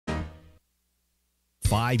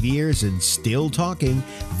5 years and still talking.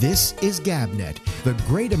 This is GabNet, the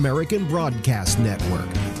Great American Broadcast Network.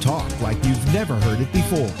 Talk like you've never heard it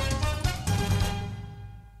before.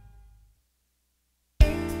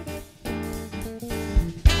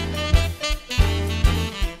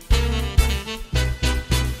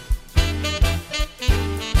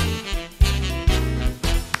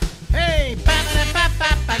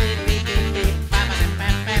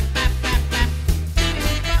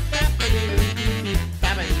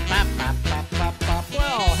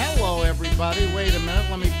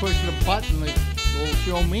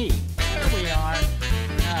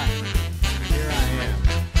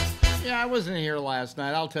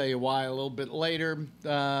 I'll tell you why a little bit later.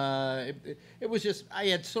 It was just I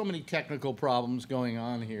had so many technical problems going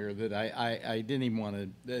on here that I didn't even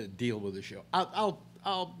want to deal with the show. I'll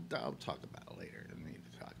talk about it later. I don't need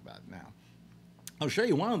to talk about it now. I'll show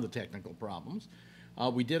you one of the technical problems.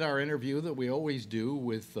 We did our interview that we always do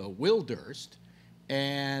with Will Durst,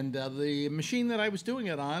 and the machine that I was doing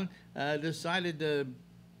it on decided to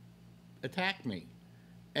attack me.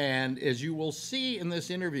 And as you will see in this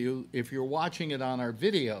interview, if you're watching it on our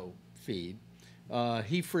video feed,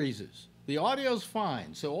 he freezes. The audio's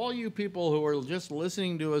fine. So all you people who are just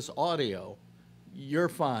listening to us audio, you're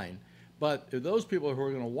fine. But those people who are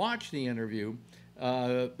going to watch the interview,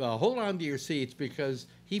 hold on to your seats because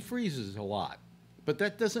he freezes a lot. But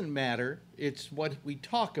that doesn't matter. It's what we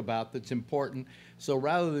talk about that's important. So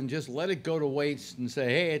rather than just let it go to waste and say,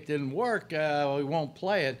 hey, it didn't work, we won't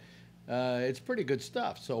play it, it's pretty good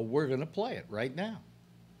stuff, so we're going to play it right now.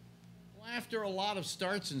 Well, after a lot of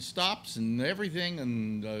starts and stops and everything,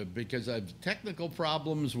 and because I have technical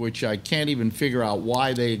problems, which I can't even figure out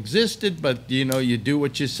why they existed, but, you know, you do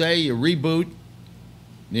what you say, you reboot.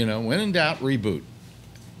 You know, when in doubt, reboot.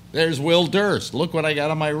 There's Will Durst. Look what I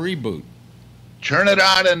got on my reboot. Turn it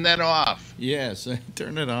on and then off. Yes,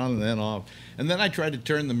 turn it on and then off. And then I tried to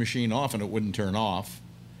turn the machine off, and it wouldn't turn off.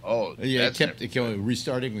 Oh, yeah, it kept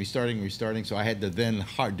restarting. So I had to then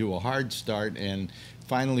do a hard start, and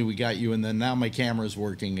finally we got you. And then now my camera's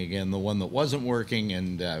working again, the one that wasn't working,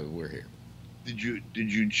 and we're here. Did you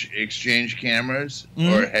exchange cameras,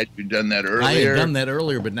 or had you done that earlier? I had done that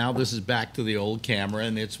earlier, but now this is back to the old camera,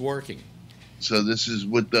 and it's working. So this is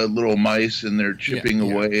with the little mice, and they're chipping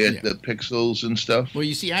away at the pixels and stuff? Well,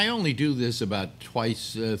 you see, I only do this about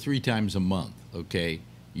three times a month, okay?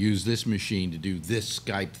 Use this machine to do this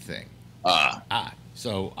Skype thing.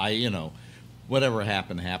 So I, you know, whatever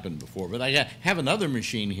happened before. But I have another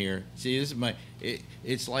machine here. See, this is my.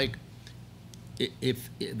 It's like if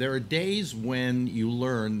there are days when you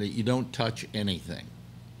learn that you don't touch anything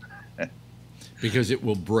because it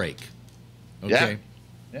will break. Okay.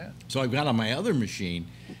 Yeah. So I've got on my other machine.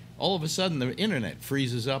 All of a sudden, the internet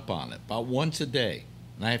freezes up on it about once a day.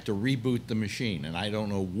 And I have to reboot the machine, and I don't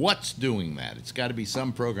know what's doing that. It's got to be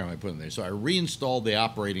some program I put in there. So I reinstalled the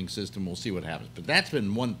operating system. We'll see what happens. But that's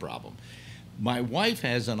been one problem. My wife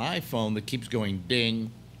has an iPhone that keeps going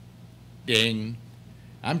ding, ding.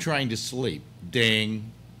 I'm trying to sleep.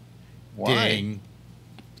 Ding, Why? ding.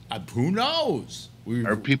 Who knows?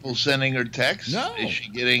 Are people sending her texts? No. Is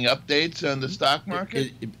she getting updates on the stock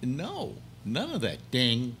market? No, none of that.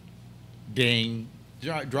 Ding, ding.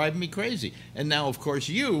 Driving me crazy. And now, of course,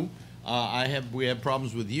 we have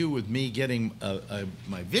problems with me getting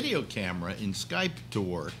my video camera in Skype to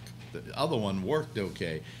work. The other one worked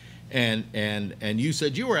okay, and you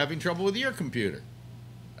said you were having trouble with your computer.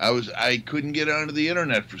 I couldn't get onto the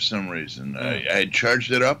internet for some reason. I had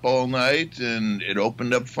charged it up all night, and it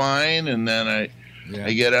opened up fine, and then I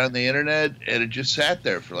get on the internet, and it just sat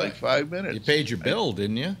there for like 5 minutes. You paid your bill,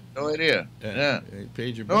 didn't you? No idea. Yeah. You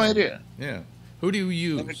paid your bill. No idea. Yeah. Who do you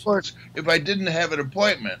use? And of course, if I didn't have an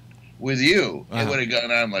appointment with you, it would have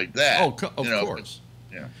gone on like that. Oh, of course.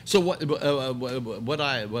 Yeah. So what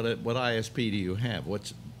ISP do you have?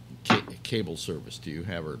 What's cable service do you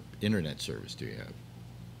have, or internet service do you have?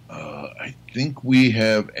 I think we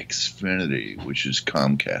have Xfinity, which is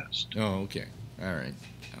Comcast. Oh, okay. All right.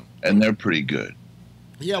 And they're pretty good.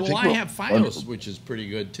 Yeah, well, I have Fios, which is pretty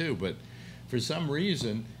good too, but for some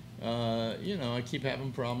reason, you know, I keep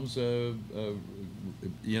having problems, you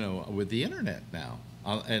know, with the internet now.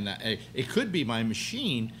 And it could be my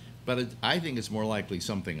machine, but I think it's more likely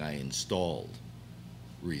something I installed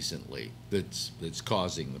recently that's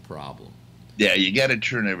causing the problem. Yeah, you got to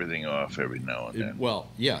turn everything off every now and then. Well,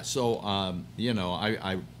 yeah. So, you know,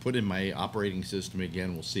 I put in my operating system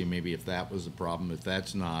again. We'll see maybe if that was the problem. If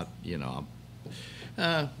that's not, you know,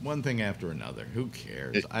 one thing after another. Who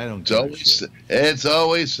cares? I don't give a shit. It's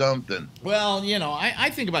always something. Well, you know,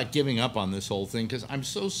 I think about giving up on this whole thing because I'm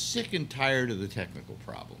so sick and tired of the technical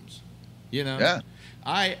problems. You know? Yeah.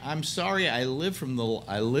 I'm sorry, I live in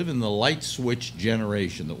the light switch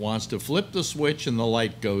generation that wants to flip the switch and the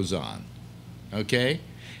light goes on. Okay?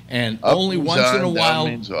 And Up only means once in a on, while,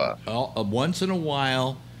 down means off. once in a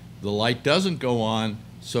while, the light doesn't go on,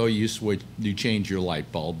 so you change your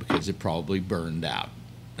light bulb because it probably burned out.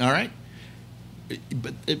 All right?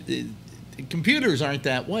 But computers aren't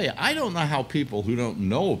that way. I don't know how people who don't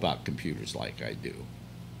know about computers like I do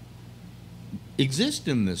exist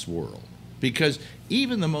in this world, because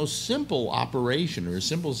even the most simple operation, or as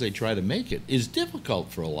simple as they try to make it, is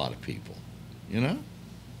difficult for a lot of people, you know?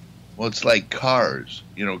 Well, it's like cars.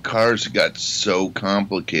 You know, cars got so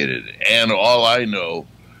complicated. And all I know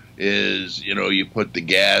is, you know, you put the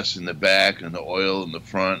gas in the back and the oil in the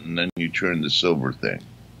front, and then you turn the silver thing.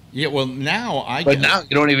 Yeah, well, now But now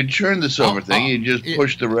you don't even turn the silver thing. You just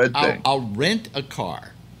push the red thing. I'll rent a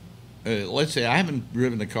car. Let's say I haven't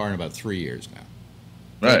driven a car in about 3 years now.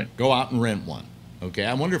 Right. Go out and rent one. Okay.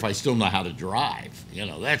 I wonder if I still know how to drive. You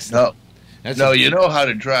know, you know how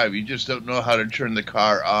to drive. You just don't know how to turn the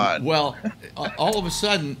car on. Well, all of a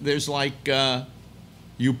sudden, there's like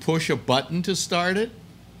you push a button to start it.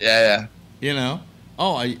 Yeah. You know,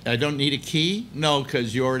 oh, I don't need a key? No,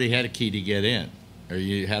 because you already had a key to get in, or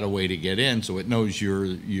you had a way to get in, so it knows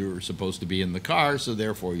you're supposed to be in the car, so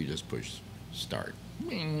therefore you just push start.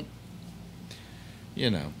 You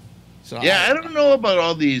know. So yeah, I don't know about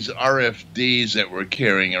all these RFDs that we're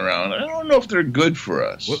carrying around. I don't know if they're good for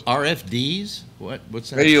us. What, RFDs? What's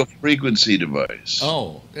that? Radio frequency device.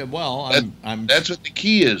 Oh, well, that's what the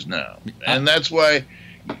key is now. And that's why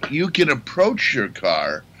you can approach your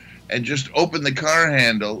car and just open the car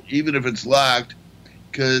handle, even if it's locked,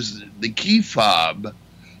 because the key fob,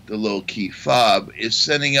 the little key fob, is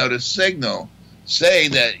sending out a signal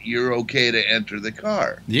saying that you're okay to enter the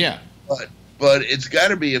car. Yeah. But it's got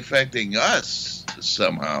to be affecting us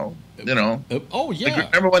somehow, you know. Oh, yeah. Like,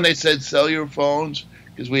 remember when they said cellular phones,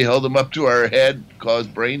 because we held them up to our head,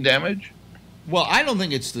 caused brain damage? Well, I don't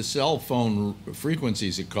think it's the cell phone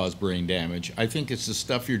frequencies that cause brain damage. I think it's the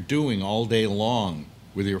stuff you're doing all day long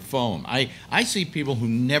with your phone. I see people who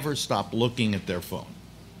never stop looking at their phone.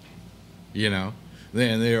 You know?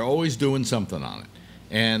 They're always doing something on it.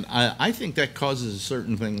 And I think that causes a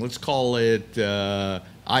certain thing. Let's call it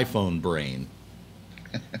iPhone brain.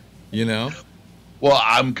 You know? Well,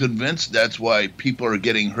 I'm convinced that's why people are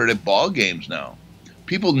getting hurt at ball games now.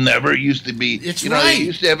 People never used to be, it's you know, they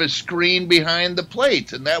used to have a screen behind the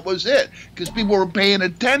plates, and that was it, because people were paying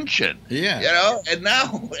attention. Yeah. You know,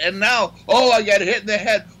 and now, oh, I got hit in the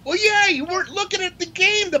head. Well, yeah, you weren't looking at the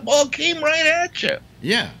game. The ball came right at you.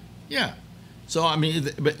 Yeah, yeah. So, I mean,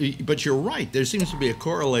 but you're right. There seems to be a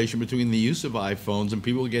correlation between the use of iPhones and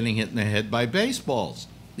people getting hit in the head by baseballs.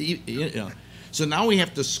 You know, so now we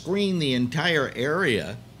have to screen the entire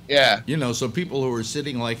area. Yeah. You know, so people who are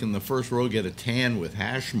sitting like in the first row get a tan with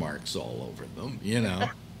hash marks all over them, you know.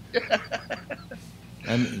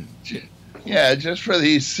 I mean, yeah, just for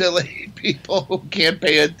these silly people who can't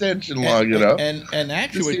pay attention long enough. And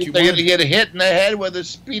actually, what you they're going to get hit in the head with a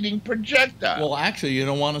speeding projectile. Well, actually, you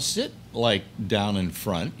don't want to sit like down in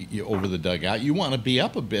front over the dugout. You want to be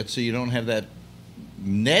up a bit so you don't have that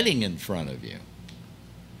netting in front of you.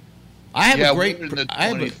 I have a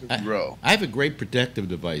great protective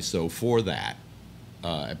device though for that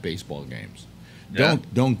at baseball games. Yeah.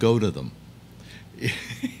 Don't go to them.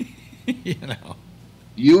 You know.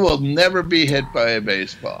 You will never be hit by a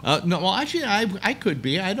baseball. No, well, actually, I could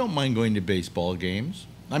be. I don't mind going to baseball games.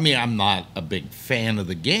 I mean, I'm not a big fan of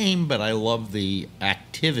the game, but I love the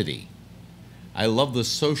activity. I love the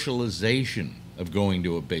socialization of going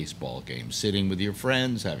to a baseball game, sitting with your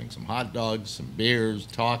friends, having some hot dogs, some beers,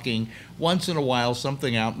 talking. Once in a while,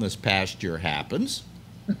 something out in this pasture happens,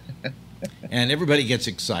 and everybody gets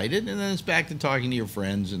excited, and then it's back to talking to your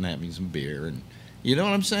friends and having some beer. And you know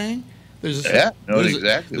what I'm saying? There's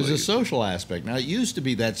a social aspect. Now, it used to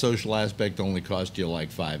be that social aspect only cost you like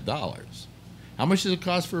 $5. How much does it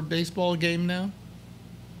cost for a baseball game now?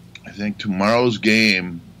 I think tomorrow's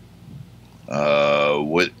game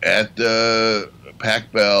at the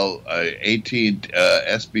Pac Bell 18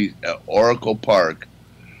 SB Oracle Park,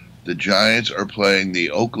 the Giants are playing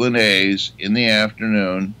the Oakland A's in the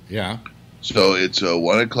afternoon. Yeah. So it's a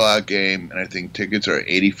 1 o'clock game, and I think tickets are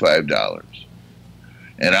 $85.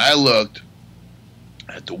 And I looked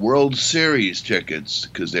at the World Series tickets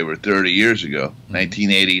because they were 30 years ago,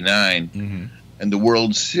 1989, and the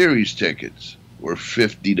World Series tickets were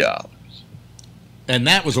 $50. And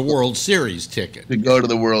that was a World Series ticket. To go to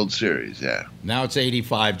the World Series, yeah. Now it's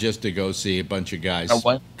 $85 just to go see a bunch of guys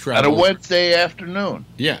on a Wednesday afternoon.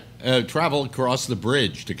 Yeah, travel across the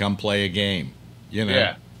bridge to come play a game. You know.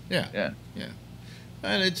 Yeah. Yeah. Yeah. Yeah.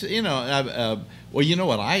 And it's, well, you know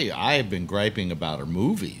what I have been griping about are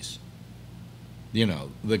movies. You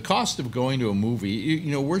know, the cost of going to a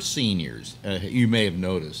movie, we're seniors. You may have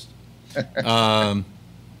noticed.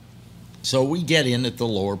 So we get in at the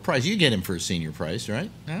lower price. You get in for a senior price, right?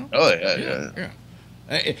 No? Oh, yeah.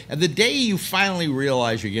 And the day you finally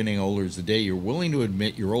realize you're getting older is the day you're willing to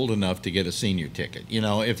admit you're old enough to get a senior ticket. You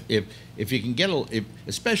know, if you can get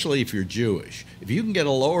especially if you're Jewish, if you can get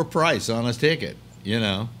a lower price on a ticket, You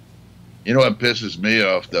know what pisses me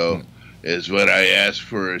off though is when I ask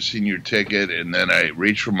for a senior ticket and then I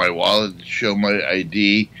reach for my wallet to show my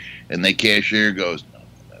ID, and the cashier goes, "No,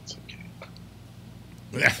 that's okay."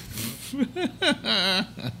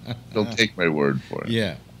 Don't take my word for it.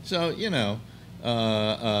 Yeah. So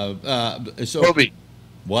so Movie.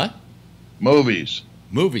 What? Movies.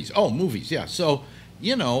 Movies. Oh, movies. Yeah. So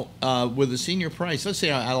with a senior price, let's say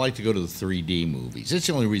I like to go to the 3D movies. That's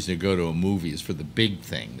the only reason to go to a movie is for the big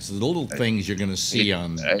things, the little things you're going to see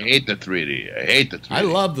on. I hate the 3D. I hate the 3D. I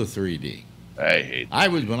love the 3D. I hate.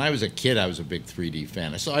 When I was a kid, I was a big 3D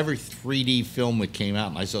fan. I saw every 3D film that came out,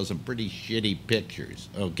 and I saw some pretty shitty pictures.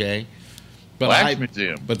 Okay, but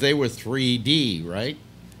they were 3D, right?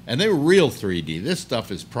 And they were real 3D. This stuff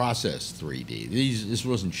is processed 3D. This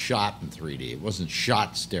wasn't shot in 3D. It wasn't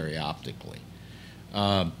shot stereoptically.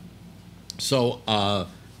 But I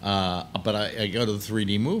go to the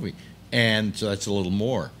 3D movie, and so that's a little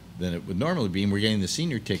more than it would normally be. And we're getting the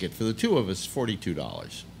senior ticket for the two of us,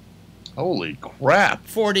 $42. Holy crap!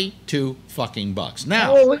 42 fucking bucks.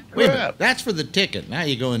 Now, holy crap! Wait a minute, that's for the ticket. Now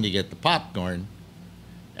you go in to get the popcorn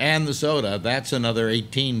and the soda. That's another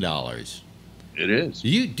 $18. It is. Do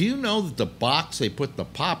you know that the box they put the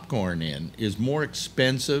popcorn in is more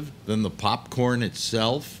expensive than the popcorn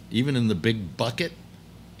itself, even in the big bucket?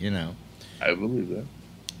 I believe that.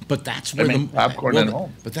 But that's where popcorn at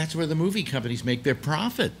home. But that's where the movie companies make their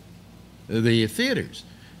profit. The theaters,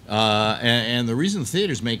 and the reason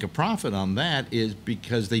theaters make a profit on that is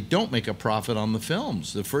because they don't make a profit on the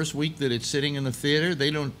films. The first week that it's sitting in the theater, they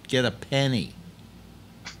don't get a penny.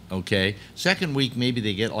 Okay. Second week, maybe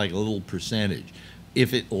they get like a little percentage.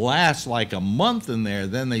 If it lasts like a month in there,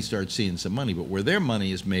 then they start seeing some money. But where their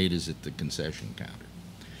money is made is at the concession counter.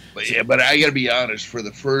 But I got to be honest. For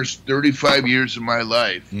the first 35 years of my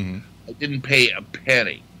life, Mm-hmm. I didn't pay a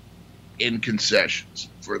penny in concessions.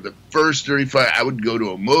 For the first 35, I would go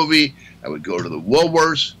to a movie. I would go to the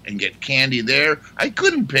Woolworths and get candy there. I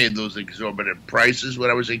couldn't pay those exorbitant prices when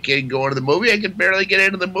I was a kid going to the movie. I could barely get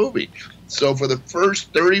into the movie. So for the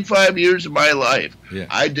first 35 years of my life,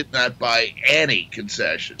 I did not buy any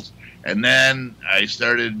concessions. And then I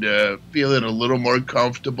started feeling a little more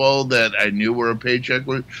comfortable that I knew where a paycheck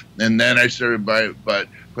was. And then I started buying, but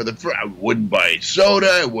I wouldn't buy soda.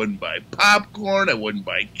 I wouldn't buy popcorn. I wouldn't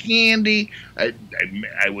buy candy. I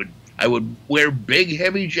would wear big,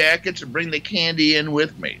 heavy jackets and bring the candy in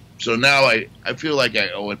with me. So now I feel like I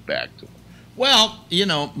owe it back to them. Well,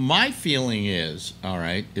 my feeling is, all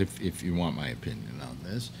right, if you want my opinion on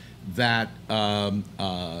this, that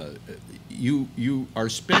you are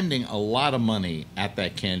spending a lot of money at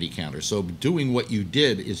that candy counter. So doing what you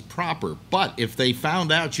did is proper. But if they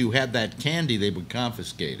found out you had that candy, they would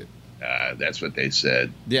confiscate it. That's what they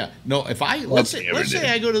said. Yeah. No, let's say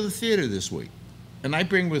I go to the theater this week and I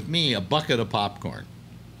bring with me a bucket of popcorn.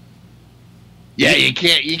 Yeah, you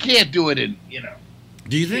can't do it in,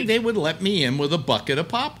 Do you think they would let me in with a bucket of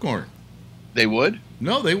popcorn? They would?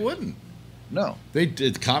 No, they wouldn't. No.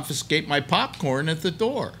 They'd confiscate my popcorn at the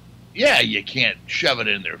door. Yeah, you can't shove it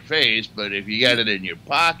in their face, but if you got it in your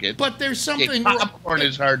pocket. But there's something popcorn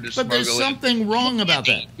is hard to smuggle in. But there's something wrong about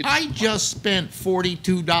that. I just spent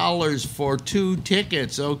 $42 for 2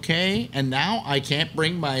 tickets, okay? And now I can't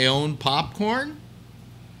bring my own popcorn?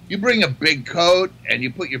 You bring a big coat and you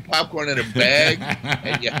put your popcorn in a bag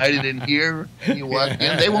and you hide it in here and you walk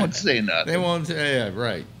in. They won't say nothing. They won't say, yeah,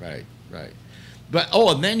 right. But,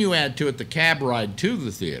 and then you add to it the cab ride to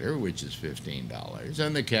the theater, which is $15,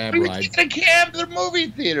 and the cab ride. What do you take a cab to the movie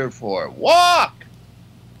theater for? Walk!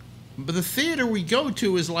 But the theater we go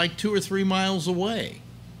to is like 2 or 3 miles away.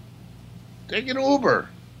 Take an Uber.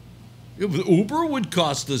 Uber would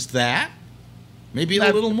cost us that. Maybe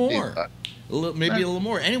a little more. Maybe a little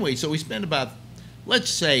more. Anyway, so we spend about, let's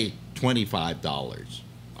say, $25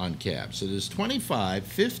 on cabs. So there's 25,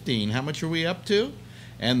 15. How much are we up to?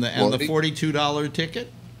 And the $42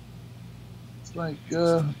 ticket? It's like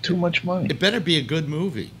too much money. It better be a good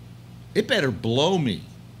movie. It better blow me.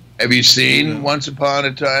 Have you seen Once Upon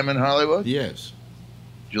a Time in Hollywood? Yes.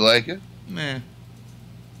 Did you like it? Nah.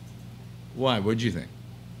 Why? What'd you think?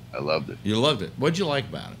 I loved it. You loved it. What'd you like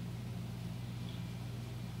about it?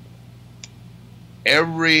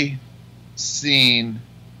 every scene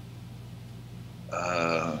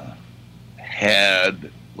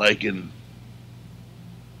had like an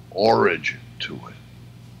origin to it.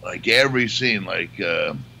 Like every scene, like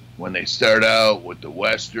when they start out with the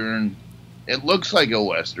Western, it looks like a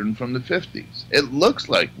Western from the 50s. It looks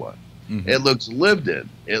like one. Mm-hmm. It looks lived in.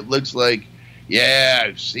 It looks like, yeah,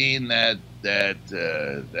 I've seen that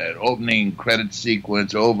opening credit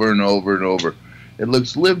sequence over and over and over. It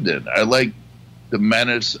looks lived in. I like the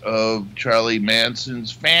menace of Charlie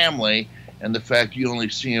Manson's family and the fact you only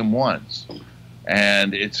see him once.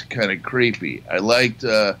 And it's kind of creepy. I liked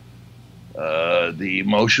the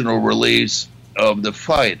emotional release of the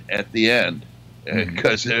fight at the end,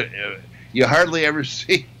 because you hardly ever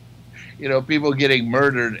see, people getting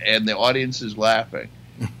murdered and the audience is laughing,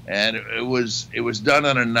 and it was done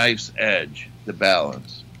on a knife's edge, the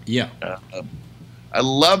balance. Yeah, I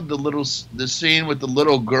loved the scene with the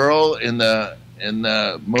little girl in the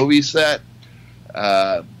movie set,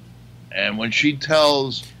 and when she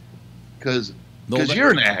tells, because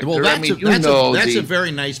you're an actor. Well, that's a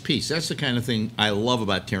very nice piece. That's the kind of thing I love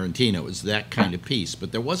about Tarantino, is that kind of piece.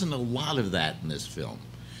 But there wasn't a lot of that in this film.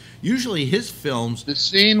 Usually his films... The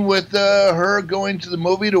scene with her going to the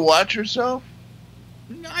movie to watch herself?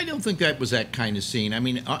 No, I don't think that was that kind of scene. I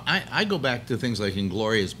mean, I go back to things like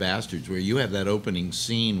Inglourious Basterds, where you have that opening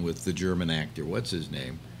scene with the German actor. What's his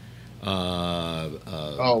name?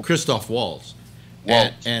 Christoph Waltz.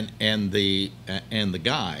 And the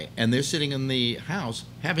guy, and they're sitting in the house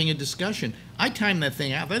having a discussion. I timed that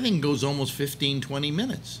thing out. That thing goes almost 15, 20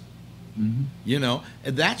 minutes. Mm-hmm.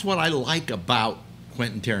 And that's what I like about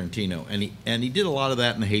Quentin Tarantino, and he did a lot of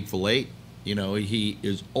that in The Hateful Eight. He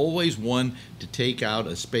is always one to take out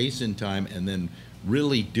a space in time and then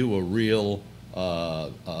really do a real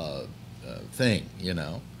thing.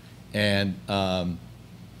 And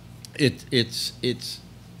it's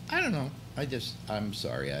I don't know. I'm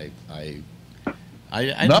sorry. I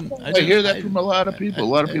hear that from a lot of people. A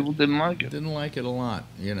lot of people didn't like it. Didn't like it a lot,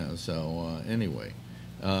 So anyway,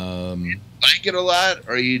 like it a lot,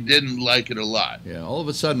 or you didn't like it a lot. Yeah. All of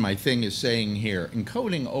a sudden, my thing is saying here,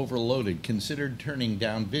 encoding overloaded. Considered turning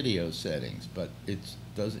down video settings, but it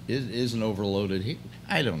isn't overloaded here.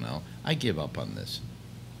 I don't know. I give up on this.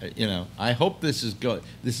 I hope this is good.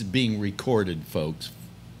 This is being recorded, folks,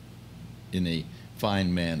 in a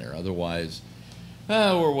fine manner. Otherwise,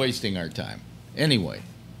 we're wasting our time. Anyway.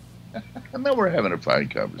 And then we're having a fine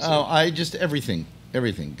conversation. Oh,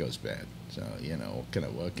 everything goes bad. So,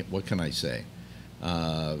 what can I say?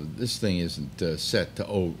 This thing isn't set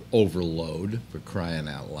to overload, for crying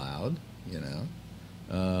out loud,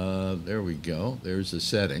 There we go. There's the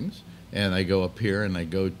settings. And I go up here and I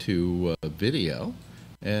go to video,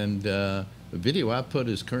 and the video output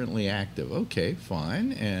is currently active. Okay,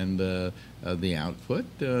 fine. And the output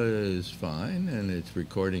is fine, and it's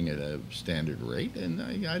recording at a standard rate. And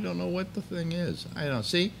I don't know what the thing is. I don't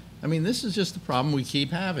see. I mean, this is just the problem we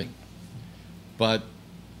keep having. But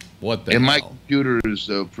what the hell? My computer is,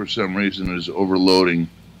 for some reason, is overloading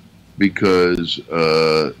because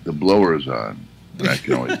the blower is on. And I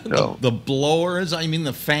can always tell. The blower is? I mean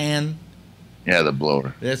the fan? Yeah, the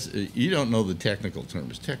blower. You don't know the technical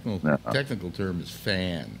terms. Technical term is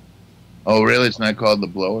fan. Oh, really? It's not called the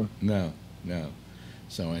blower? No.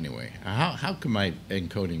 So anyway, how can my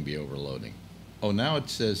encoding be overloading? Oh, now it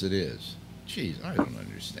says it is. Jeez, I don't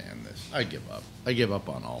understand this. I give up. I give up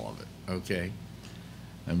on all of it. Okay?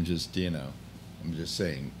 I'm just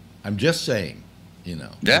saying.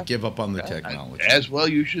 Yeah. Give up on the technology. As well,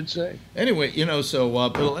 you should say. Anyway, so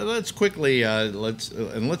let's quickly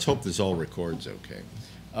let's hope this all records okay.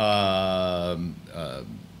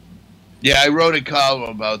 Yeah, I wrote a column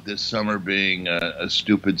about this summer being a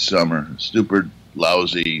stupid summer, stupid,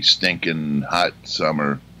 lousy, stinking, hot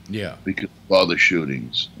summer. Yeah, because of all the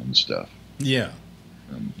shootings and stuff. Yeah,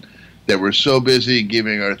 that we're so busy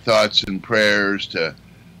giving our thoughts and prayers to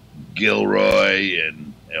Gilroy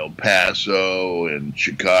and El Paso and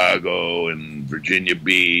Chicago and Virginia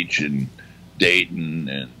Beach and Dayton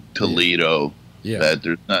and Toledo. Yeah. That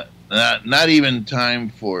there's not even time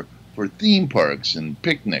for theme parks and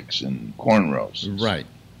picnics and corn roasts. Right.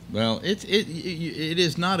 Well, it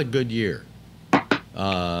is not a good year.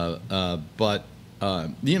 But I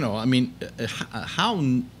mean, how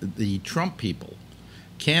the Trump people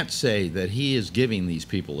can't say that he is giving these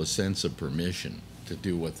people a sense of permission to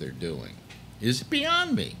do what they're doing is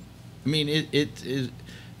beyond me. I mean, it is.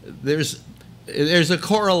 There's a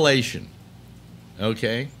correlation.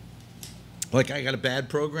 Okay. Like I got a bad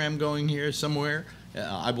program going here somewhere.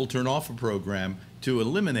 I will turn off a program to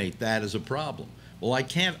eliminate that as a problem. Well, I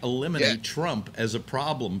can't eliminate Trump as a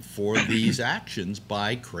problem for these actions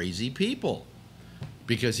by crazy people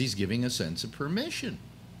because he's giving a sense of permission.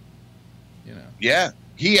 You know. Yeah.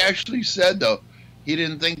 He actually said, though, he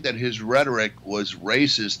didn't think that his rhetoric was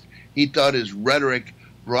racist. He thought his rhetoric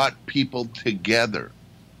brought people together.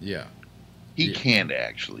 Yeah. He can't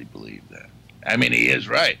actually believe that. I mean, he is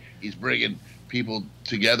right. He's bringing people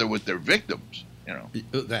together with their victims, you know.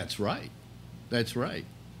 That's right. That's right.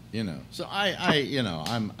 You know. So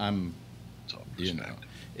I'm you know,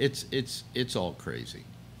 it's all crazy.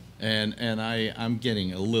 And I'm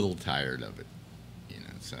getting a little tired of it. You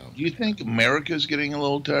know, so do you think America's getting a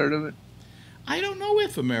little tired of it? I don't know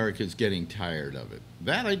if America's getting tired of it.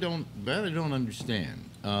 That I don't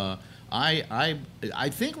understand. I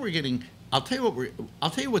think we're getting. I'll tell you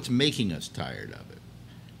what's making us tired of it.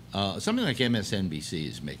 Something like MSNBC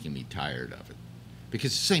is making me tired of it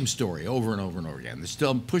because it's the same story over and over and over again. They're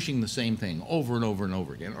still pushing the same thing over and over and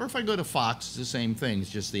over again. Or if I go to Fox, it's the same thing. It's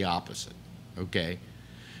just the opposite. Okay,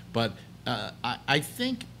 but I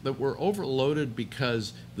think that we're overloaded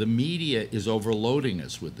because the media is overloading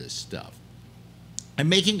us with this stuff. And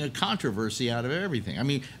making a controversy out of everything. I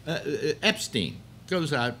mean, Epstein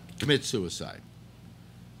goes out, commits suicide.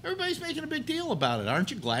 Everybody's making a big deal about it. Aren't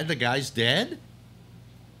you glad the guy's dead?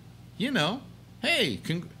 You know, hey,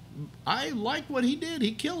 I like what he did.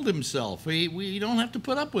 He killed himself. We don't have to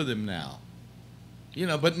put up with him now. You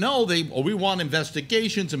know, but no, we want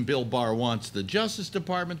investigations, and Bill Barr wants the Justice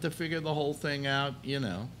Department to figure the whole thing out. You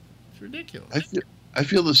know, it's ridiculous. I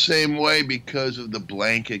feel the same way because of the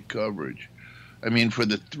blanket coverage. I mean, for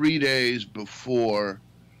the 3 days before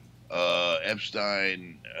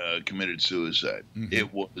Epstein committed suicide,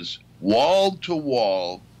 it was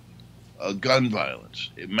wall-to-wall gun violence,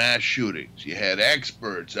 mass shootings. You had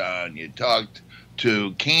experts on. You talked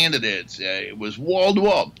to candidates. It was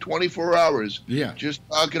wall-to-wall, 24 hours, just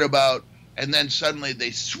talking about. And then suddenly they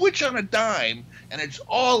switch on a dime, and it's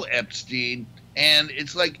all Epstein. And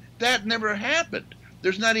it's like that never happened.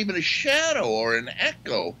 There's not even a shadow or an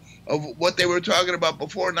echo of what they were talking about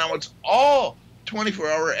before. Now it's all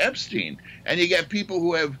 24-hour Epstein. And you get people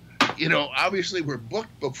who have, you know, obviously were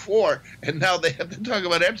booked before, and now they have to talk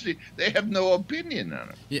about Epstein. They have no opinion on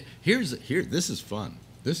it. Yeah, this is fun.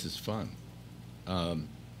 This is fun.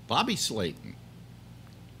 Bobby Slayton.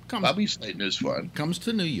 Bobby Slayton is fun. Comes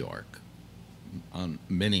to New York on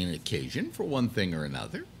many an occasion for one thing or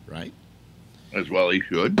another, right? As well he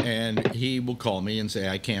should. And he will call me and say,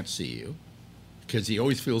 I can't see you. Because he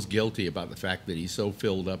always feels guilty about the fact that he's so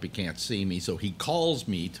filled up he can't see me. So he calls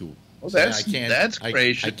me to say, that's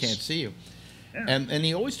gracious. I can't see you. Yeah. And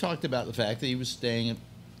he always talked about the fact that he was staying at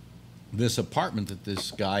this apartment that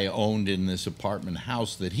this guy owned in this apartment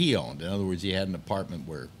house that he owned. In other words, he had an apartment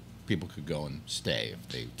where people could go and stay if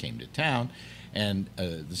they came to town. And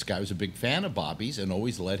this guy was a big fan of Bobby's and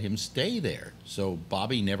always let him stay there. So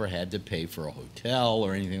Bobby never had to pay for a hotel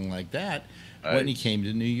or anything like that when he came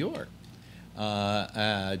to New York. Do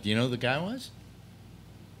you know who the guy was?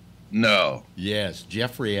 No. Yes,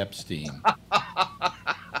 Jeffrey Epstein.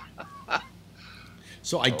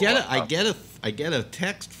 So I get a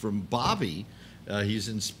text from Bobby. He's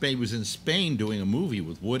in Spain. Was in Spain doing a movie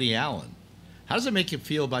with Woody Allen. How does it make you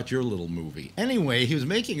feel about your little movie? Anyway, he was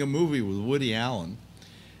making a movie with Woody Allen,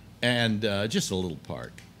 and just a little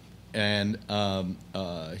part. And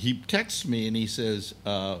he texts me and he says,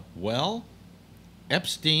 "Well,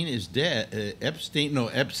 Epstein is dead.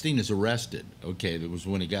 Epstein is arrested." Okay, that was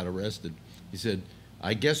when he got arrested. He said,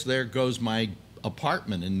 "I guess there goes my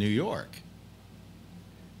apartment in New York."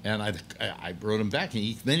 And I wrote him back.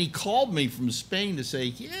 And then he called me from Spain to say,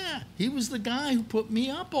 yeah, he was the guy who put me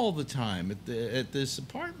up all the time at this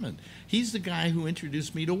apartment. He's the guy who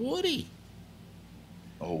introduced me to Woody.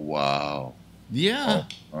 Oh, wow. Yeah.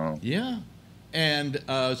 Oh. Yeah. And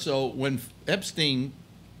so when Epstein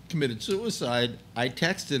committed suicide, I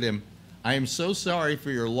texted him, I am so sorry for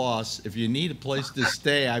your loss. If you need a place to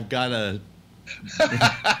stay, I've got a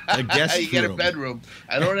guest room. You get a bedroom.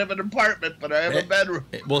 I don't have an apartment, but I have a bedroom.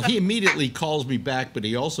 Well, he immediately calls me back, but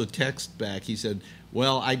he also texts back. He said,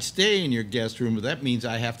 well, I'd stay in your guest room, but that means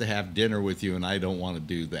I have to have dinner with you, and I don't want to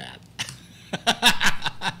do that.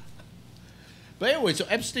 But anyway, so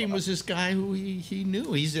Epstein was this guy who he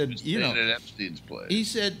knew. He said, at Epstein's place. He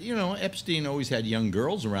said, Epstein always had young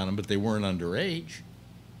girls around him, but they weren't underage.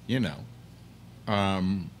 He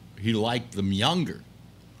liked them younger.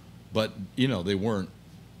 But they weren't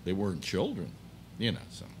children,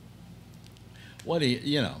 So what do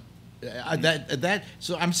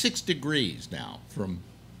so I'm 6 degrees now from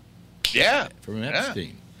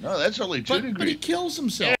Epstein. No, that's only 2 degrees. But he kills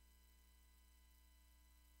himself.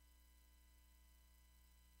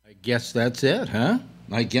 Guess that's it, huh?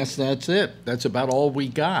 I guess that's it. That's about all we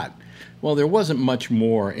got. Well, there wasn't much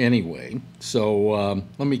more anyway, so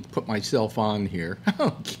let me put myself on here.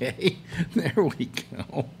 Okay, there we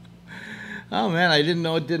go. Oh man, I didn't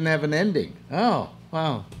know it didn't have an ending. Oh,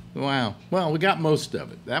 wow, wow. Well, we got most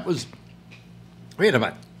of it. We had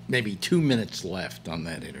about maybe 2 minutes left on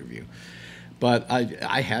that interview. But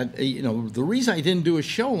I had, the reason I didn't do a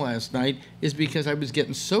show last night is because I was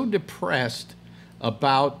getting so depressed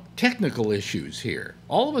about technical issues here.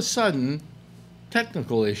 All of a sudden,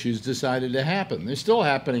 technical issues decided to happen. They're still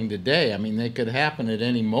happening today. I mean, they could happen at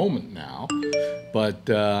any moment now, but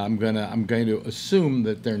I'm going to assume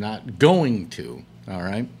that they're not going to. All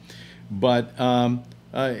right, but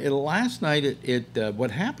last night,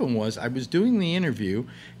 what happened was I was doing the interview,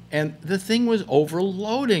 and the thing was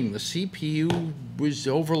overloading. The CPU was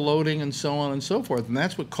overloading and so on and so forth. And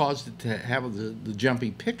that's what caused it to have the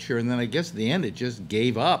jumpy picture. And then I guess at the end it just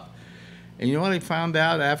gave up. And you know what I found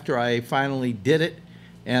out after I finally did it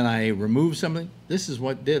and I removed something? This is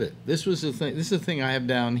what did it. This was the thing. This is the thing I have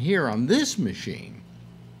down here on this machine,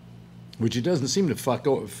 which it doesn't seem to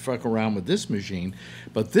fuck around with this machine.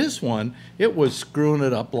 But this one, it was screwing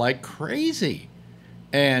it up like crazy.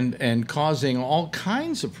 And causing all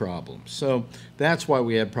kinds of problems. So that's why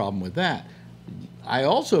we had a problem with that. I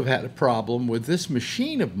also have had a problem with this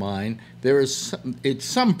machine of mine. It's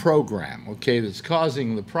some program, okay, that's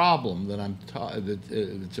causing the problem that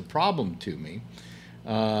it's a problem to me.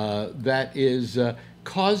 That is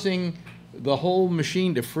causing the whole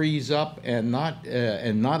machine to freeze up and not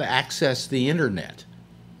access the internet,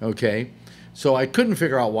 okay. So I couldn't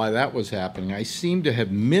figure out why that was happening. I seem to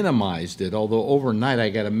have minimized it, although overnight I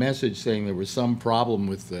got a message saying there was some problem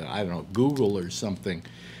with, I don't know, Google or something,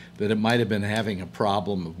 that it might have been having a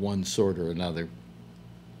problem of one sort or another.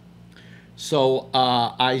 So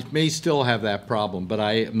I may still have that problem, but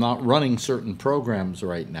I am not running certain programs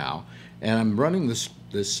right now. And I'm running the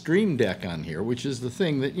Stream Deck on here, which is the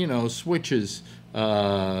thing that,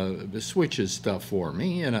 switches stuff for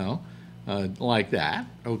me, like that,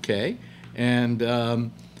 okay. And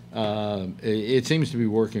it seems to be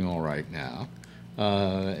working all right now.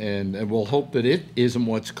 And we'll hope that it isn't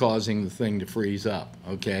what's causing the thing to freeze up,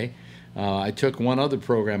 okay? I took one other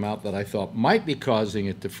program out that I thought might be causing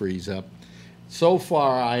it to freeze up. So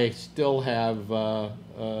far, I still have a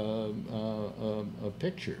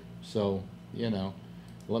picture. So,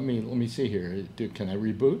 let me see here. Can I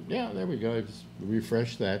reboot? Yeah, there we go. I just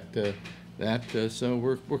refresh that. So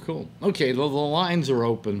we're cool. Okay, the lines are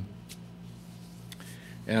open.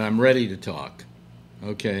 And I'm ready to talk,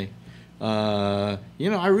 okay? I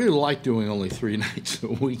really like doing only 3 nights a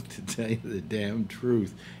week, to tell you the damn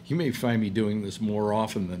truth. You may find me doing this more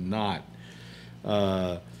often than not.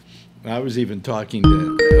 I was even talking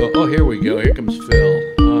to, oh, here we go. Here comes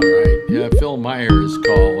Phil. All right. Yeah, Phil Meyer is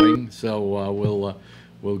calling, so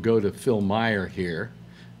we'll go to Phil Meyer here.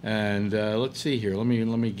 And let's see here. Let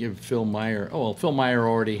me give Phil Meyer, oh, well, Phil Meyer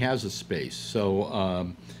already has a space,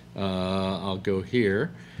 so I'll go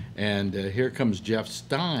here, and here comes Jeff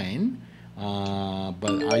Stein,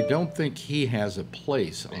 but I don't think he has a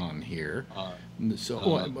place on here. So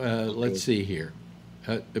let's see here.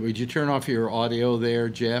 Would you turn off your audio there,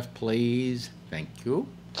 Jeff, please? Thank you.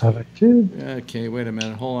 Okay, wait a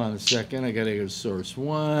minute. Hold on a second. I got to go to source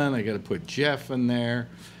 1. I got to put Jeff in there.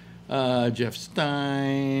 Jeff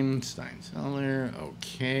Stein, Seller.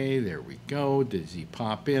 Okay, there we go. Does he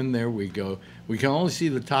pop in? There we go. We can only see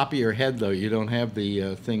the top of your head, though. You don't have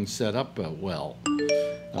the thing set up well.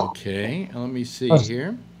 Okay, let me see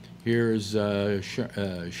here. Here's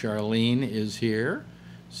Charlene is here.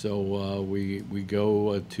 So we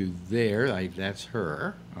go to there. That's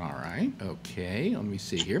her. All right. Okay, let me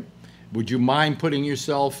see here. Would you mind putting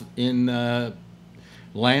yourself in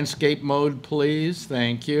landscape mode, please?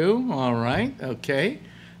 Thank you. All right. Okay.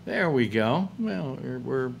 There we go. Well,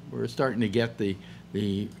 we're starting to get the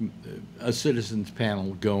citizens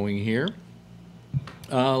panel going here.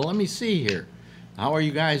 Let me see here. How are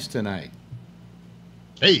you guys tonight?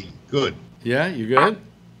 Hey, good. Yeah, you good?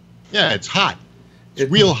 Yeah, it's hot. It's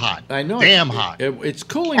real hot. I know. Damn hot. It's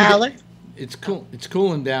cooling. Alex? It's cool. It's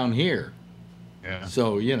cooling down here. Yeah.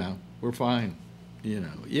 So we're fine.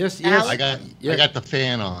 Yes. I got the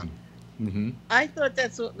fan on. Mm-hmm. I thought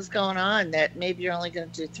that's what was going on, that maybe you're only going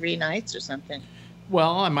to do 3 nights or something.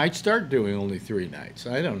 Well, I might start doing only 3 nights.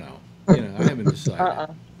 I don't know. I haven't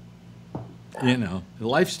decided.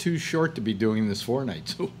 Life's too short to be doing this 4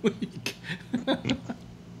 nights a week.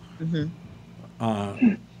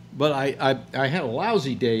 Mm-hmm. But I had a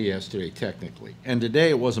lousy day yesterday, technically. And today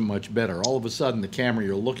it wasn't much better. All of a sudden, the camera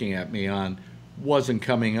you're looking at me on wasn't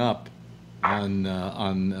coming up on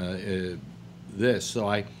this, so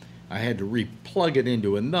I had to re-plug it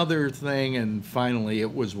into another thing, and finally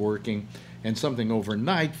it was working. And something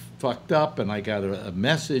overnight fucked up, and I got a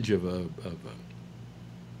message of a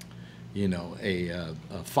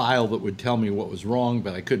file that would tell me what was wrong,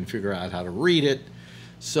 but I couldn't figure out how to read it.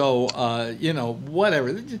 So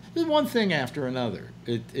whatever. There's one thing after another.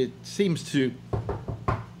 It seems to,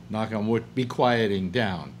 knock on wood, be quieting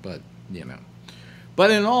down, but But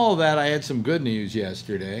in all that, I had some good news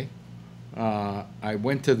yesterday. I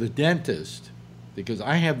went to the dentist because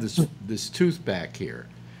I have this tooth back here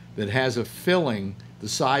that has a filling the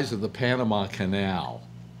size of the Panama Canal.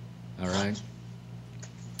 All right.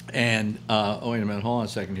 And oh, wait a minute, hold on a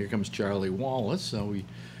second. Here comes Charlie Wallace. So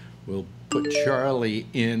we'll put Charlie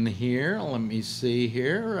in here. Let me see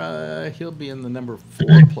here. He'll be in the number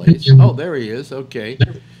 4 place. Oh, there he is. Okay.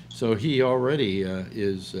 So he already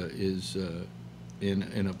is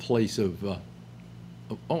in a place of. Oh,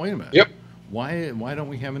 wait a minute. Yep. Why don't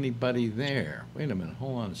we have anybody there? Wait a minute.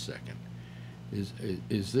 Hold on a second.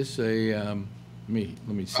 Is this a? Let me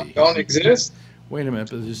see. Don't exist. Wait a minute.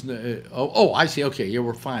 But there's oh, I see. Okay, yeah,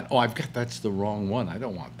 we're fine. Oh, that's the wrong one. I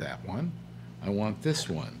don't want that one. I want this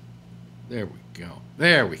one. There we go.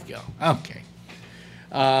 There we go. Okay.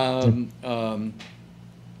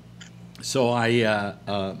 So I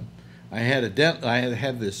had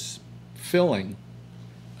this filling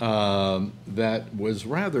that was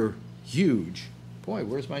rather huge. Boy,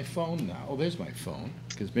 where's my phone now? Oh, there's my phone,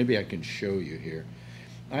 because maybe I can show you here.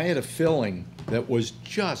 I had a filling that was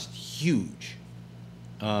just huge,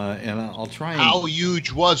 and I'll try and... How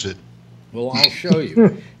huge was it? Well, I'll show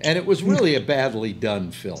you. And it was really a badly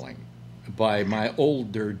done filling by my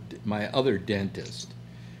other dentist,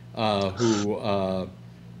 who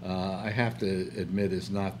I have to admit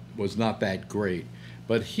was not that great.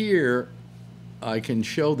 But here, I can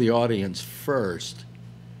show the audience first,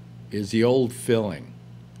 is the old filling.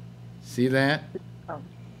 See that?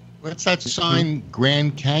 What's that sign?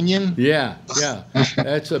 Grand Canyon? Yeah, yeah.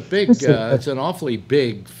 That's a big, it's an awfully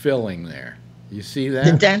big filling there. You see that?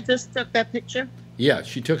 The dentist took that picture? Yeah,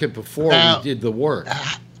 she took it before we did the work.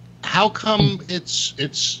 How come it's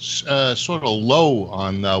sort of low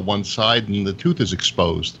on one side and the tooth is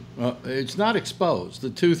exposed? It's not exposed. The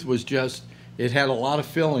tooth was just, it had a lot of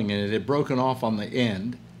filling in it. It had broken off on the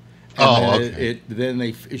end. And okay.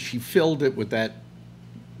 She filled it with that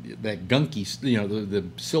gunky, the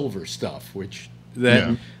silver stuff, which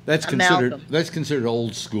that's considered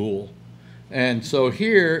old school. And so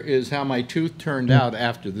here is how my tooth turned out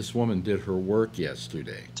after this woman did her work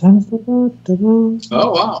yesterday. Oh,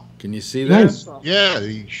 wow. Can you see that? Nice. Yeah,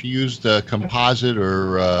 she used composite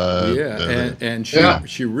or and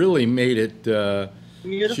she really made it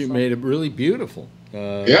Beautiful. she made it really beautiful.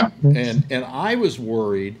 And I was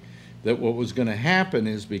worried that what was going to happen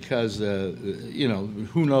is because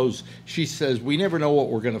who knows, she says we never know what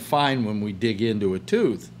we're going to find when we dig into a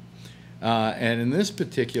tooth, and in this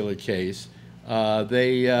particular case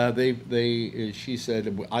she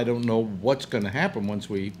said, I don't know what's going to happen once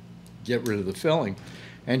we get rid of the filling.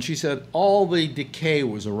 And she said all the decay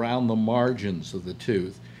was around the margins of the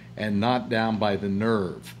tooth and not down by the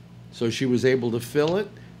nerve. So she was able to fill it,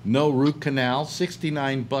 no root canal.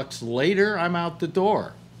 $69 later, I'm out the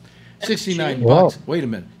door. 69 bucks. Wait a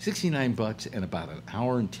minute. 69 bucks and about an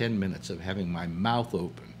hour and 10 minutes of having my mouth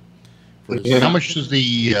open. How much does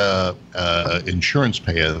the insurance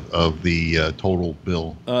pay of the total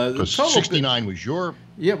bill? Because 69 was your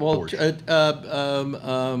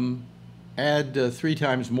add 3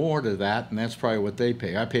 times more to that, and that's probably what they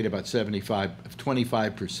pay. I paid about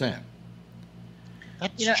 25%.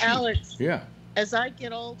 That's cheap. Alex. Yeah. As I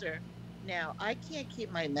get older, now I can't keep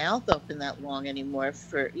my mouth open that long anymore.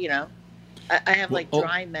 I have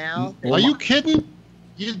dry mouth. Are you kidding?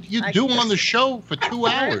 You do on the show for 2 hours.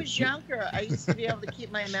 When I was younger, I used to be able to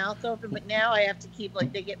keep my mouth open, but now I have to keep,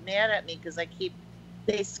 they get mad at me because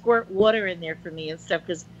they squirt water in there for me and stuff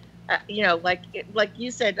because, like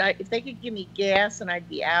you said, if they could give me gas and I'd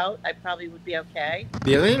be out, I probably would be okay.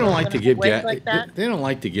 Yeah, they don't like to give gas. They don't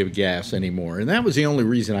like to give gas anymore, and that was the only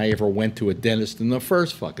reason I ever went to a dentist in the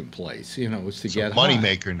first fucking place. Was to get money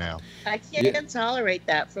maker now. I can't tolerate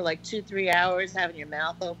that for 2-3 hours having your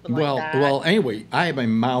mouth open like that. Well, anyway, I had my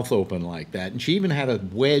mouth open like that, and she even had a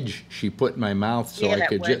wedge she put in my mouth so I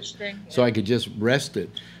could just rest it.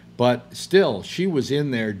 But still, she was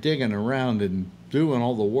in there digging around and doing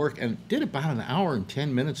all the work, and did about an hour and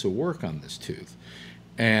 10 minutes of work on this tooth.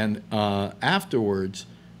 And afterwards,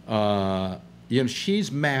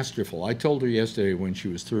 she's masterful. I told her yesterday when she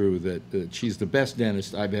was through that she's the best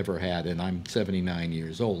dentist I've ever had, and I'm 79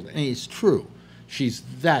 years old. And it's true. She's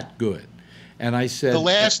that good. And I said, the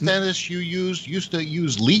last dentist you used to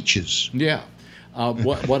use leeches. Yeah.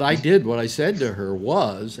 What I said to her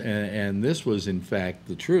was, and this was in fact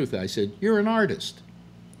the truth, I said, you're an artist.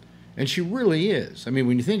 And she really is. I mean,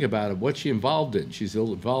 when you think about it, what's she involved in? She's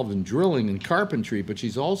involved in drilling and carpentry, but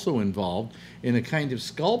she's also involved in a kind of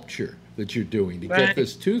sculpture that you're doing to get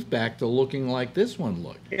this tooth back to looking like this one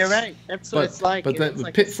looked. You're right. That's what it's like. But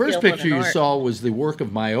the first picture you saw was the work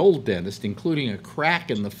of my old dentist, including a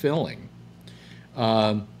crack in the filling.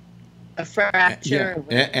 A fracture.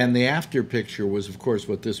 Yeah. And the after picture was, of course,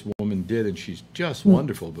 what this woman did, and she's just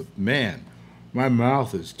wonderful. But, man, my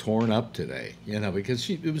mouth is torn up today, because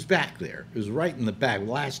it was back there. It was right in the back,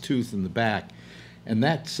 last tooth in the back. And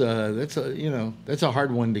that's a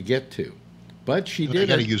hard one to get to. But she did. They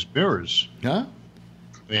got to use mirrors. Huh?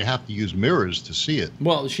 They have to use mirrors to see it.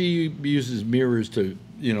 Well, she uses mirrors to,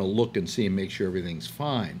 look and see and make sure everything's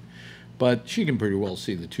fine. But she can pretty well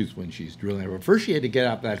see the tooth when she's drilling. But first she had to get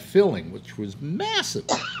out that filling, which was massive.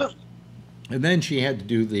 And then she had to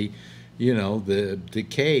do the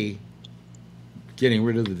decay, getting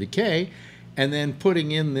rid of the decay, and then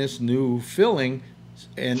putting in this new filling.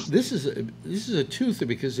 And this is a tooth that,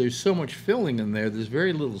 because there's so much filling in there, there's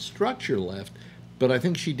very little structure left. But I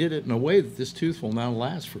think she did it in a way that this tooth will now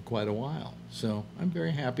last for quite a while. So I'm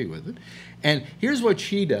very happy with it. And here's what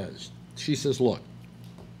she does. She says, look,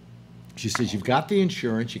 she says, you've got the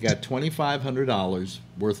insurance. You got $2,500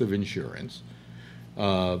 worth of insurance.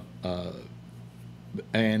 Here,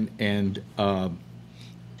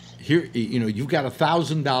 you've got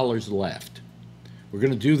 $1,000 left. We're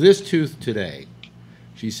going to do this tooth today.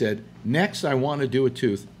 She said, next I want to do a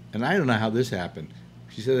tooth, and I don't know how this happened.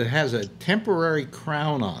 She said it has a temporary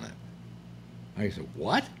crown on it. I said,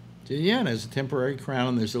 what? She said, yeah, it has a temporary crown,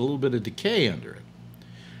 and there's a little bit of decay under it.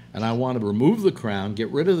 And I want to remove the crown, get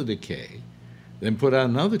rid of the decay, then put on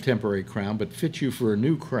another temporary crown, but fit you for a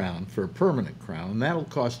new crown, for a permanent crown, and that'll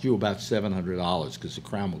cost you about $700 because the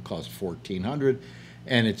crown will cost $1,400,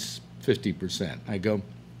 and it's 50%. I go,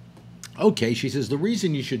 okay. She says, the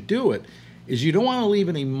reason you should do it is you don't want to leave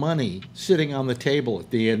any money sitting on the table at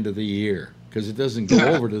the end of the year because it doesn't go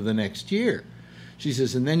over to the next year. She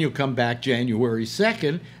says, and then you'll come back January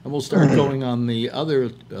 2nd, and we'll start going on the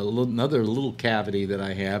another little cavity that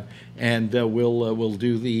I have, and we'll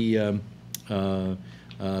do the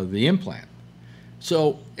implant.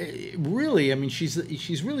 So really, I mean,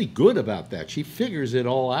 she's really good about that. She figures it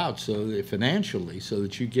all out financially, so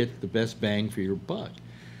that you get the best bang for your buck.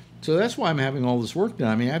 So that's why I'm having all this work done.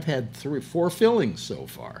 I mean, I've had 4 fillings so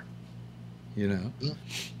far. You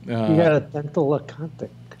got a dental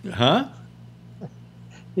accountant. Huh?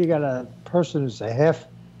 You got a person who's a half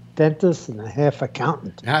dentist and a half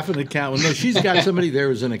accountant. Half an accountant. No, she's got somebody there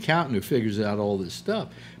who's an accountant who figures out all this stuff.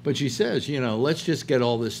 But she says, let's just get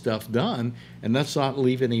all this stuff done, and let's not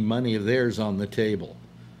leave any money of theirs on the table.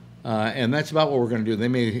 And that's about what we're going to do.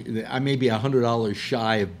 I may be $100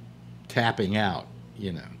 shy of tapping out,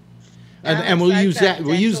 and we'll use that.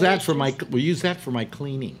 We'll use that for my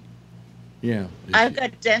cleaning. Yeah. I've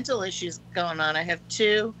got dental issues going on. I have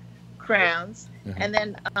 2 crowns. And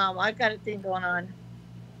then I've got a thing going on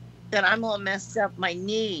that I'm all messed up. My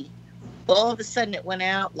knee, all of a sudden it went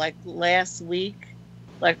out like last week.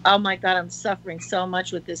 Like, oh my God, I'm suffering so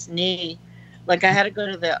much with this knee. Like, I had to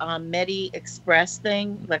go to the Medi Express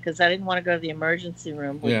thing, because I didn't want to go to the emergency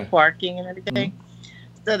room with parking and everything.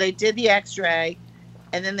 So they did the x-ray,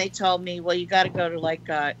 and then they told me, well, you got to go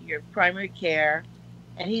to your primary care,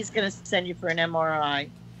 and he's going to send you for an MRI.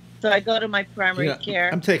 So I go to my primary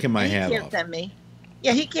care. I'm taking my hat off. He can't send me.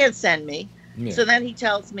 Yeah, he can't send me. Yeah. So then he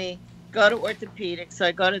tells me, go to orthopedics. So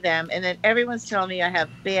I go to them. And then everyone's telling me I have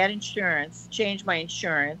bad insurance, change my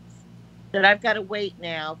insurance, that I've got to wait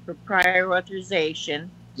now for prior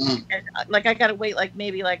authorization. And I got to wait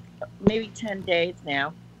maybe 10 days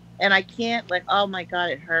now. And I can't, oh my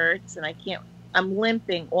God, it hurts. And I can't, I'm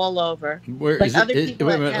limping all over. Where is it?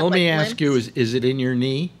 Let me ask you, is it in your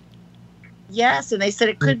knee? Yes, and they said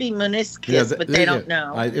it could be meniscus, but they don't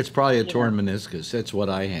know. It's probably a torn meniscus. That's what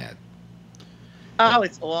I had. Oh,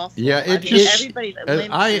 it's awful. Yeah, everybody that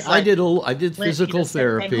limps I did physical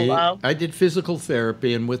therapy. I did physical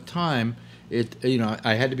therapy, and with time,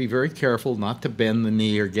 I had to be very careful not to bend the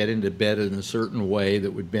knee or get into bed in a certain way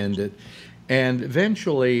that would bend it. And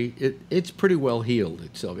eventually, it's pretty well healed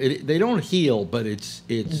itself. They don't heal, but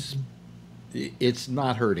it's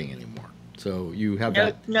not hurting anymore. So you have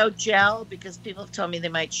no gel, because people told me they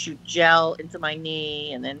might shoot gel into my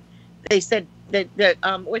knee, and then they said that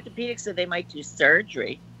orthopedics said they might do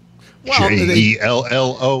surgery. Well,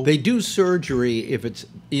 Jello. They do surgery if it's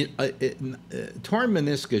torn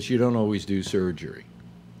meniscus. You don't always do surgery.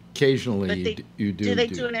 occasionally you do. Do they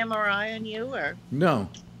do an MRI on you or? No.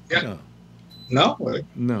 Yeah. No. No.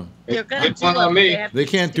 No. They're gonna It's one on me. They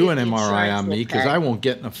can't do an MRI on me because I won't. won't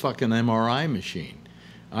get in a fucking MRI machine.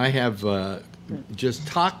 I have just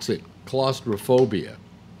toxic claustrophobia.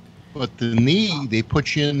 But the knee, they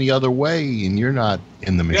put you in the other way, and you're not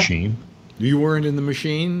in the machine. You weren't in the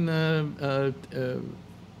machine,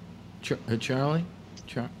 Charlie?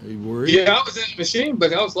 You worried? Yeah, I was in the machine,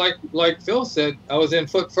 but I was like Phil said, I was in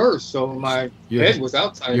foot first, so my head was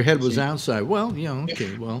outside. Your head was outside. Well, yeah,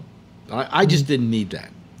 okay. Well, I just didn't need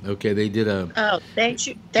that. Okay, they did a. Oh, thanks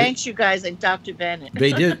you guys and Dr. Bennett.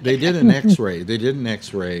 They did an X-ray. They did an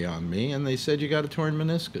X-ray on me, and they said you got a torn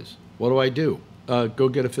meniscus. What do? Go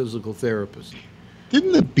get a physical therapist.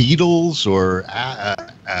 Didn't the Beatles or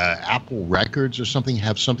Apple Records or something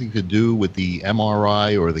have something to do with the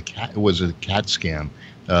MRI or the CAT? Was it a CAT scan?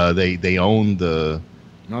 They owned the.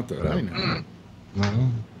 Not that I know.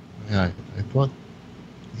 No, yeah,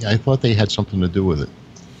 I thought they had something to do with it.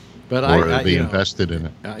 But or they invested in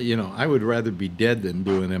it. I would rather be dead than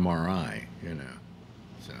do an MRI.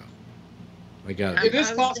 So I got it. It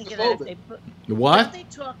is claustrophobic. What? Don't they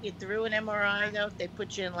talk you through an MRI though? If they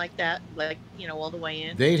put you in like that, like all the way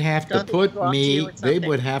in. They'd have to put me. They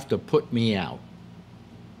would have to put me out.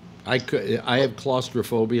 I have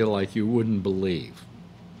claustrophobia like you wouldn't believe.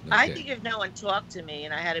 Okay. I think if no one talked to me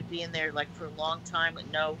and I had to be in there like for a long time with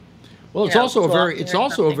no. Well, it's also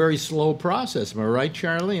a very slow process. Am I right,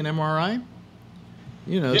 Charlie? An MRI.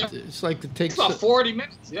 It's like it takes about 40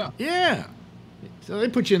 minutes. Yeah. Yeah. So they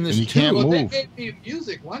put you in this tube. Can't move. They gave me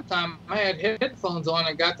music one time. I had headphones on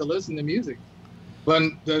and got to listen to music. But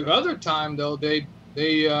the other time though, they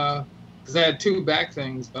because I had two back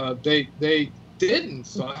things. They didn't.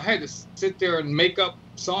 So I had to sit there and make up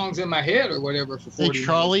songs in my head or whatever for 40 Hey,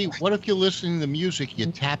 Charlie, minutes. what if you're listening to music, you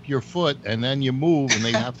tap your foot, and then you move, and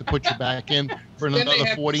they have to put you back in for another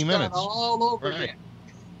 40 minutes? All over again.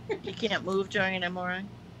 You can't move during an MRI?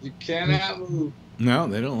 You cannot move. No,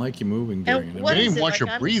 they don't like you moving during an MRI. They didn't want you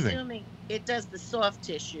breathing. Assuming it does the soft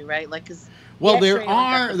tissue, right? Like, there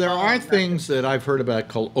are things that I've heard about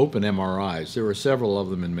called open MRIs. There are several of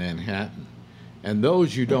them in Manhattan. And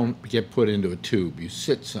those you don't get put into a tube. You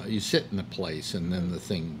sit in a place, and then the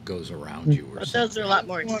thing goes around you. But those are a lot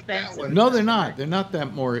more expensive. No, they're not. They're not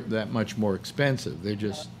that much more expensive. They're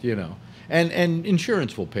just and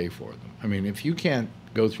insurance will pay for them. I mean, if you can't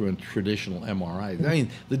go through a traditional MRI, I mean,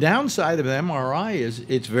 the downside of an MRI is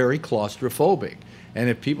it's very claustrophobic, and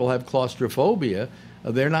if people have claustrophobia,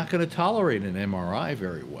 they're not going to tolerate an MRI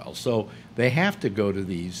very well. So they have to go to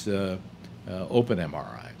these open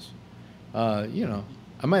MRIs.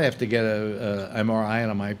 I might have to get a MRI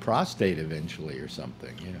on my prostate eventually or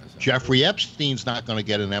something. Jeffrey Epstein's not going to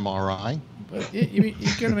get an MRI. But you're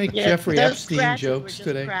going to make Jeffrey Epstein jokes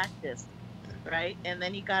today. Practiced, right? And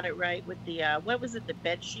then he got it right with the what was it? The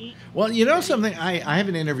bed sheet. Well, something. I have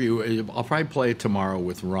an interview. I'll probably play it tomorrow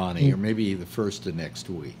with Ronnie, or maybe the first of next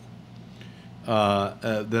week.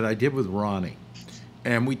 That I did with Ronnie,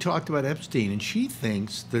 and we talked about Epstein, and she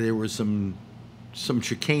thinks that there was some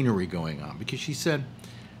chicanery going on, because she said,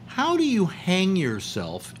 how do you hang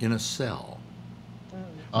yourself in a cell?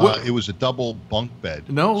 It was a double bunk bed.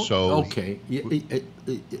 No, so okay.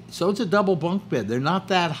 So it's a double bunk bed. They're not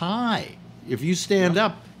that high. If you stand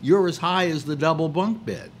up, you're as high as the double bunk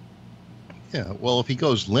bed. Yeah, well, if he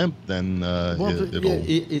goes limp, then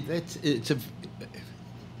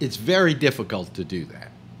it's very difficult to do that.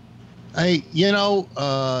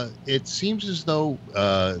 It seems as though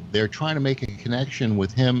they're trying to make a connection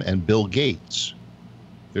with him and Bill Gates.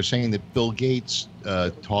 They're saying that Bill Gates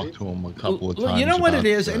talked to him a couple of times. You know what it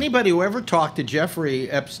is? Anybody who ever talked to Jeffrey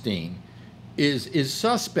Epstein is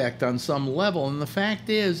suspect on some level. And the fact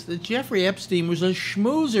is that Jeffrey Epstein was a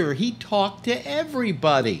schmoozer. He talked to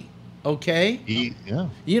everybody. Okay?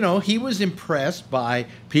 He was impressed by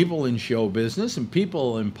people in show business and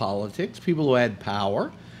people in politics, people who had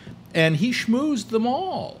power. And he schmoozed them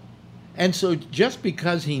all. And so just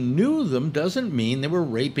because he knew them doesn't mean they were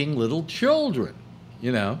raping little children,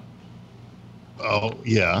 Oh,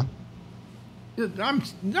 yeah.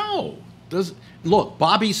 Look,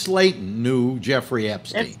 Bobby Slayton knew Jeffrey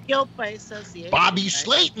Epstein. That's guilt by association. Bobby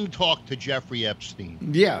Slayton talked to Jeffrey Epstein.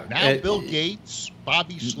 Yeah. Now Bill Gates,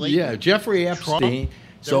 Bobby Slayton. Yeah, Jeffrey Epstein. Trump.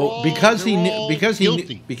 So because he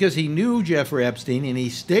knew Jeffrey Epstein and he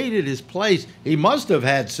stayed at his place, he must have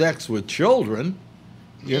had sex with children.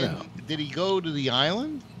 Did he go to the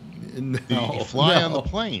island? No. Did he fly on the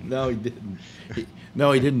plane? No, he didn't. He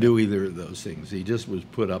didn't do either of those things. He just was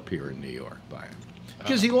put up here in New York by him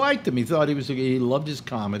because he liked him. He thought he loved his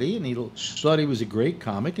comedy, and he thought he was a great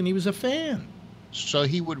comic, and he was a fan. So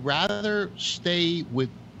he would rather stay with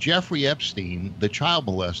Jeffrey Epstein, the child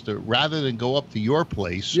molester, rather than go up to your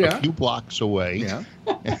place a few blocks away. Yeah.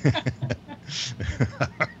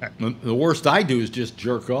 The worst I do is just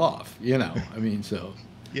jerk off, you know. I mean, so.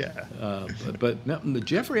 Yeah. But no,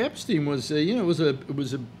 Jeffrey Epstein was, you know, it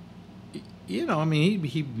was a, you know, I mean,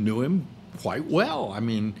 he knew him quite well. I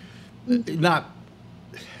mean, not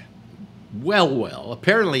well.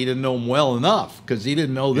 Apparently, he didn't know him well enough because he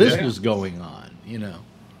didn't know this was going on, you know.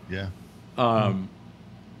 Yeah.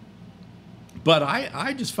 But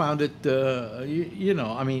I just found it, you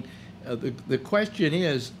know, I mean, the question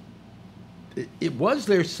is, was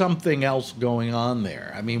there something else going on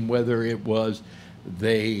there? I mean, whether it was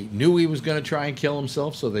they knew he was going to try and kill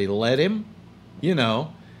himself, so they let him, you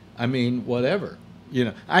know. I mean, whatever, you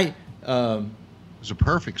know. It was a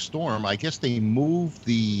perfect storm. I guess they moved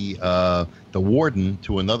the warden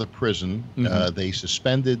to another prison. They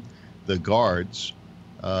suspended the guards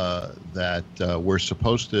that were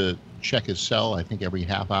supposed to check his cell, I think, every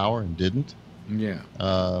half hour and didn't. Yeah.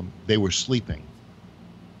 They were sleeping.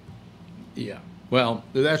 Yeah. Well,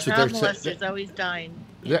 that's what they're saying. Child molesters always dying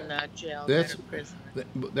in jail. That's prison.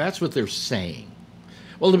 That's what they're saying.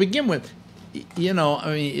 Well, to begin with, you know,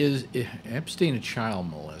 I mean, is Epstein a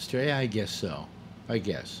child molester? Yeah, I guess so. I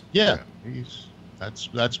guess. Yeah.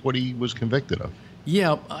 That's what he was convicted of.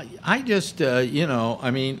 Yeah, I just, you know,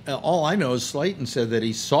 I mean, all I know is Slayton said that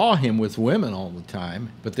he saw him with women all the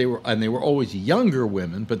time, but they were always younger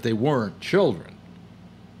women, but they weren't children,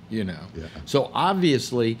 you know. Yeah. So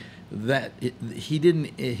obviously that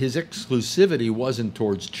his exclusivity wasn't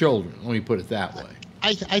towards children. Let me put it that way.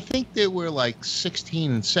 I think they were like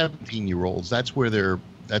 16 and 17-year-olds. That's where they're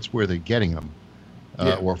getting them.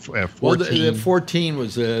 Or 14. Well, the 14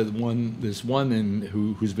 was this one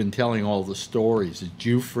who's been telling all the stories,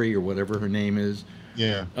 Jufrey or whatever her name is.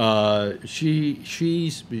 Yeah. She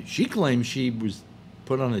claims she was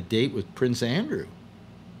put on a date with Prince Andrew.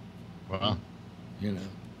 Wow. You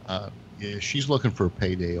know. Yeah, she's looking for a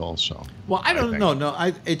payday also. Well, I don't know.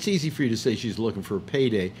 No, it's easy for you to say she's looking for a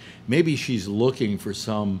payday. Maybe she's looking for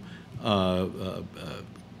some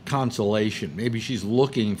consolation. Maybe she's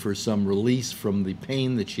looking for some release from the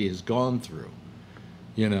pain that she has gone through.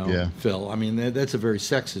 You know, Phil. I mean, that's a very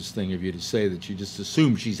sexist thing of you to say, that you just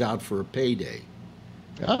assume she's out for a payday.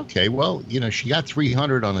 Okay, well, you know, she got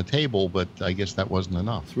 $300 on the table, but I guess that wasn't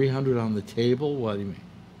enough. $300 on the table? What do you mean?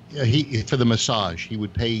 Yeah, for the massage, he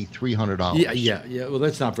would pay $300. Yeah. Well,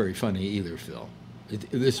 that's not very funny either, Phil.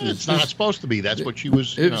 It's not supposed to be. That's what she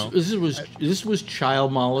was. This was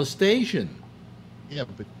child molestation. Yeah,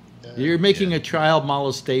 but you're making a child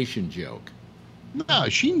molestation joke. No,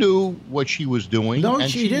 she knew what she was doing. No,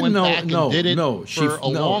 and she didn't went know. Back and did it for a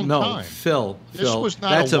long time. Phil. Was not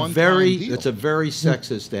that's a very deal. That's a very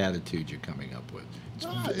sexist attitude you're coming up with.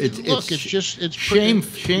 It's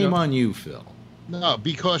shame on you, Phil. No,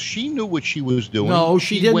 because she knew what she was doing. No,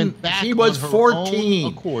 she didn't. Went back she was on her 14.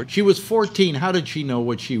 Own accord. She was 14. How did she know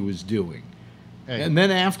what she was doing? Hey, and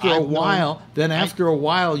then after a while,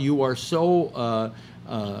 you are so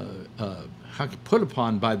put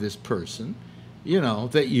upon by this person, you know,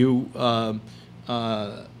 that you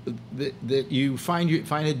that you find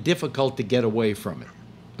it difficult to get away from it.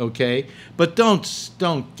 Okay, but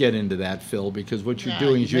don't get into that, Phil, because what you're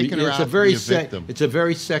doing is it's a very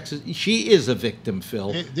sexist. She is a victim,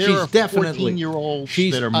 Phil. There are 14-year-olds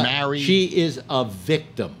that are married. She is a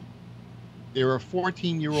victim. There are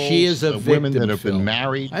 14-year-olds. She is a victim, women that have Phil. been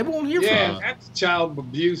married. I won't hear from her. Yeah, that's child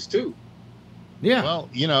abuse too. Yeah. Well,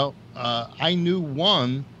 you know, I knew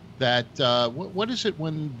one that what is it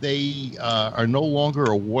when they are no longer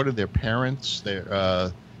awarded their parents?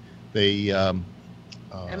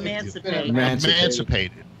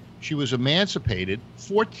 Emancipated. She was emancipated,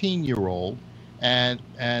 14-year-old, and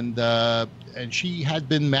she had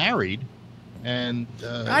been married, and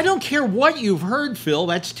I don't care what you've heard, Phil.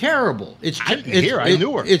 That's terrible. I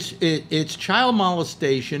knew her. It's child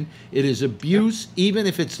molestation. It is abuse, even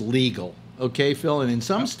if it's legal. Okay, Phil. And in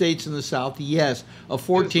some states in the South, yes, a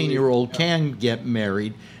 14-year-old can get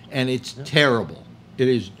married, and it's terrible. It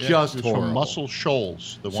is just horrible. From Muscle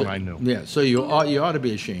Shoals, one I knew. Yeah, so you ought to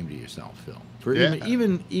be ashamed of yourself, Phil, for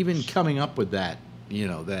even coming up with that, you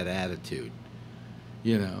know, that attitude.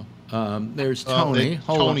 You know, there's Tony.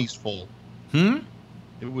 Tony's fault.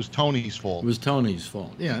 It was Tony's fault. It was Tony's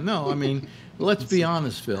fault. Yeah, no, I mean, let's be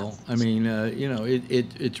honest, Phil. I mean, you know,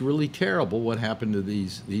 it's really terrible what happened to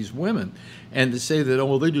these women, and to say that, oh,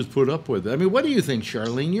 well, they just put up with it. I mean, what do you think,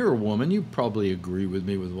 Charlene? You're a woman. You probably agree with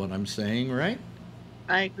me with what I'm saying, right?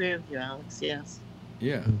 I agree with you, Alex. Yes.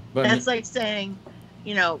 Yeah, but that's like saying,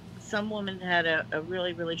 you know, some woman had a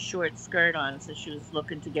really, really short skirt on, so she was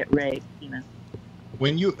looking to get raped, you know.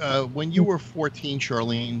 When you were 14,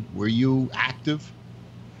 Charlene, were you active?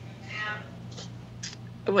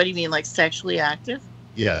 What do you mean, like sexually active?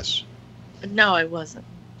 Yes. No, I wasn't.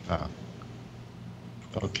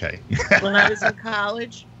 Okay. When I was in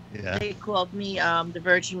college, Yeah. they called me the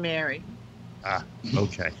Virgin Mary.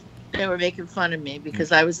 Okay. They were making fun of me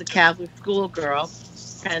because I was a Catholic schoolgirl,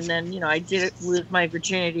 and then, you know, I did lose my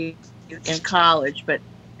virginity in college, but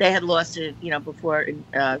they had lost it, you know, before,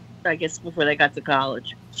 I guess before they got to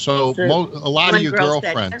college. So a lot of your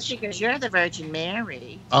girlfriends, that's because you're the Virgin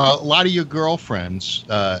Mary. a lot of your girlfriends,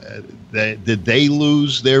 did they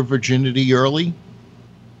lose their virginity early?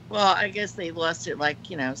 Well, I guess they lost it, like,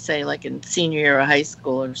 you know, say like in senior year of high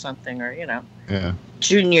school or something, or, you know,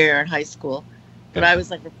 junior year in high school. But I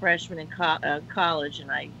was like a freshman in college,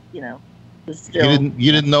 and I, you know, was still.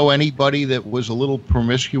 You didn't know anybody that was a little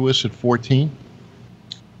promiscuous at 14?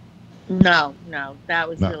 No, that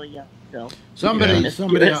was really young, Phil. Somebody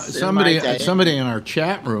in our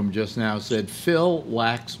chat room just now said Phil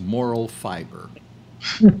lacks moral fiber.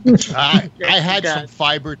 I had some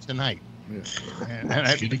fiber tonight. And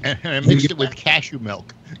I mixed it with cashew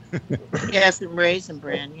milk. Yeah, some Raisin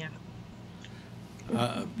Bran, yeah.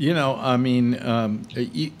 You know, I mean,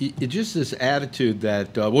 just this attitude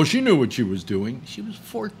that, well, she knew what she was doing. She was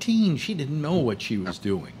 14. She didn't know what she was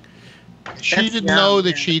doing. She didn't know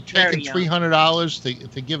that she'd taken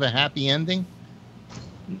 $300 to give a happy ending?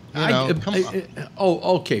 You know,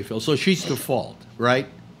 okay, Phil. So she's the fault, right?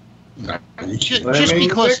 Just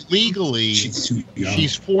because legally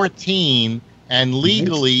she's 14 and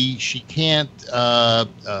legally she can't,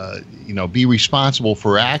 you know, be responsible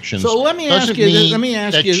for actions. So let me ask you.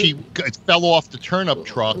 She fell off the turnip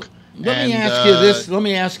truck. Let me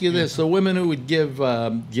ask you this: the women who would give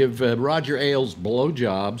Roger Ailes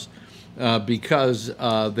blowjobs because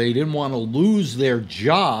they didn't want to lose their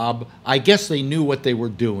job, I guess they knew what they were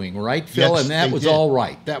doing, right, Phil? Yes, and that was all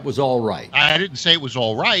right. That was all right. I didn't say it was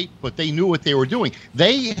all right, but they knew what they were doing.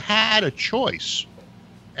 They had a choice,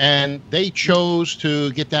 and they chose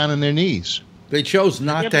to get down on their knees. They chose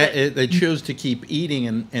not to. They chose to keep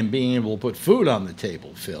eating and being able to put food on the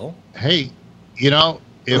table, Phil. Hey, you know,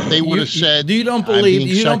 if they would have said, you don't believe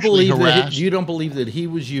that he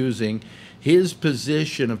was using his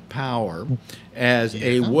position of power as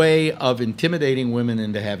a way of intimidating women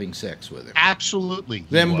into having sex with him? Absolutely.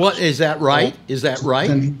 Then what is that right? Is that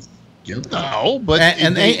right? No, but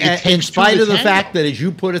in spite of the fact that, as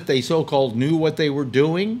you put it, they so-called knew what they were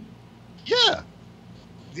doing. Yeah.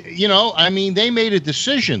 You know, I mean, they made a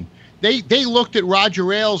decision. They looked at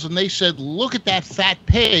Roger Ailes and they said, "Look at that fat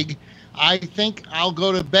pig. I think I'll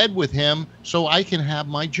go to bed with him so I can have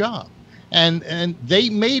my job." And they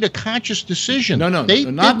made a conscious decision. Not that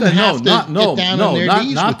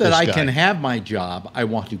I can have my job. I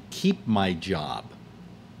want to keep my job.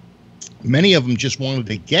 Many of them just wanted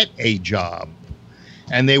to get a job,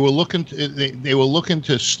 and they were looking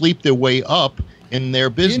to sleep their way up in their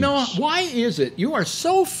business. You know, why is it you are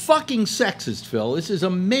so fucking sexist, Phil? This is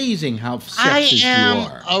amazing how sexist you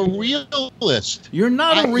are. I am a realist. You're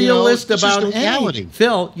not a realist about anything.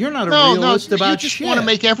 Phil, you're not a realist about shit. You just want to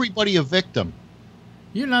make everybody a victim.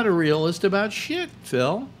 You're not a realist about shit,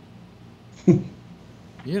 Phil. You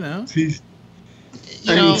know.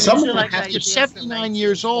 You're 79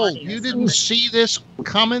 years old. You didn't see this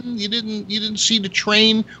coming. You didn't see the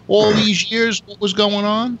train all these years. What was going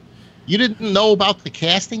on? You didn't know about the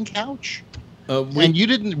casting couch, and you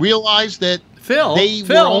didn't realize that just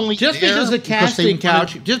because the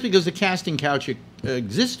casting couch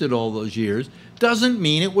existed all those years doesn't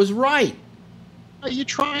mean it was right. Are you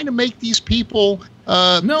trying to make these people?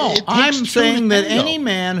 No, I'm saying that any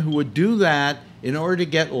man who would do that in order to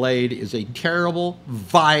get laid is a terrible,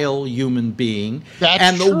 vile human being.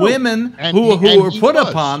 That's true. The women who were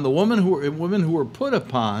put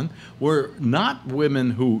upon were not women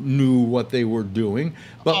who knew what they were doing,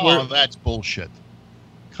 but that's bullshit.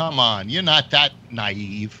 Come on, you're not that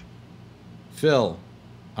naive. Phil,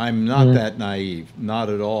 I'm not that naive, not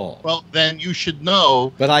at all. Well, then you should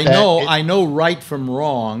know. But I know right from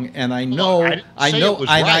wrong, and I know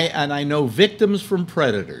victims from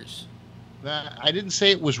predators. I didn't say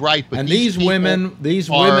it was right, but these women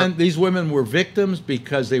were victims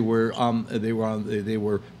because they were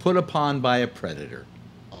put upon by a predator.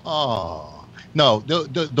 Oh no,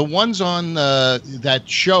 the ones on that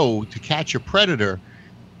show To Catch a Predator,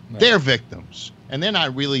 they're victims, and they're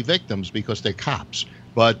not really victims because they're cops.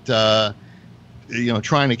 But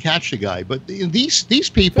trying to catch the guy. But these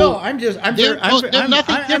people, Phil, I'm they're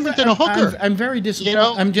nothing different than a hooker. I'm very disappointed.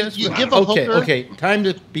 I'm just you give a hooker. Okay, time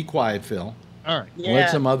to be quiet, Phil. All right. Yeah,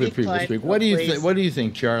 Let some other be people quiet, speak. Phil, What do you please. What do you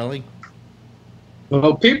think, Charlie?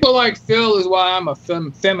 Well, people like Phil is why I'm a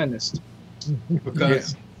feminist.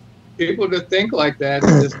 Because people that think like that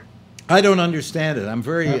just I don't understand it. I'm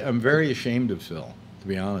very ashamed of Phil, to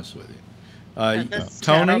be honest with you. That's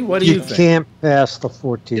Tony, terrible. what do you You think? can't pass the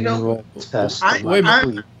 14-year-old test. Wait a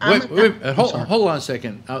minute. Please. Hold on a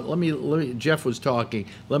second. Let me. Jeff was talking.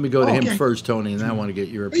 Let me go to him first, Tony, and then I want to get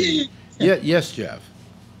your opinion. Yes, Jeff.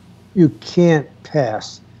 You can't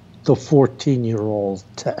pass the 14-year-old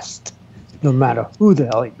test, no matter who the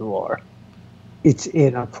hell you are. It's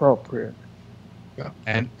inappropriate.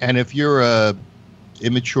 And if you're a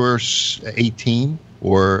immature 18,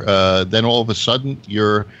 or then all of a sudden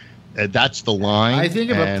you're that's the line. I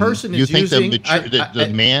think if a person you is think using the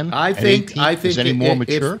man I at think 18 is any more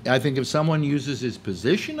mature. I think if someone uses his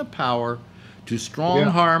position of power to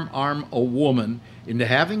arm a woman into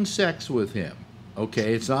having sex with him,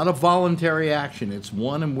 okay, it's not a voluntary action. It's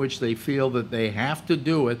one in which they feel that they have to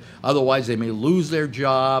do it. Otherwise, they may lose their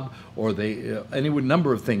job, or any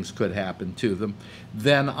number of things could happen to them.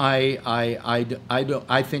 Then I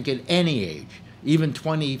think at any age, even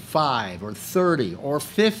 25 or 30 or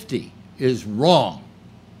 50, is wrong.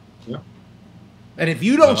 Yeah. And if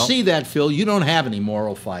you don't see that, Phil, you don't have any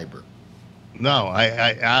moral fiber. No,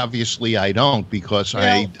 I obviously I don't, because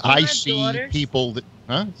I see daughters? people that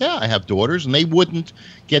yeah, I have daughters, and they wouldn't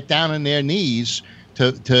get down on their knees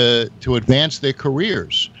to advance their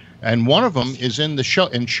careers. And one of them is in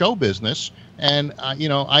show business, and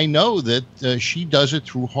I know that she does it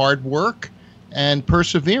through hard work and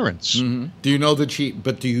perseverance. Mm-hmm. Do you know that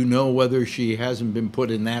But do you know whether she hasn't been put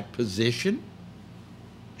in that position?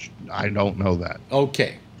 I don't know that.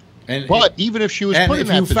 Okay. But even if she was put in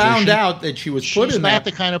that position, if you found out that she was put in she's that, not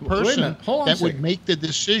the kind of person that would make the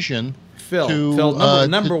decision. Phil,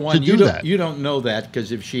 number one, you don't know that,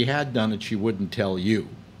 because if she had done it, she wouldn't tell you.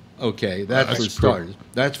 Okay, that's for starters.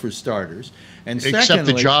 That's for starters. And except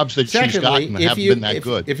secondly, the jobs that she's gotten haven't been that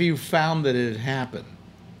good. If you found that it had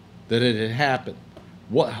happened,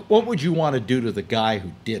 what would you want to do to the guy who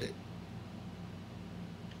did it?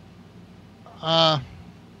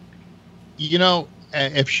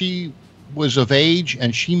 If she was of age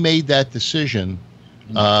and she made that decision,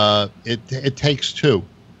 it takes two.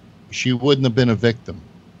 She wouldn't have been a victim.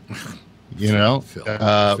 Phil.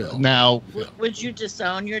 Now, Would you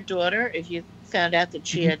disown your daughter if you found out that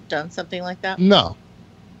she had done something like that? No.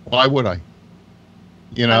 Why would I?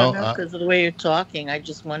 Because of the way you're talking, I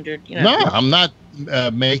just wondered. No, I'm not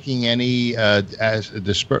making any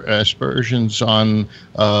aspersions on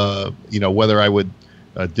whether I would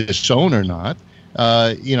disown or not.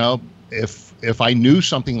 If I knew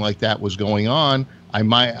something like that was going on,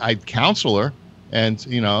 I'd counsel her and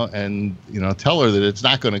tell her that it's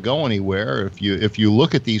not going to go anywhere. If you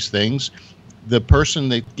look at these things, the person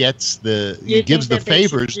that gives the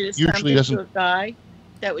favors usually doesn't. To a guy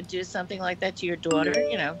that would do something like that to your daughter,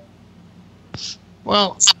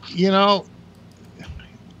 Well,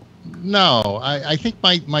 no. I think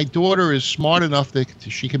my daughter is smart enough that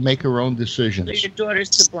she can make her own decisions. So your daughter's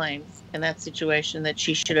to blame in that situation, that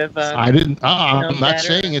she should have. I didn't. I'm not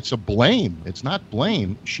saying it's a blame. It's not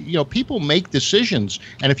blame. People make decisions,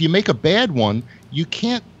 and if you make a bad one, you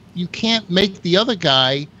can't make the other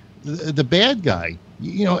guy the bad guy.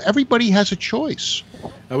 Everybody has a choice.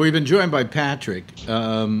 We've been joined by Patrick.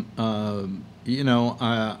 I'm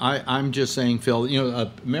just saying, Phil.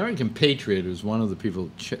 American Patriot, who's one of the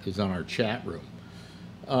people is on our chat room,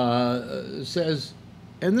 says,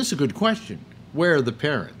 and this is a good question: where are the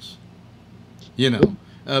parents?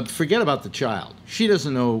 Forget about the child. She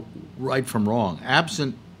doesn't know right from wrong.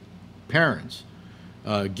 Absent parents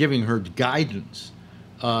giving her guidance,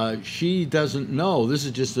 she doesn't know. This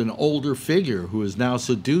is just an older figure who is now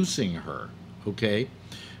seducing her. Okay,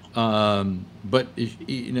 but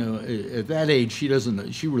at that age, she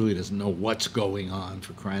really doesn't know what's going on,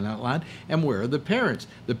 for crying out loud. And where are the parents?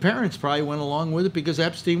 The parents probably went along with it because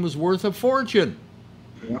Epstein was worth a fortune.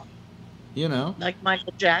 Yeah. Like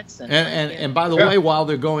Michael Jackson. And by the way, while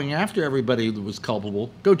they're going after everybody that was culpable,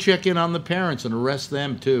 go check in on the parents and arrest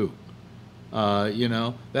them too.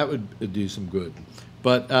 That would do some good.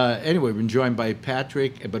 But anyway, we've been joined by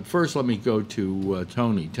Patrick. But first, let me go to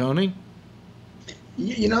Tony. Tony?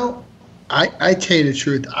 I tell you the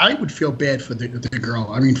truth, I would feel bad for the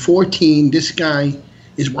girl. 14, this guy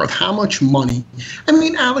is worth how much money?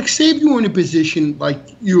 Alex, say if you were in a position like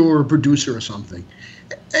you were a producer or something,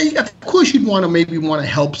 of course you'd maybe want to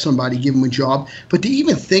help somebody, give them a job, but to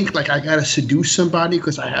even think like I got to seduce somebody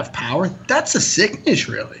because I have power, that's a sickness,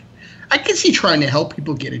 really. I can see trying to help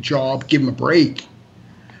people get a job, give them a break,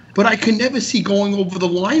 but I can never see going over the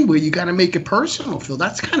line where you got to make it personal, Phil.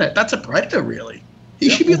 That's a predator, really. He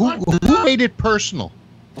should be locked up. Who made it personal?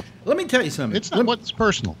 Let me tell you something. It's not what's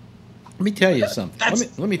personal. Let me tell you something. Let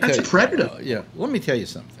me tell you. That's a predator. Let me tell you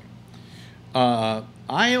something.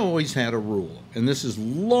 I always had a rule, and this is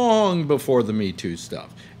long before the Me Too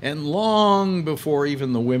stuff, and long before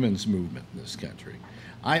even the women's movement in this country.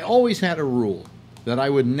 I always had a rule that I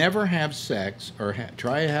would never have sex or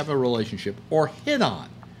try to have a relationship or hit on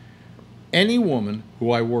any woman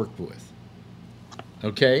who I worked with.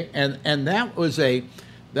 Okay, and that was a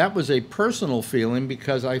personal feeling,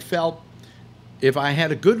 because I felt if I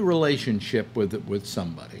had a good relationship with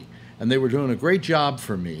somebody and they were doing a great job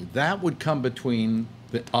for me, that would come between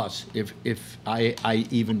us if I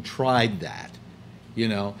even tried that, you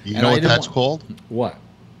know. You know what that's called? What?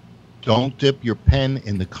 Don't dip your pen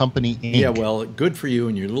in the company ink. Yeah, well, good for you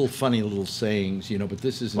and your little funny little sayings, you know. But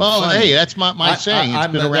this isn't. Well, funny. Hey, that's my saying. It's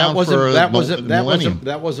been around for a millennium.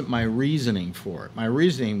 That wasn't my reasoning for it. My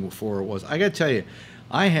reasoning for it was, I got to tell you,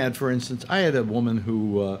 for instance, I had a woman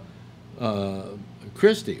who,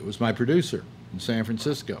 Christy, was my producer in San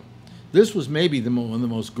Francisco. This was maybe one of the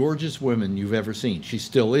most gorgeous women you've ever seen. She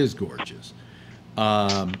still is gorgeous.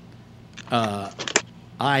 I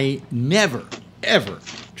never, ever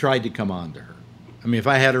tried to come on to her. I mean, if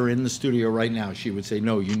I had her in the studio right now, she would say,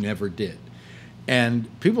 "No, you never did." And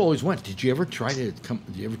people always went, "Did you ever try to come?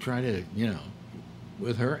 Did you ever try to,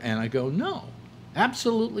 with her?" And I go, "No,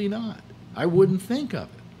 absolutely not. I wouldn't think of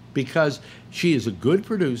it, because she is a good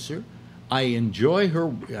producer. I enjoy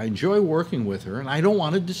her. I enjoy working with her, and I don't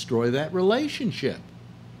want to destroy that relationship."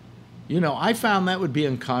 I found that would be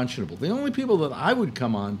unconscionable. The only people that I would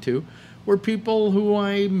come on to were people who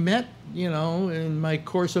I met, in my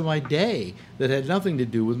course of my day that had nothing to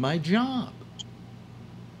do with my job.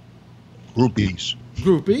 Groupies.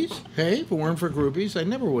 Hey, if it weren't for groupies, I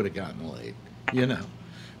never would have gotten laid,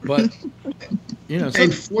 But,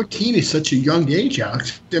 And 14 is such a young age,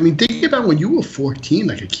 Alex. I mean, think about when you were 14,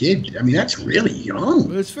 like a kid. I mean, that's really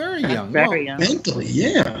young. It's very young. Very young. Mentally,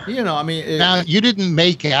 yeah. Now, you didn't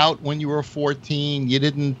make out when you were 14. You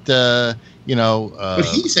didn't, But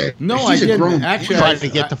he's a grown. Actually, trying to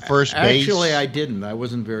get to first base. Actually, I didn't. I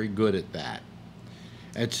wasn't very good at that.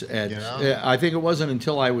 I think it wasn't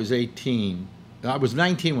until I was 18. I was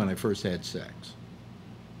 19 when I first had sex.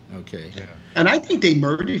 Okay. Yeah. And I think they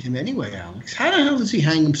murdered him anyway, Alex. How the hell does he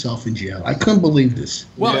hang himself in jail? I couldn't believe this.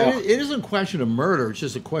 Well, it isn't a question of murder. It's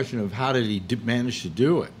just a question of how did he manage to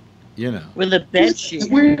do it, With a bed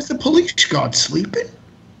sheet. Where's the police guard sleeping?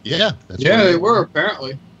 Yeah. They were,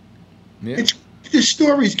 apparently. Yeah. The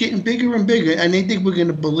story's getting bigger and bigger, and they think we're going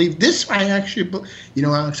to believe this. I actually,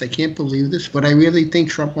 Alex, I can't believe this, but I really think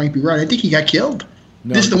Trump might be right. I think he got killed.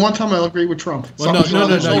 No, this is the one time I'll agree with Trump. Well,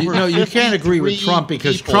 no, you can't agree with Trump,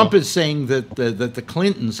 because Trump is saying that the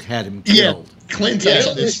Clintons had him killed. Yeah,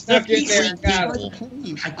 Clinton stuck in there and got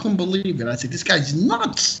him. I couldn't believe it. I said, this guy's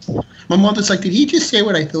nuts. My mother's like, did he just say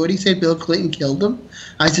what I thought he said? Bill Clinton killed him?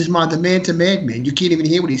 I said, Mom, the man's a madman. You can't even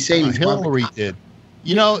hear what he's saying. Hillary did.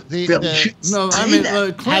 Clinton,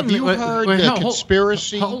 have you heard the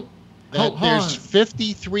conspiracy? There's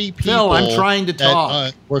 53 people. Phil, I'm trying to talk.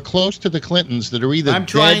 That, were close to the Clintons that are either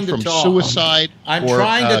dead from suicide I'm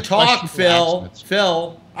trying to talk, Phil. Accidents.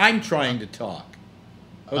 Phil, I'm trying to talk.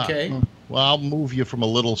 Okay. Well, I'll move you from a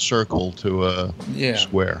little circle to a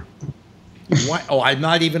square. What? Oh, I'm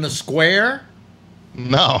not even a square?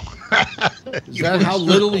 No. Is that how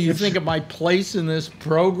little you think of my place in this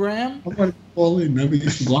program? I'm going to fall in. Maybe you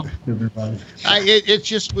should block everybody. It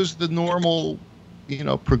just was the normal,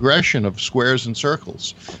 progression of squares and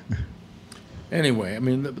circles. Anyway, I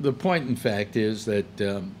mean, the point, in fact, is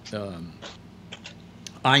that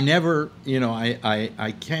I never,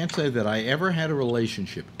 I can't say that I ever had a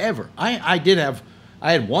relationship, ever. I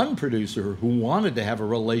had one producer who wanted to have a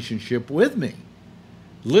relationship with me.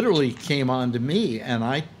 Literally came on to me, and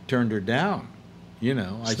I turned her down.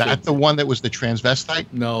 Is that the one that was the transvestite?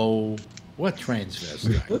 No. What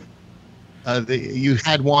transvestite? You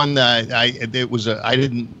had one that I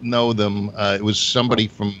didn't know them. It was somebody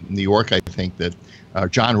from New York, I think, that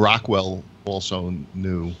John Rockwell also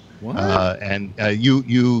knew. What? And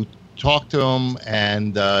you talked to him,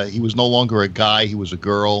 and he was no longer a guy; he was a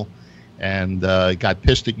girl, and got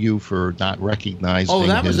pissed at you for not recognizing. Oh,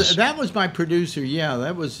 that was my producer. Yeah,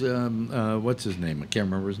 that was what's his name? I can't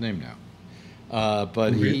remember his name now.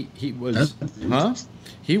 But he was, huh?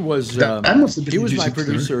 He was he was my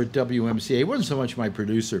producer at WMCA. He wasn't so much my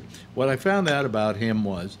producer. What I found out about him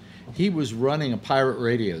was he was running a pirate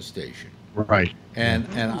radio station. Right. And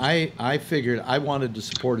I figured I wanted to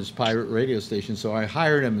support his pirate radio station, so I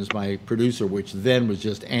hired him as my producer, which then was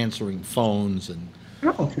just answering phones and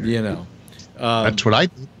you know. That's what I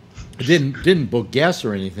did. Didn't book guests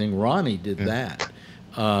or anything. Ronnie did that.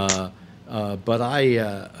 But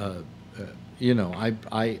you know, I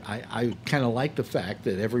kind of like the fact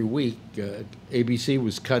that every week ABC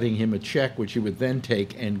was cutting him a check, which he would then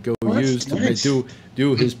take and go use to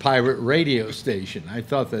do his pirate radio station. I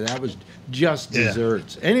thought that was just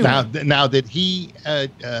desserts. Anyway, now did he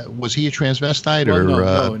was he a transvestite or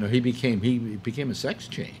no? He became a sex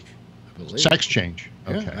change. I believe. Sex change.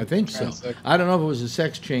 Okay. Yeah, I think so. I don't know if it was a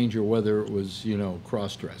sex change or whether it was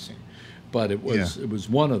cross dressing, but it was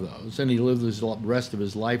one of those, and he lived the rest of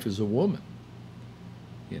his life as a woman.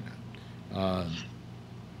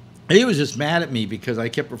 He was just mad at me because I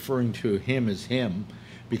kept referring to him as him,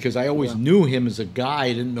 because I always knew him as a guy.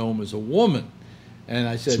 I didn't know him as a woman. And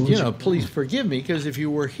I said, please forgive me, because if you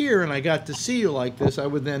were here and I got to see you like this, I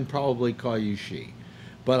would then probably call you she.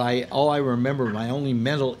 But all I remember, my only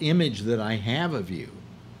mental image that I have of you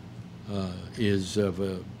is of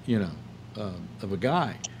a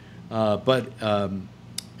guy. But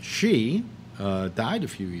she died a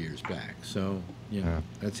few years back, so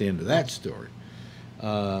that's the end of that story.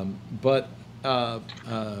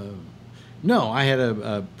 No, I had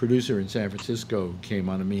a producer in San Francisco who came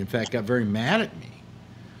on to me. In fact, got very mad at me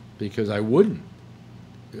because I wouldn't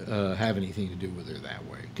have anything to do with her that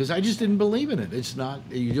way, because I just didn't believe in it. It's not,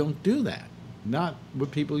 you don't do that, not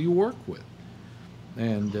with people you work with.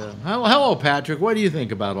 And hello, Patrick. What do you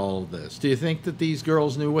think about all of this? Do you think that these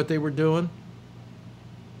girls knew what they were doing?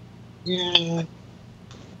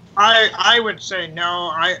 I would say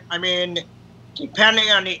no. I mean, depending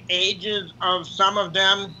on the ages of some of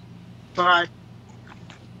them, but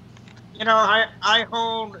I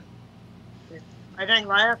think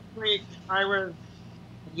last week I was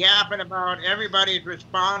yapping about everybody's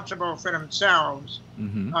responsible for themselves.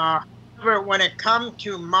 Mm-hmm. However, when it comes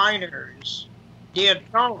to minors, the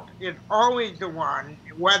adult is always the one,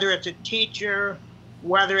 whether it's a teacher,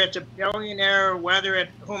 whether it's a billionaire, whether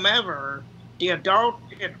it's whomever, the adult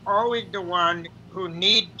is always the one who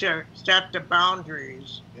needs to set the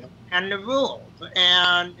boundaries and the rules.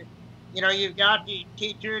 And, you've got the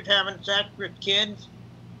teachers having sex with kids.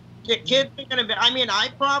 The kids are going to be, I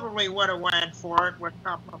probably would have went for it with a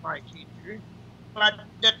couple of my teachers, but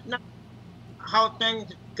that's not how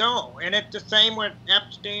things go. And it's the same with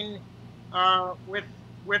Epstein, with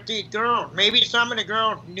these girls. Maybe some of the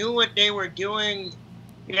girls knew what they were doing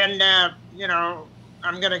in that,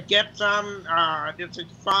 I'm going to get some, this is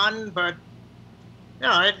fun, but,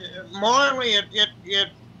 morally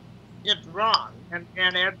it's wrong. And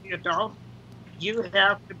as the adult, you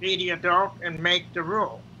have to be the adult and make the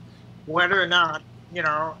rule. Whether or not,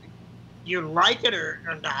 you like it or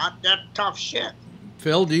not, that's tough shit.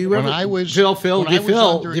 Phil, do you ever?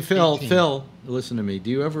 Phil, listen to me. Do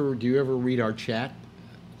you ever read our chat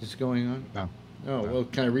that's going on? No. Oh, well,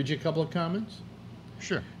 can I read you a couple of comments?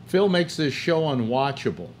 Sure. Phil makes this show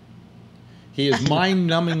unwatchable. He is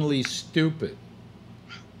mind-numbingly stupid.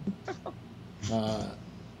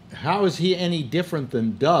 How is he any different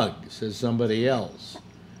than Doug, says somebody else.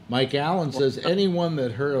 Mike Allen says anyone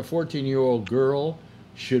that hurt a 14-year-old girl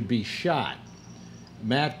should be shot.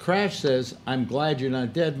 Matt Crash says, I'm glad you're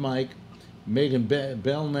not dead, Mike. Megan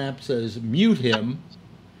Belknap says, mute him.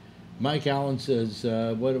 Mike Allen says,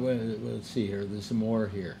 let's see here. There's some more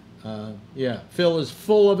here. Phil is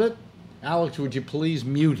full of it. Alex, would you please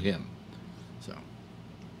mute him? So.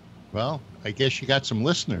 Well, I guess you got some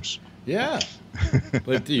listeners. Yeah.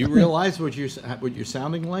 But do you realize what you're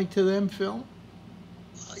sounding like to them, Phil?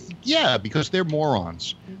 Yeah, because they're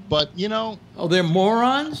morons. But, Oh, they're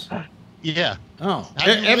morons? Yeah. Oh.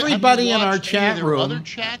 Everybody in our chat room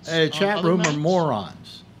are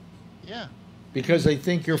morons. Yeah. Because they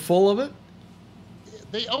think you're full of it?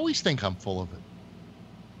 They always think I'm full of it.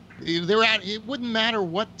 It wouldn't matter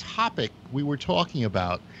what topic we were talking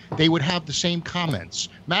about. They would have the same comments.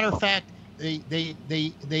 Matter of fact,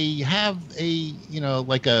 they have a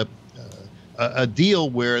deal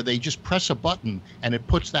where they just press a button and it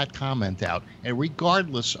puts that comment out, and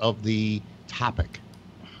regardless of the topic.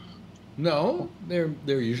 No, they're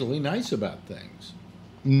usually nice about things.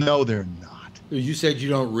 No, they're not. You said you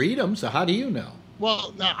don't read them, so how do you know?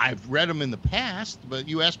 Well, no, I've read them in the past, but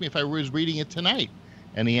you asked me if I was reading it tonight,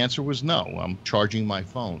 and the answer was no. I'm charging my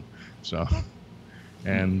phone, so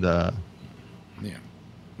and yeah.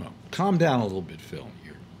 Well, calm down a little bit, Phil.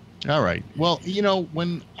 All right. Well,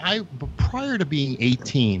 prior to being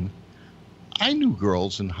 18, I knew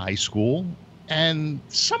girls in high school, and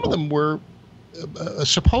some of them were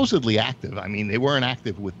supposedly active. I mean, they weren't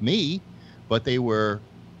active with me, but they were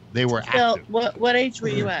active. What age were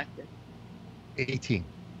you active? 18.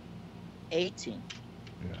 18.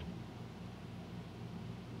 Yeah.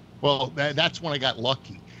 Well, that's when I got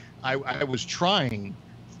lucky. I was trying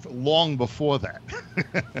long before that.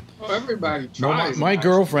 Well, everybody tries. My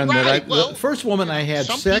girlfriend the first woman I had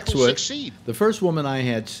some sex people with, succeed. the first woman I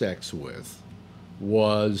had sex with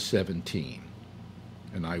was 17,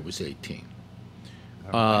 and I was 18.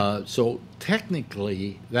 So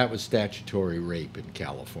technically, that was statutory rape in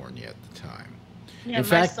California at the time. Yeah, in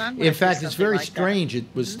fact, it's very strange. It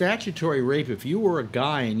was statutory rape if you were a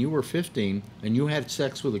guy and you were 15 and you had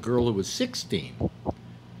sex with a girl who was 16.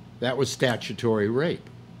 That was statutory rape.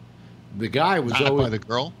 The guy was not always by the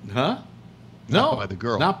girl. Huh? Not by the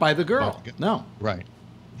girl. Not by the girl. No. Right.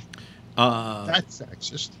 That's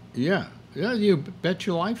sexist. Yeah. Yeah. You bet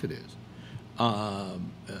your life it is.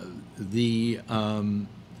 On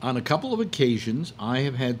a couple of occasions, I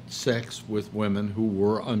have had sex with women who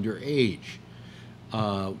were underage.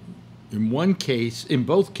 In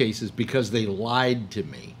both cases, because they lied to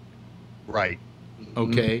me. Right.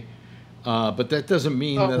 Okay. But that doesn't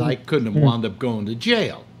mean that I couldn't have wound up going to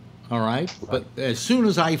jail. All right. But as soon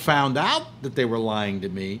as I found out that they were lying to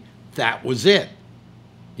me, that was it.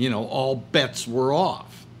 All bets were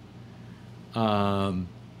off. I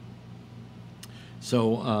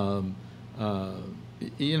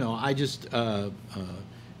just I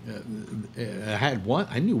had one.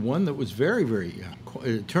 I knew one that was very, very young.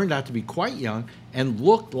 It turned out to be quite young and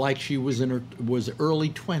looked like she was was early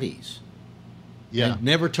 20s. Yeah. And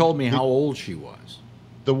never told me how old she was.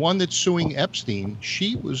 The one that's suing Epstein,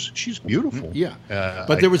 she's beautiful. Yeah.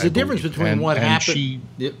 But there was a difference between what happened. She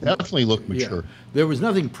definitely looked mature. Yeah. There was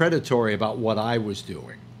nothing predatory about what I was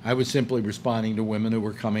doing. I was simply responding to women who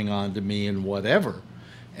were coming on to me and whatever,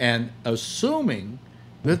 and assuming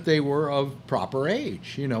that they were of proper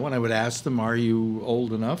age. When I would ask them, "Are you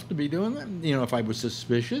old enough to be doing that?" If I was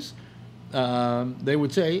suspicious, they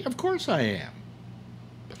would say, "Of course I am,"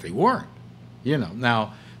 but they weren't.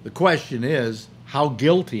 Now the question is, how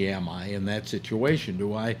guilty am I in that situation?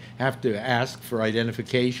 Do I have to ask for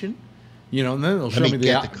identification? And then they'll show me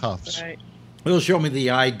the cuffs. Right. They'll show me the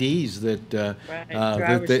IDs that.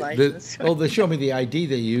 Driver's license. They show me the ID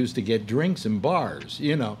they use to get drinks in bars.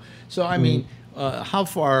 So I mean, how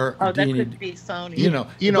far? Oh, do that you could need, be phony.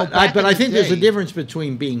 But I think there's a difference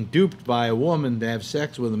between being duped by a woman to have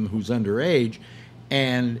sex with him who's underage,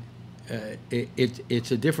 and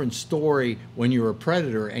it's a different story when you're a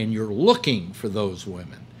predator and you're looking for those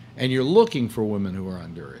women, and you're looking for women who are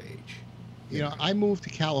underage. I moved to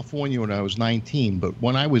California when I was 19, but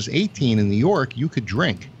when I was 18 in New York, you could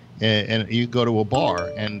drink, and you go to a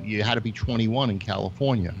bar, and you had to be 21 in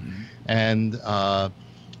California. Mm-hmm. And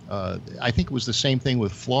I think it was the same thing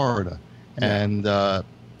with Florida. Yeah. And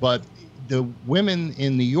but the women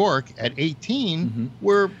in New York at 18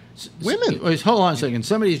 were women. Hold on a second.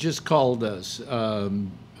 Somebody's just called us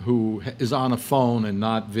who is on a phone and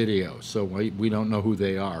not video, so we don't know who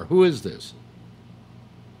they are. Who is this?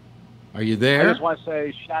 Are you there? I just want to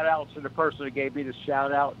say shout out to the person who gave me the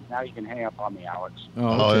shout out. Now you can hang up on me, Alex.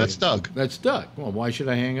 Oh, that's Doug. That's Doug. Well, why should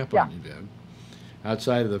I hang up on you, Doug?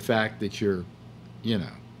 Outside of the fact that you're, You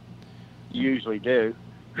usually do.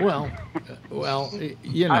 Well,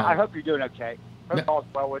 I hope you're doing okay. Hope all's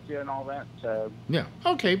well with you and all that. So. Yeah.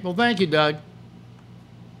 Okay. Well, thank you, Doug.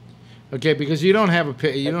 Okay, because you don't have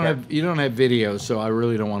you don't have video, so I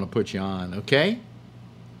really don't want to put you on. Okay.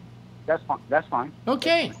 That's fine. That's fine.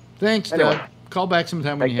 Okay. Thanks, anyway, Doug. Call back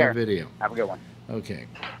sometime when you have video. Have a good one. Okay.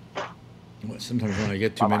 Well, sometimes when I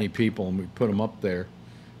get too many people and we put them up there.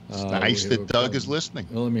 It's nice that Doug is listening.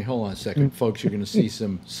 Well, let me hold on a second, folks. You're going to see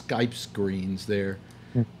some Skype screens there.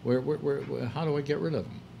 Where? How do I get rid of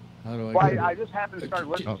them? How do I? I just happened to start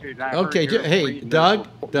listening to you. Okay. Hey, Doug.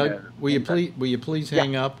 Will you please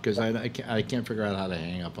hang up, because I can't figure out how to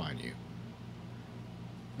hang up on you.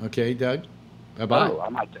 Okay, Doug. Bye-bye.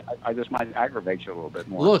 I just might aggravate you a little bit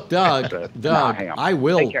more. Look, Doug, I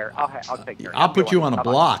will. Take care. I'll take care. I'll put you on a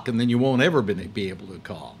block, and then you won't ever be able to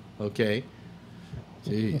call. Okay?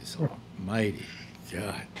 Jeez almighty.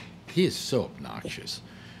 God. He is so obnoxious.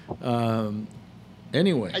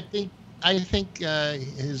 Anyway. I think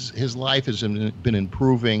his life has been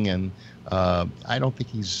improving, and I don't think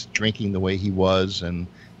he's drinking the way he was, and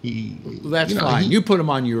That's fine. You put him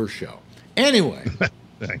on your show. Anyway.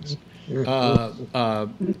 Thanks. You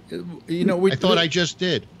know, I thought I just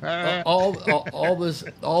did.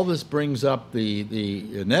 all this brings up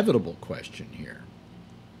the inevitable question here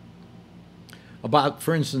about,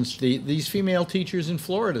 for instance, these female teachers in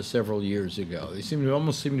Florida several years ago. They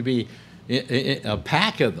almost seem to be a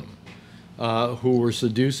pack of them who were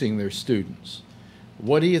seducing their students.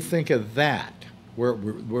 What do you think of that? Where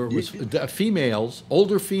was females,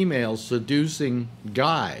 older females, seducing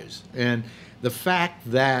guys, and the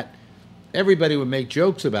fact that everybody would make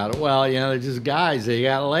jokes about it. Well, you know, they're just guys. They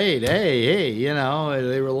got laid. Hey, you know,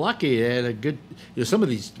 they were lucky. They had a good. You know, some of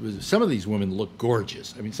these women look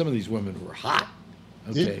gorgeous. I mean, some of these women were hot.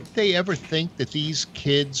 Okay. Didn't they ever think that these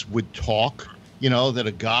kids would talk? You know, that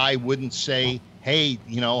a guy wouldn't say, "Hey,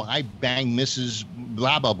 you know, I banged Mrs.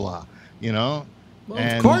 Blah blah blah." You know. Well,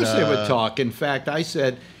 of course they would talk. In fact, I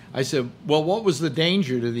said, well, what was the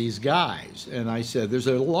danger to these guys? And I said, there's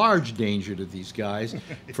a large danger to these guys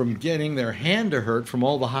from getting their hand to hurt from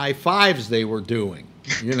all the high fives they were doing,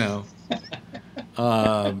 you know.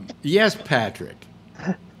 Yes, Patrick.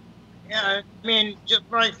 Yeah, I mean, just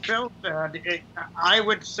like Phil said, I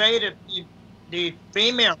would say that the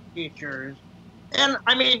female teachers, and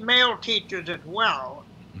I mean male teachers as well,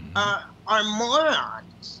 are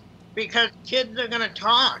morons, because kids are going to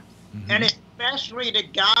talk. Mm-hmm. And especially to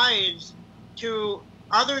guys, to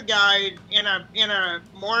other guys in a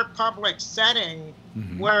more public setting,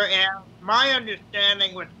 mm-hmm. whereas my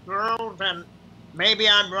understanding with girls, and maybe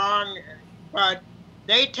I'm wrong, but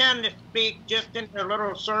they tend to speak just in their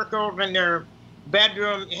little circles in their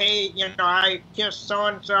bedroom. Hey, you know, I kissed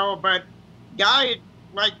so-and-so. But guys,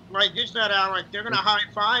 like you said, Alex, they're going to high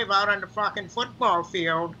five out on the fucking football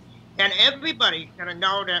field, and everybody's going to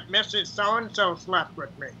know that Mrs. So-and-so slept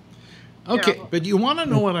with me. Okay, you know? But you want to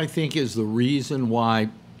know what I think is the reason why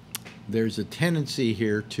there's a tendency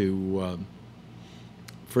here to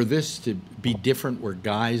for this to be different where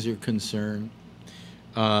guys are concerned?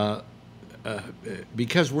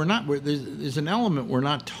 Because there's an element we're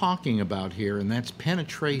not talking about here, and that's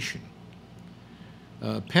penetration.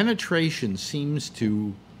 Penetration seems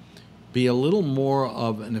to be a little more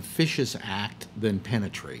of an officious act than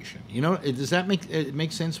penetration. You know, does that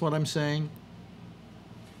make sense what I'm saying?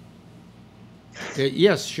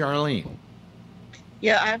 Yes, Charlene.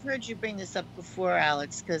 Yeah, I've heard you bring this up before,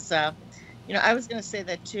 Alex, because, you know, I was going to say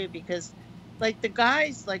that too, because, like, the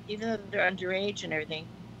guys, like, even though they're underage and everything,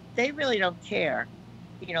 they really don't care.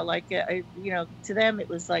 You know, like, you know, to them it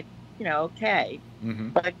was like, you know, okay. Mm-hmm.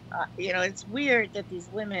 But, you know, it's weird that these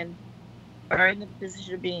women are in the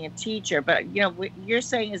position of being a teacher. But, you know, what you're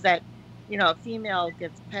saying is that, you know, a female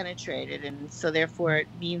gets penetrated, and so therefore it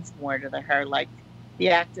means more to her, like the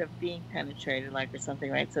act of being penetrated, like, or something,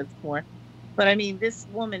 right? So it's more. But, I mean, this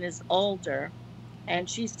woman is older, and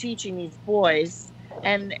she's teaching these boys.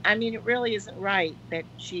 And, I mean, it really isn't right that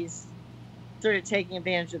she's sort of taking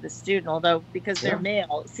advantage of the student, although because they're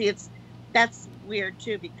male. See, that's weird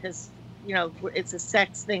too, because, you know, it's a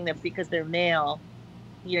sex thing that because they're male,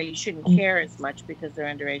 you know, you shouldn't care as much because they're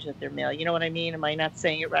underage that they're male. You know what I mean? Am I not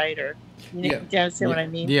saying it right? Or do you understand what I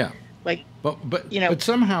mean? Yeah. Like, but you know, but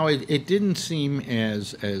somehow it didn't seem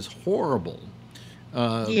as horrible.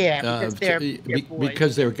 Because they're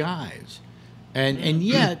because they're guys, and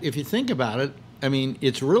yet if you think about it, I mean,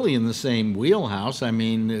 it's really in the same wheelhouse. I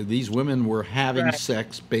mean, these women were having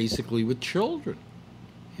sex basically with children.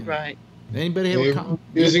 You know? Right. Anybody have a comment?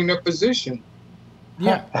 Using their position.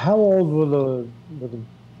 Yeah. How old were the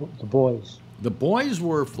boys? The boys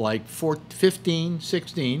were like 15,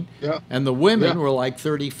 16, and the women were like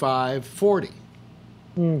 35, 40.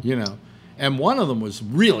 You know, and one of them was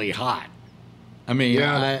really hot. I mean,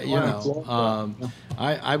 I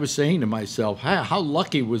was saying to myself, how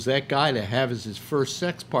lucky was that guy to have as his first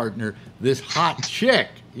sex partner this hot chick,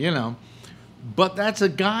 you know? But that's a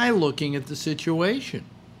guy looking at the situation,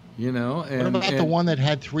 you know. And, what about the one that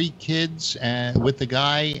had 3 kids with the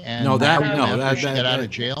guy and that got out of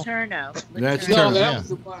jail? That's no, Turno. that was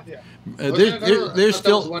the one. Yeah. They're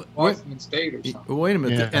still. Washington State or something. Wait a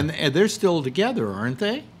minute, and they're still together, aren't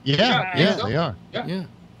they? Yeah, they are. Yeah.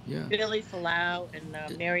 Billy Falau and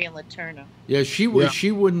Marion Letourneau. Yeah, she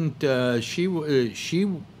wouldn't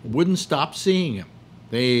stop seeing him.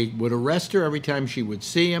 They would arrest her every time she would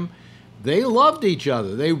see him. They loved each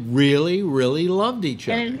other. They really, really loved each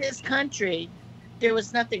other. And in his country, there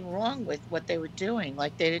was nothing wrong with what they were doing.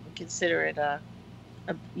 Like, they didn't consider it a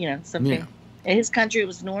you know, something. Yeah. In his country, it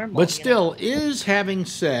was normal. But still, is having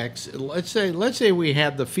sex? Let's say we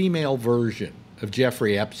had the female version of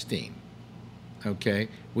Jeffrey Epstein. Okay,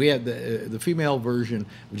 we had the female version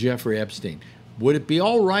of Jeffrey Epstein. Would it be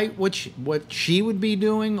all right what she would be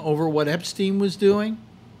doing over what Epstein was doing?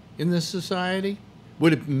 in this society?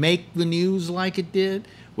 Would it make the news like it did?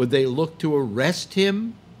 Would they look to arrest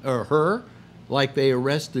him or her like they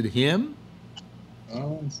arrested him?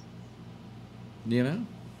 You know?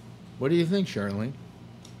 What do you think, Charlene?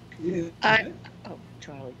 Oh,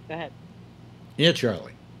 Charlie, go ahead. Yeah,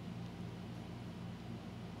 Charlie.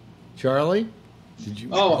 Charlie? Did you?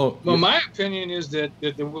 Well, my opinion is that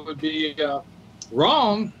it would be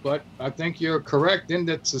wrong, but I think you're correct in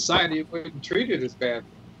that society wouldn't treat it as bad.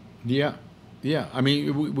 Yeah. Yeah. I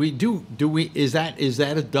mean, we do we, is that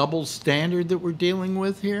a double standard that we're dealing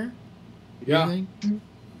with here? Yeah.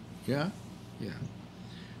 Yeah. Yeah.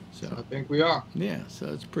 So I think we are. Yeah.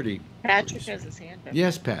 So it's pretty. Patrick has his hand up.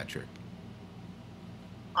 Yes, Patrick.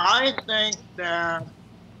 I think that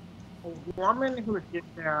a woman who did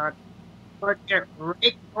that would get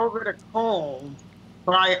raked over the coals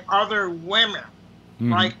by other women,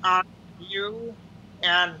 like on you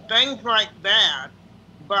and things like that.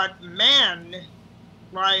 But men,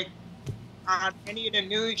 like on any of the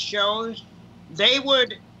news shows, they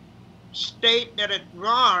would state that it's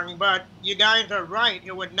wrong, but you guys are right.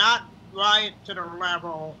 It would not rise to the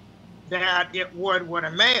level that it would with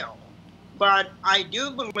a male. But I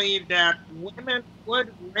do believe that women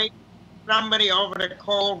would rake somebody over the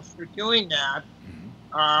coals for doing that.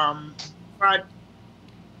 But,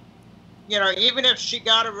 you know, even if she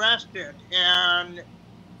got arrested and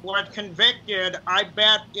was convicted, I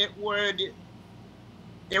bet it would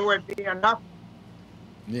be enough.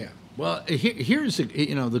 Yeah. Well, here's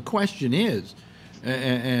the question is,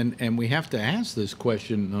 and we have to ask this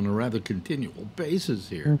question on a rather continual basis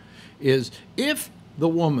here, is if the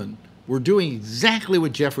woman were doing exactly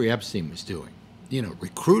what Jeffrey Epstein was doing,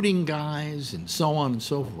 recruiting guys and so on and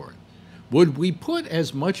so forth, would we put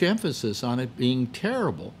as much emphasis on it being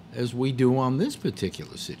terrible as we do on this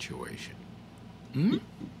particular situation?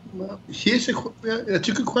 Well, that's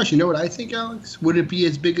a good question. You know what I think, Alex? Would it be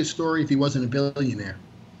as big a story if he wasn't a billionaire?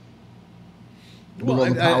 Well,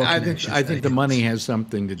 I think the money has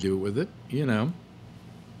something to do with it.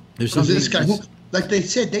 There's something. This guy, like they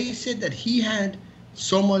said that he had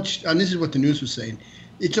so much, and this is what the news was saying.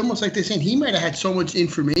 It's almost like they're saying he might have had so much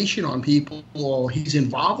information on people, or he's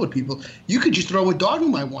involved with people. You could just throw a dog who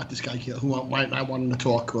might want this guy killed, who might not want him to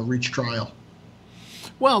talk or reach trial.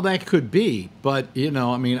 Well, that could be, but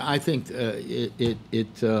I mean, I think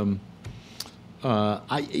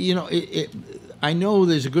I know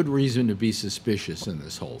there's a good reason to be suspicious in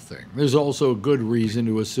this whole thing. There's also a good reason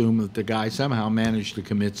to assume that the guy somehow managed to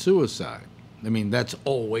commit suicide. I mean, that's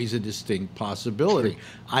always a distinct possibility.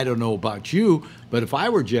 I don't know about you, but if I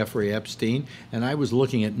were Jeffrey Epstein and I was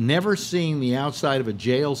looking at never seeing the outside of a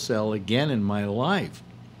jail cell again in my life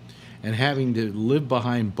and having to live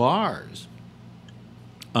behind bars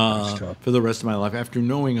for the rest of my life after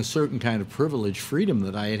knowing a certain kind of privileged freedom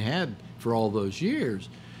that I had had for all those years,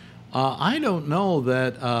 I don't know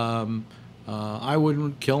that I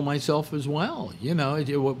wouldn't kill myself as well.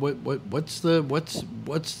 What's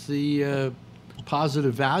the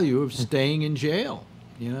positive value of staying in jail?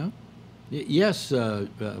 Yes,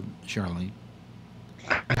 Charlene.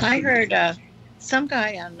 I heard some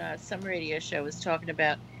guy on some radio show was talking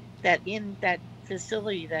about that in that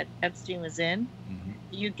facility that Epstein was in,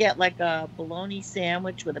 you get like a bologna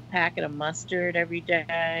sandwich with a packet of mustard every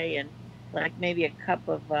day and like maybe a cup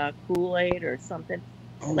of Kool-Aid or something.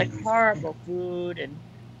 Like horrible food, and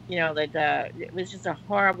it was just a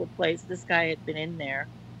horrible place. This guy had been in there,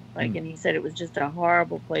 and he said it was just a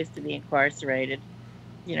horrible place to be incarcerated.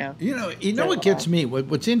 What gets me?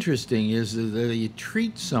 What's interesting is that you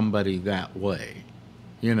treat somebody that way.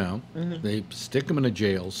 They stick them in a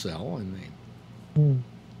jail cell and they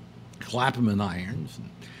clap them in irons. And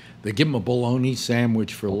they give him a bologna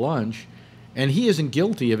sandwich for lunch, and he isn't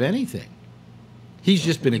guilty of anything. He's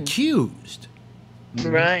just been accused.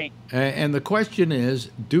 Right. And the question is,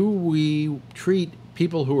 do we treat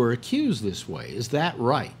people who are accused this way? Is that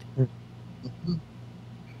right?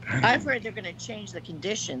 I've heard they're going to change the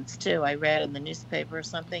conditions, too. I read in the newspaper or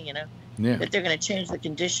something, that they're going to change the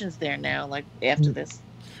conditions there now, like after this.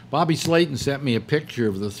 Bobby Slayton sent me a picture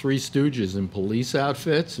of the Three Stooges in police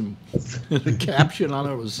outfits, and the caption on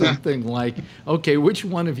it was something like, "Okay, which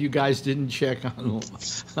one of you guys didn't check on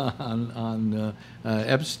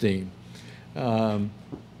Epstein?" I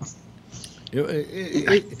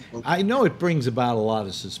know it brings about a lot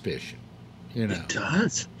of suspicion, It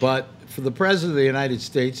does. But for the President of the United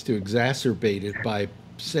States to exacerbate it by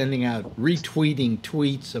sending out retweeting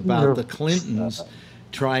tweets about the Clintons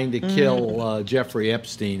trying to kill Jeffrey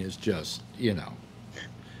Epstein is just,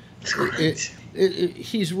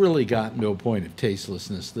 he's really gotten to a point of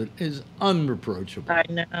tastelessness that is unreproachable. I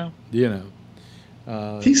know.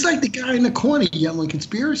 He's like the guy in the corner yelling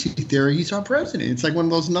conspiracy theory. He's our president. It's like one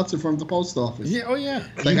of those nuts from the post office. Yeah, oh yeah.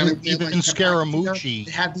 Like even Scaramucci.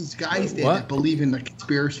 They have these guys there that believe in the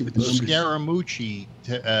conspiracy with the numbers. Scaramucci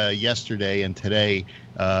yesterday and today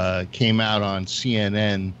came out on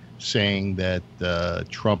CNN saying that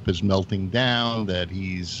Trump is melting down, that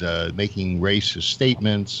he's making racist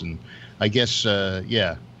statements, and I guess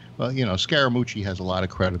yeah. Well, Scaramucci has a lot of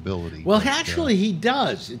credibility. Well, actually, he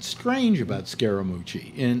does. It's strange about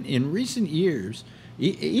Scaramucci. In recent years,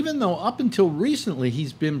 even though up until recently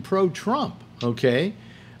he's been pro-Trump, okay,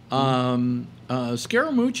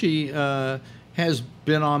 Scaramucci has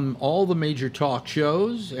been on all the major talk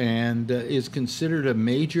shows and is considered a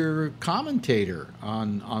major commentator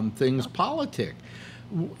on things politic.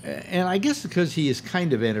 And I guess because he is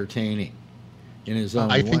kind of entertaining in his own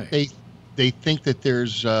way. I think they think that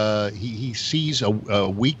there's he sees a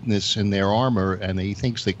weakness in their armor, and he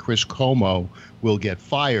thinks that Chris Cuomo will get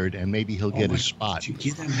fired, and maybe he'll get his spot.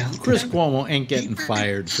 Chris Cuomo ain't getting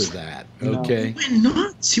fired for that, okay? He went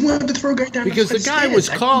nuts. He wanted to throw a guy down because the guy was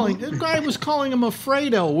calling him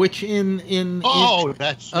Alfredo, which in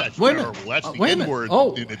that's terrible. That's the N-word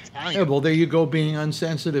in Italian. Yeah, well, there you go, being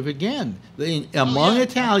unsensitive again. Among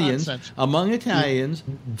Italians,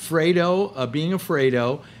 Fredo, being a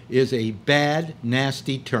Fredo is a bad,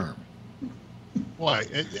 nasty term. Why?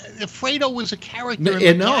 Fredo was a character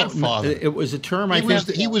in The Godfather. It was a term.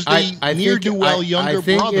 He was the ne'er-do-well younger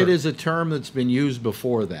brother. I think it is a term that's been used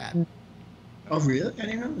before that. Oh, really? I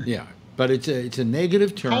didn't know that. Yeah, but it's a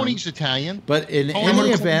negative term. Tony's Italian. But in any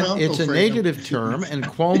event, it's a negative term, and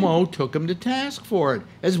Cuomo took him to task for it,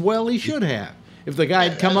 as well he should have. If the guy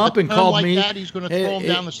had come up and called me, that, he's going to throw him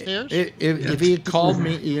down the stairs. If he had called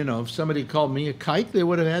me, if somebody called me a kike, they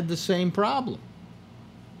would have had the same problem.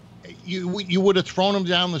 You would have thrown him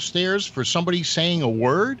down the stairs for somebody saying a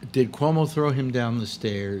word? Did Cuomo throw him down the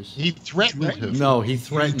stairs? He threatened him. No, he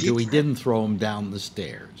threatened to. He didn't throw him down the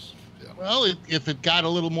stairs. Well, if it got a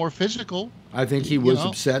little more physical. I think he was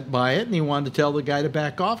upset by it, and he wanted to tell the guy to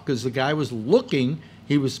back off because the guy was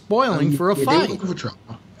he was spoiling for a fight.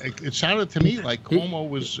 It sounded to me like Cuomo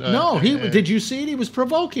was... did you see it? He was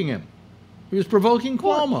provoking him. He was provoking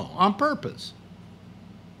Cuomo on purpose.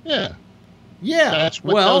 Yeah. Yeah. Doesn't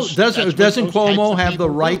Cuomo have the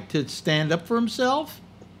right to stand up for himself?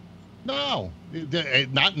 No.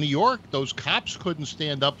 Not in New York. Those cops couldn't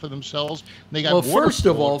stand up for themselves. They got first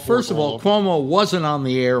of all, Cuomo wasn't on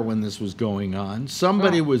the air when this was going on.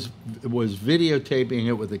 Somebody was videotaping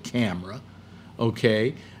it with a camera,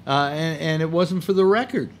 okay? And it wasn't for the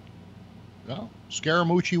record. Well,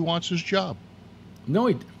 Scaramucci wants his job.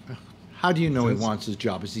 No, how do you know he wants his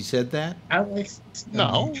job? Has he said that?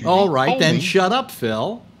 No. All right, then shut up,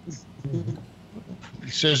 Phil. He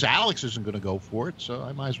says Alex isn't going to go for it, so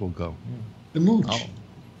I might as well go. The mooch.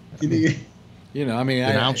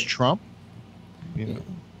 Denounced Trump.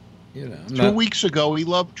 2 weeks ago, he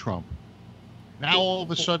loved Trump. Now all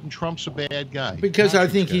of a sudden, Trump's a bad guy. Because I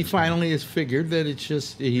think he finally has figured that it's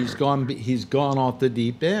just he's gone off the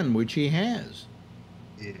deep end, which he has.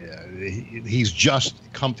 Yeah, he's just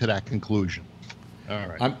come to that conclusion. All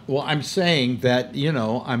right. I'm saying that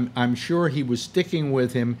I'm sure he was sticking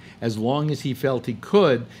with him as long as he felt he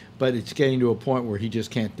could, but it's getting to a point where he just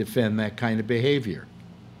can't defend that kind of behavior.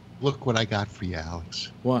 Look what I got for you,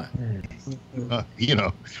 Alex. What?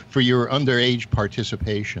 For your underage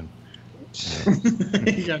participation.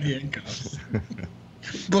 He got handcuffs.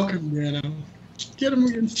 Book him, get him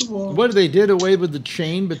against the wall. What, they did away with the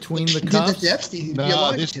chain between the cuffs?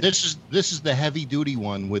 No, this is the heavy duty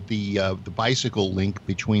one with the bicycle link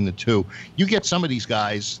between the two. You get some of these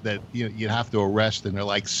guys that you have to arrest, and they're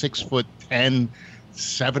like 6'10",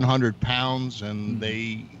 700 pounds, and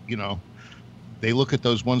they look at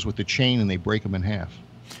those ones with the chain and they break them in half.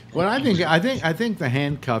 Well, I think the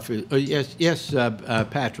handcuff is yes,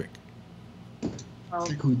 Patrick.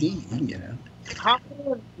 How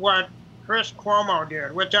what Chris Cuomo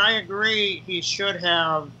did, which I agree he should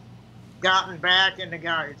have gotten back in the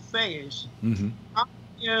guy's face, how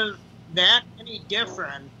is that any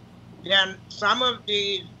different than some of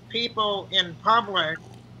these people in public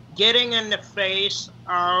getting in the face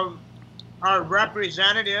of our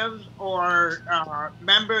representatives or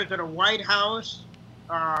members of the White House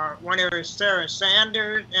when it was Sarah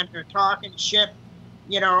Sanders and they're talking shit?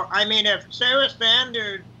 If Sarah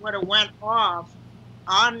Sanders would have went off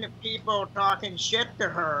on the people talking shit to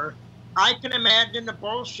her, I can imagine the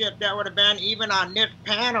bullshit that would have been even on this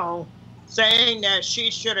panel saying that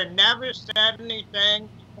she should have never said anything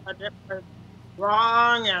that was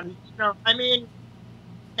wrong. And,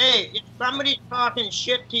 hey, if somebody's talking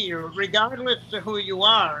shit to you, regardless of who you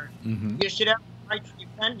are, you should have the right to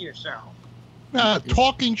defend yourself.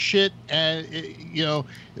 Talking shit, and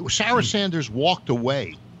Sarah Sanders walked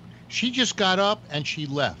away. She just got up and she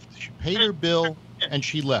left. She paid her bill and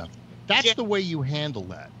she left. That's the way you handle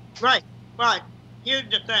that. Right, but here's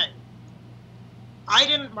the thing. I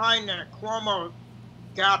didn't mind that Cuomo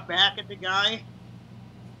got back at the guy.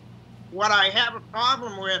 What I have a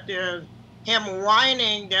problem with is him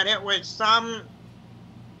whining that it was some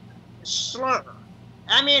slur.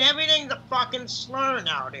 I mean, everything's a fucking slur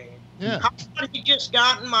nowadays. Yeah. How about he just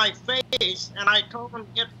got in my face and I told him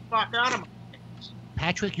to get the fuck out of my face?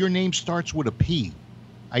 Patrick, your name starts with a P.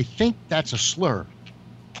 I think that's a slur.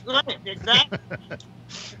 Right, exactly.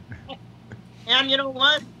 And you know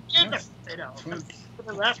what? He's a Fredo. For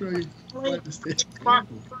the rest of the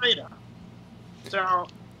fucking Fredo. So,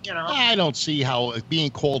 I don't see how being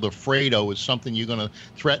called a Fredo is something you're going to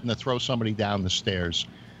threaten to throw somebody down the stairs.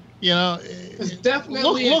 It's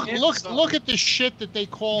definitely look at the shit that they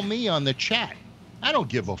call me on the chat. I don't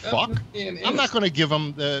give a fuck. I'm not going to give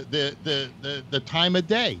them the time of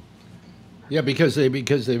day. Yeah, because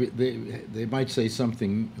they might say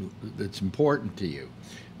something that's important to you.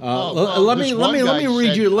 Let me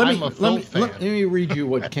read you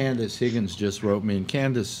what Candace Higgins just wrote me. And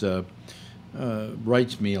Candace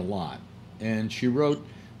writes me a lot, and she wrote,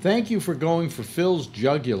 "Thank you for going for Phil's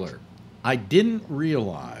jugular. I didn't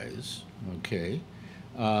realize,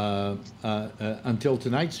 until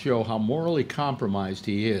tonight's show how morally compromised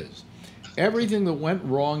he is. Everything that went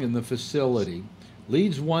wrong in the facility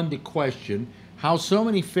leads one to question how so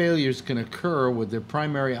many failures can occur with their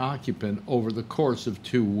primary occupant over the course of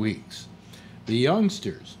 2 weeks. The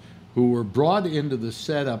youngsters who were brought into the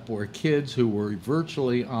setup were kids who were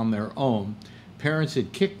virtually on their own, parents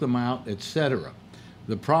had kicked them out, etc.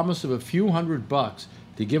 The promise of a few $100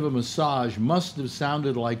 to give a massage must have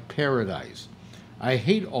sounded like paradise. I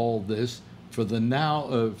hate all this for the now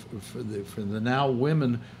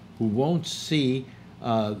women who won't see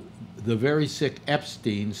the very sick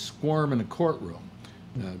Epstein squirm in a courtroom.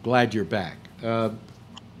 Glad you're back." I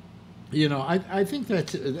think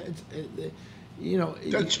that's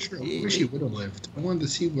That's true. I wish he would have lived. I wanted to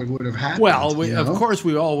see what would have happened. Well, of course,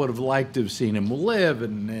 we all would have liked to have seen him live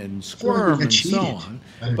and squirm and so on.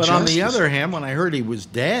 But on the other hand, when I heard he was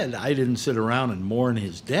dead, I didn't sit around and mourn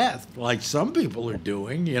his death like some people are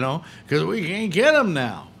doing, because we can't get him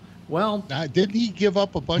now. Well, didn't he give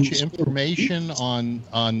up a bunch of information on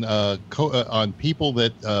people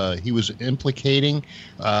that he was implicating?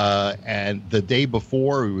 And the day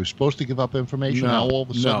before, he was supposed to give up information. Now all of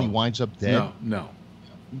a sudden he winds up dead. No.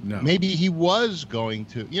 Maybe he was going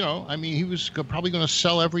to. He was probably going to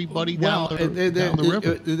sell everybody down the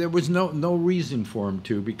river. There was no reason for him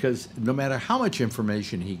to, because no matter how much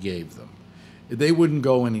information he gave them, they wouldn't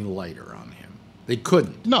go any lighter on him. They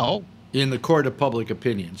couldn't. No. In the court of public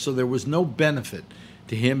opinion. So there was no benefit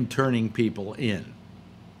to him turning people in.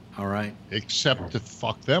 All right? Except to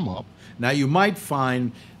fuck them up. Now, you might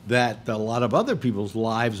find that a lot of other people's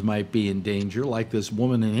lives might be in danger, like this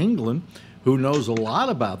woman in England who knows a lot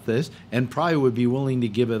about this and probably would be willing to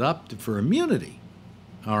give it up for immunity.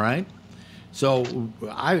 All right? So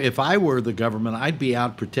if I were the government, I'd be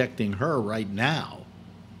out protecting her right now.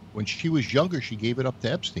 When she was younger, she gave it up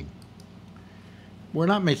to Epstein. We're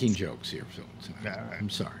not making jokes here, Phil. I'm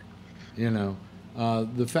sorry.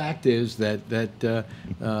 The fact is that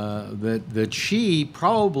she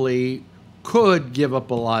probably could give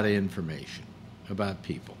up a lot of information about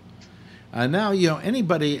people. Now,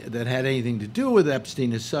 anybody that had anything to do with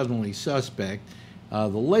Epstein is suddenly suspect. The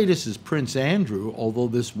latest is Prince Andrew, although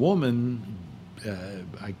this woman,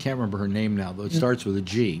 I can't remember her name now, though it starts with a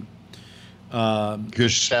G.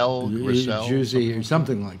 Griselle, Juicy, or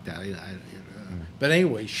something like that. But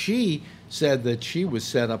anyway, she said that she was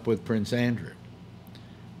set up with Prince Andrew,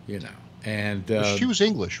 and she was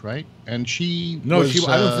English, right? And she I don't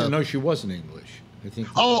think. no, she wasn't English. I think.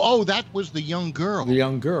 Oh, that was the young girl. The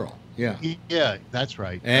young girl, yeah. Yeah, that's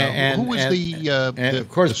right. And who was the of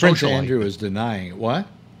course, Prince socialite? Andrew is denying it. What?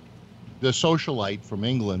 The socialite from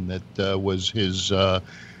England that was his. I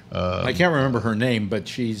can't remember her name, but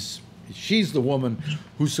she's the woman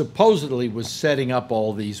who supposedly was setting up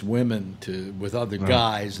all these women with other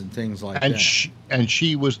guys and things like that. And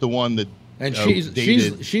she was the one that. And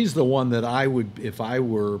she's the one that I would, if I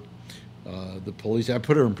were the police, I'd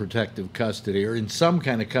put her in protective custody or in some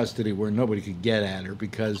kind of custody where nobody could get at her,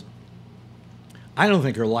 because I don't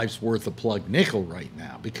think her life's worth a plug nickel right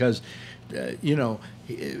now, because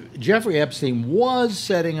Jeffrey Epstein was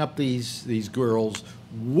setting up these girls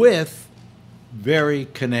with very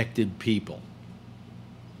connected people.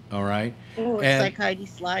 All right. Oh, it's like Heidi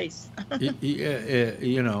Slice.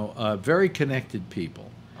 You know, very connected people.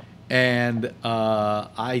 And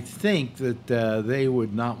I think that they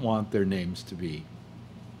would not want their names to be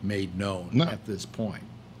made known at this point.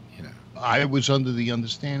 You know, I was under the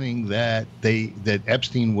understanding that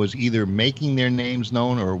Epstein was either making their names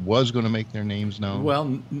known or was going to make their names known.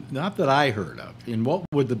 Well, not that I heard of. And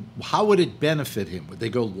how would it benefit him? Would they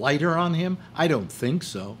go lighter on him? I don't think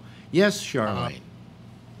so. Yes, Charlene.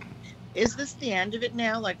 Is this the end of it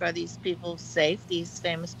now? Like, are these people safe? These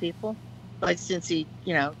famous people? Like, since he,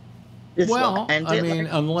 you know. Well, I mean,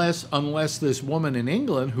 unless this woman in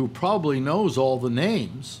England who probably knows all the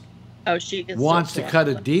names, she wants to cut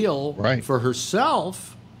a deal for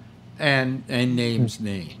herself and names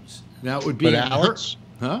names. Now it would be. But Alex,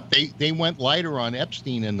 they went lighter on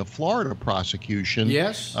Epstein in the Florida prosecution.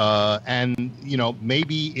 Yes, and you know,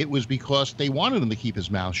 maybe it was because they wanted him to keep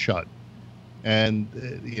his mouth shut. And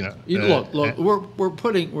look, we're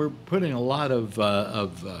putting a lot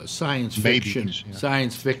of science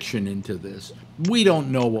fiction into this. We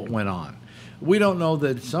don't know what went on. We don't know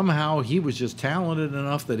that somehow he was just talented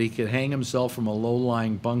enough that he could hang himself from a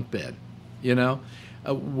low-lying bunk bed. You know,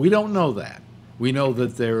 we don't know that. We know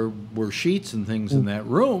that there were sheets and things in that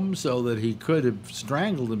room so that he could have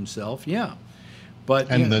strangled himself. Yeah, but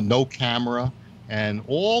the no camera. And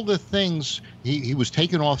all the things he was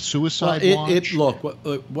taken off suicide watch.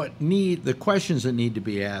 The questions that need to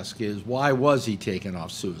be asked is, why was he taken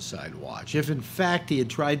off suicide watch? If in fact he had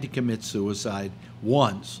tried to commit suicide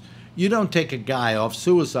once, you don't take a guy off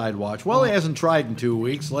suicide watch. Well, he hasn't tried in 2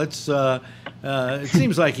 weeks. Let's. It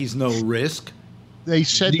seems like he's no risk. They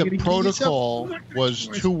said the protocol was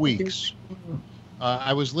 2 weeks.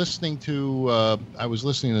 I was listening to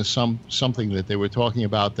something that they were talking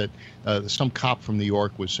about that some cop from New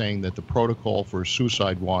York was saying that the protocol for a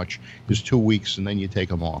suicide watch is 2 weeks and then you take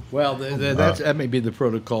them off. Well, that may be the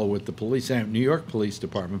protocol with the police, New York Police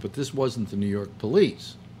Department, but this wasn't the New York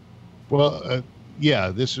Police. Well,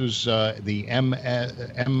 this was the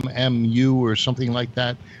MMU or something like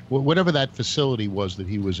that. Whatever that facility was that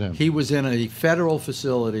he was in. He was in a federal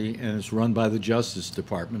facility, and it's run by the Justice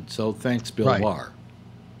Department. So thanks, Bill Barr,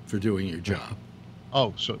 for doing your job.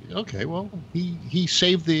 Oh, so okay. Well, he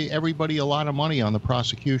saved everybody a lot of money on the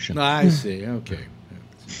prosecution. I see. Okay.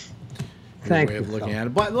 Way of looking at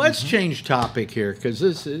it. But let's change topic here, because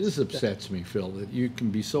this upsets me, Phil, that you can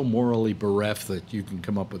be so morally bereft that you can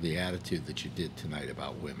come up with the attitude that you did tonight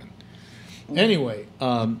about women. Anyway,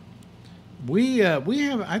 we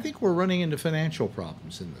have. I think we're running into financial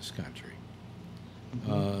problems in this country.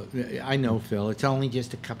 I know, Phil. It's only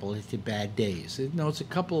just a couple of bad days. No, it's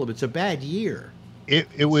a bad year.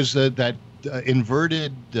 It was that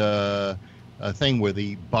inverted. Thing where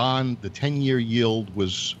the bond, the 10-year yield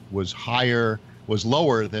was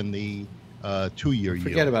lower than the 2-year yield.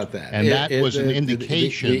 Forget about that. And that was an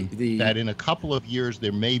indication that in a couple of years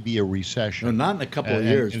there may be a recession. No, not in a couple of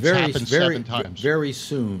years. Very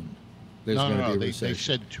soon. There's going to be a recession. They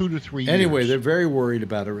said 2 to 3 years. Anyway, they're very worried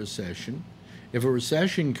about a recession. If a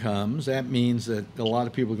recession comes, that means that a lot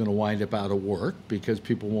of people are going to wind up out of work because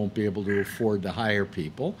people won't be able to afford to hire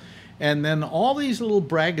people. And then all these little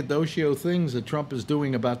braggadocio things that Trump is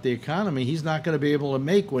doing about the economy, he's not going to be able to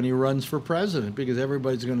make when he runs for president because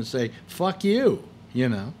everybody's going to say, fuck you, you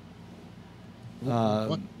know.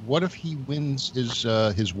 What if he wins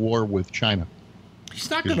his war with China? He's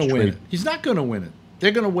not going to win it. He's not going to win it. They're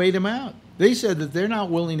going to wait him out. They said that they're not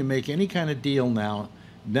willing to make any kind of deal now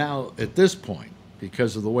at this point,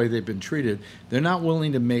 because of the way they've been treated. They're not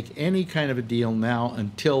willing to make any kind of a deal now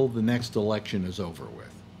until the next election is over with.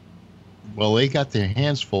 Well, they got their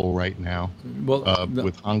hands full right now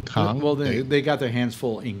with Hong Kong. Well, they got their hands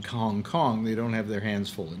full in Hong Kong. They don't have their hands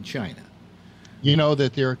full in China. You know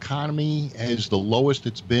that their economy is the lowest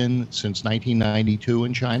it's been since 1992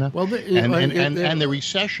 in China. Well, and the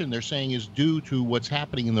recession, they're saying, is due to what's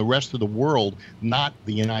happening in the rest of the world, not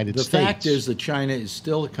the United States. The fact is that China is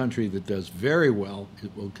still a country that does very well.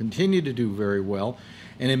 It will continue to do very well.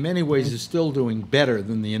 And in many ways is still doing better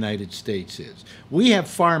than the United States is. We have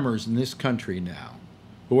farmers in this country now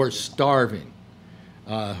who are starving,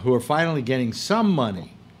 who are finally getting some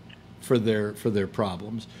money for their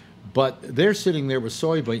problems, but they're sitting there with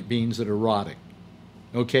soybeans that are rotting.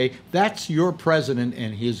 Okay? That's your president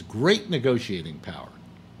and his great negotiating power.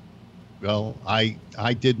 Well, I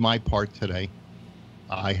did my part today.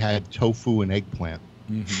 I had tofu and eggplant.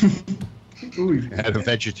 Mm-hmm. At a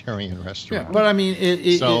vegetarian restaurant. Yeah, but I mean,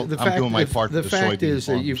 I'm doing my part for the fact is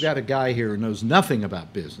that farmers. You've got a guy here who knows nothing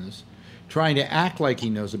about business, trying to act like he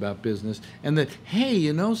knows about business, and that, hey,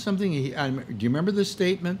 you know something? Do you remember this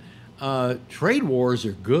statement? trade wars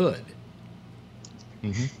are good.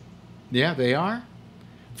 Mm-hmm. Yeah, they are.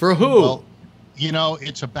 For who? Well, you know,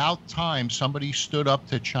 it's about time somebody stood up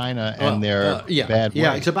to China and their bad ways.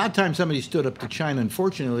 Yeah, it's about time somebody stood up to China.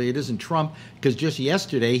 Unfortunately, it isn't Trump, because just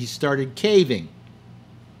yesterday he started caving.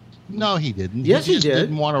 No, he didn't. Yes, he just did.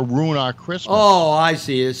 Didn't want to ruin our Christmas. Oh, I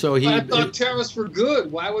see. So he. I thought tariffs were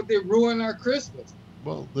good. Why would they ruin our Christmas?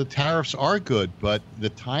 Well, the tariffs are good, but the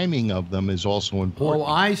timing of them is also important.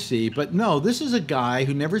 Oh, I see. But no, this is a guy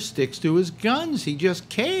who never sticks to his guns. He just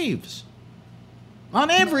caves on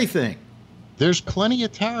everything. There's plenty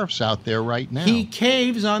of tariffs out there right now. He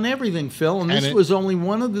caves on everything, Phil, and this was only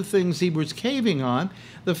one of the things he was caving on.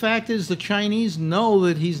 The fact is the Chinese know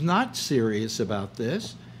that he's not serious about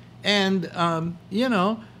this. And, you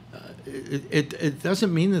know, it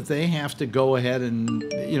doesn't mean that they have to go ahead and,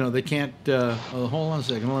 you know, they can't, hold on a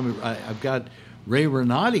second. I've got Ray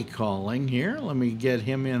Renati calling here. Let me get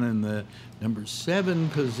him in the number 7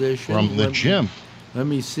 position. From the gym. Let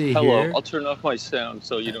me see here. Hello, I'll turn off my sound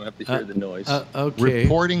so you don't have to hear the noise. Okay.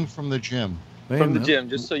 Reporting from the gym. From the gym,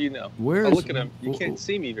 just so you know. Where's, look at him. You can't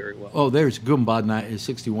see me very well. Oh, there's Gumbad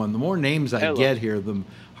 61. The more names I get here, the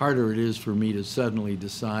harder it is for me to suddenly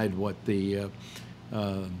decide what the.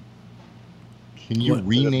 Can you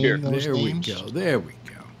rename those names? There we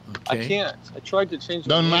go. Okay. I can't. I tried to change.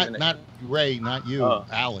 No, not Ray, not you.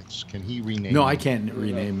 Alex, can he rename? No, I can't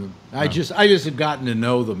rename them. I just have gotten to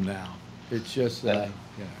know them now. It's just top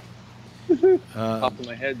of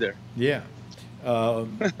my head there. Yeah.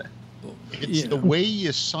 It's the way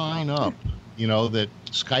you sign up, you know, that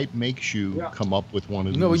Skype makes you come up with one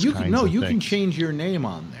of these kinds of things. You can change your name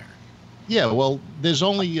on there. Yeah, well, there's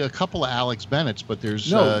only a couple of Alex Bennett's, but there's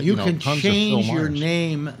you can tons change of your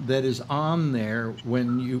name that is on there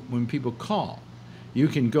when people call. You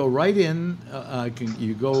can go right in.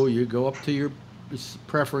 You go up to your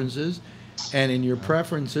preferences. And in your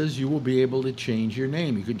preferences, you will be able to change your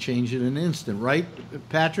name. You can change it in an instant, right,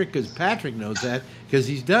 Patrick? Because Patrick knows that because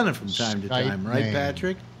he's done it from time to time, right, name.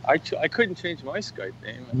 Patrick? I couldn't change my Skype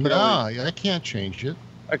name. I can't change it.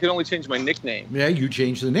 I can only change my nickname. Yeah, you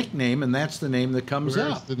change the nickname, and that's the name that comes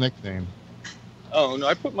Where's out. the nickname? Oh, no,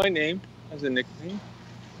 I put my name as a nickname.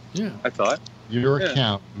 Yeah. I thought. Your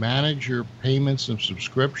account. Manage your payments and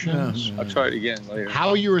subscriptions. I'll try it again later.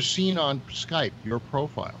 How you were seen on Skype, your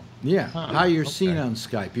profile. Yeah, how you're seen on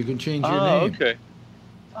Skype. You can change your name. Okay.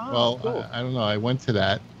 Well, cool. I don't know. I went to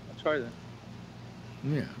that. I'll try that.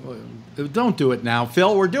 Yeah. Well, don't do it now,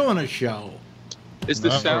 Phil. We're doing a show. Is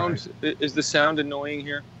the sound annoying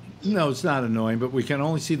here? No, it's not annoying, but we can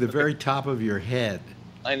only see the very top of your head.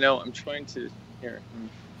 I know. I'm trying to hear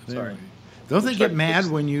it. Sorry. Don't they get mad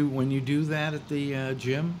when you do that at the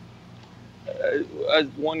gym?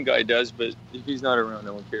 One guy does, but if he's not around,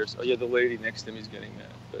 no one cares. Oh yeah, the lady next to him is getting mad.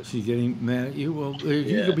 But she's getting mad at you. Well,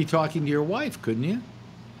 you could be talking to your wife, couldn't you?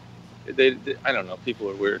 They I don't know. People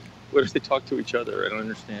are weird. What if they talk to each other? I don't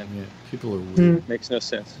understand. Yeah, people are weird. Makes no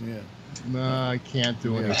sense. Yeah. No, I can't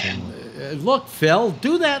do anything. Look, Phil,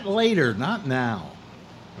 do that later, not now.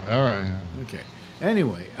 All right. Okay.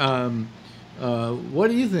 Anyway, what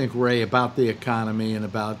do you think, Ray, about the economy and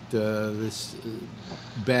about this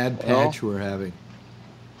bad patch we're having?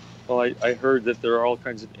 Well, I heard that there are all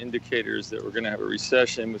kinds of indicators that we're going to have a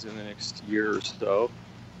recession within the next year or so.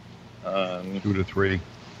 2 to 3.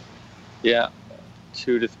 Yeah,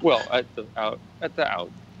 2 to well at the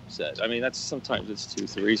outset. I mean, sometimes it's 2,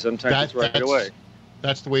 3. Sometimes it's right away.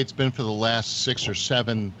 That's the way it's been for the last 6 or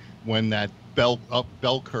 7 when that bell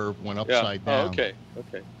curve went upside down. Oh,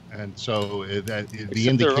 okay. And so the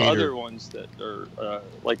indicator. There are other ones that are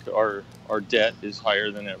like our debt is higher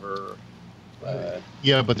than ever.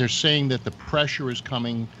 Yeah, but they're saying that the pressure is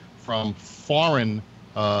coming from foreign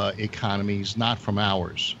economies, not from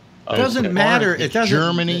ours. It doesn't matter. It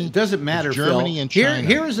doesn't matter. Germany Phil. and China.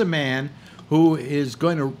 Here is a man who is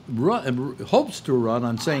going to run, hopes to run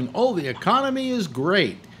on saying, "Oh, the economy is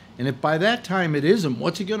great," and if by that time it isn't,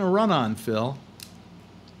 what's he going to run on, Phil?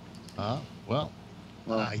 Well,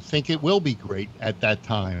 I think it will be great at that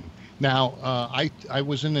time. Now, I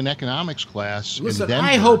was in an economics class in Denver.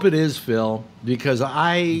 I hope it is, Phil, because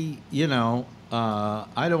I don't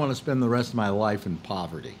want to spend the rest of my life in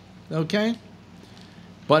poverty. Okay?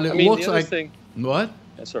 But it looks like... What?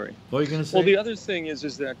 Sorry. What are you going to say? Well, the other thing is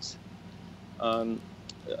that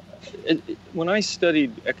when I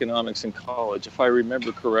studied economics in college, if I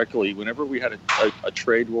remember correctly, whenever we had a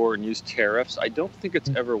trade war and used tariffs, I don't think it's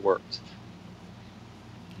ever worked.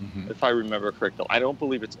 If I remember correctly, I don't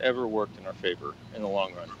believe it's ever worked in our favor in the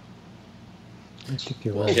long run. I think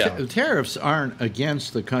you're right. The tariffs aren't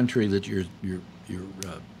against the country that you're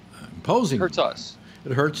imposing. Hurts us.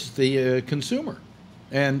 it hurts the consumer.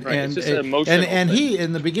 And Right, and it's just an emotional he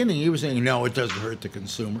in the beginning he was saying no, it doesn't hurt the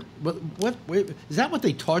consumer. But wait, is that what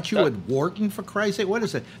they taught you at Wharton, for Christ's sake? What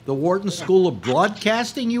is it? The Wharton School of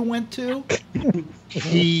Broadcasting you went to?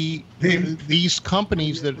 These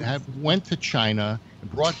companies that went to China,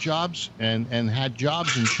 brought jobs and had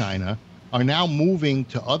jobs in China, are now moving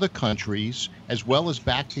to other countries as well as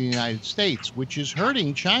back to the United States, which is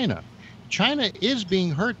hurting China. China is being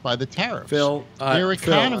hurt by the tariffs. Phil, their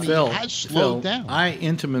economy has slowed down. I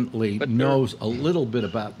intimately knows a little bit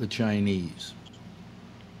about the Chinese,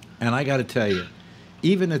 and I got to tell you,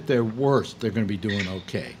 even at their worst, they're going to be doing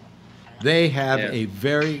okay. They have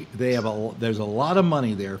there's a lot of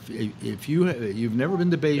money there. If you've never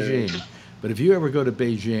been to Beijing, but if you ever go to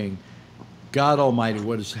Beijing, God Almighty,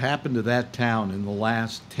 what has happened to that town in the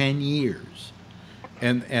last 10 years?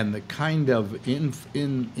 And the kind of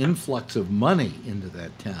influx of money into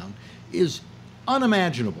that town is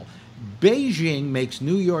unimaginable. Beijing makes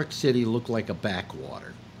New York City look like a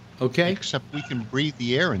backwater. Okay? Except we can breathe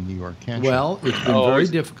the air in New York, can't you? Well, it's been very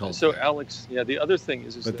difficult. So, Alex, the other thing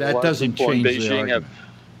is but that a lot doesn't of people in change the Beijing argument. have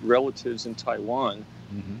relatives in Taiwan,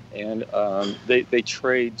 and they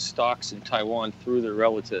trade stocks in Taiwan through their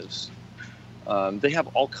relatives. They have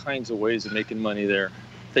all kinds of ways of making money there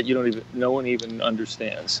that no one even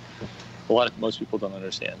understands. Most people don't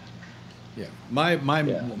understand. Yeah, my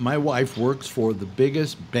wife works for the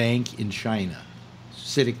biggest bank in China,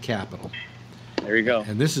 CITIC Capital. There you go.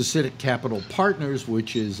 And this is CITIC Capital Partners,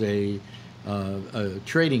 which is a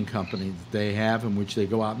trading company that they have, in which they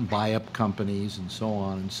go out and buy up companies and so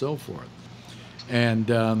on and so forth. And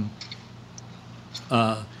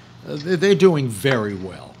they're doing very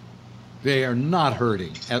well. They are not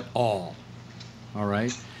hurting at all. All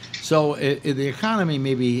right. So the economy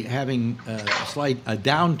may be having a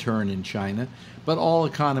downturn in China, but all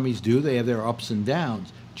economies do. They have their ups and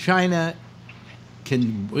downs. China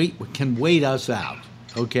can wait us out.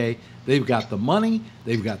 Okay. They've got the money,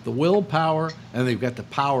 they've got the willpower, and they've got the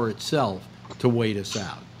power itself to wait us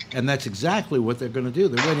out. And that's exactly what they're going to do.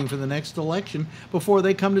 They're waiting for the next election before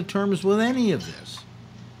they come to terms with any of this.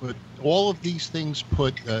 But all of these things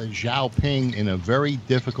put Xiaoping in a very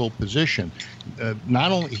difficult position.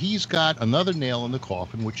 Not only he's got another nail in the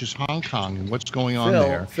coffin, which is Hong Kong and what's going on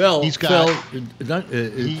there. He's got the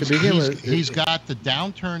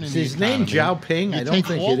downturn in the his economy. Name Xiaoping? I don't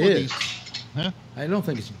think it is. Huh? I don't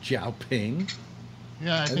think it's Xiaoping.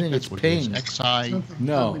 Yeah, I think that's what Ping. it is. XI.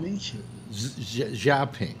 No,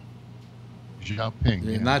 Xiaoping. Xiaoping.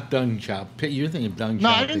 Yeah. Not Deng Xiaoping. You're thinking of Deng Xiaoping. No,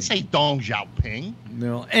 I didn't say Deng Xiaoping.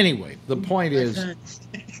 No. Anyway, the point is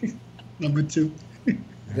number two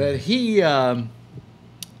that he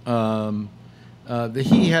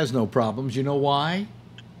has no problems. You know why?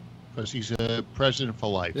 Because he's a president for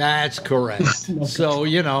life. That's correct. So,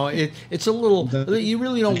 it's a little, you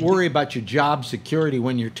really don't worry about your job security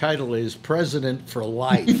when your title is president for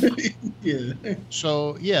life. Yeah.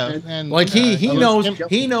 So, yeah. And like he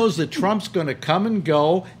knows that Trump's going to come and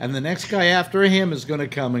go, and the next guy after him is going to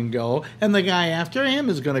come and go, and the guy after him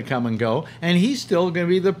is going to come and go, and he's still going to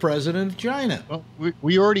be the president of China. Well,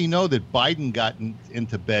 we already know that Biden got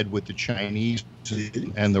into bed with the Chinese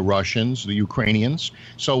and the Russians, the Ukrainians.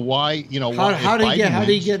 So why, how do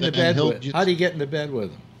you get into bed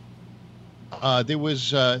with them? There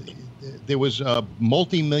was a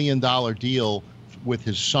multi-million-dollar deal with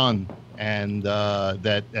his son, and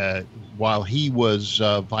while he was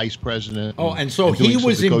vice president. Oh, and so he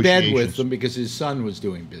was in bed with them because his son was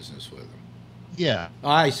doing business with them. Yeah,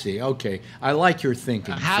 I see. Okay, I like your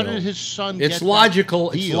thinking. How did his son? It's logical.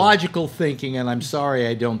 It's logical thinking, and I'm sorry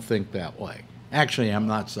I don't think that way. Actually, I'm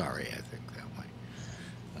not sorry I think that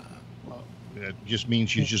way. It just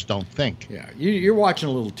means you just don't think. Yeah, you're watching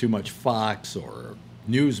a little too much Fox or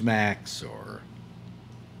Newsmax or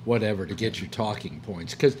whatever to get your talking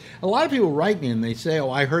points. Because a lot of people write me and they say, "Oh,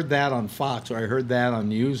 I heard that on Fox, or I heard that on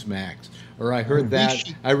Newsmax, or I heard that,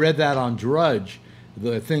 I read that on Drudge,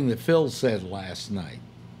 the thing that Phil said last night."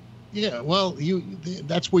 Yeah, well,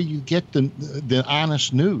 that's where you get the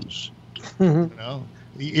honest news.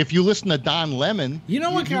 If you listen to Don Lemon,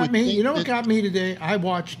 what got me? You know what got me today? I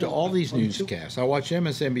watched all these newscasts. I watched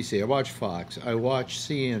MSNBC. I watched Fox. I watched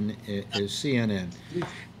CNN,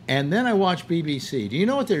 and then I watched BBC. Do you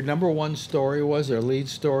know what their number one story was? Their lead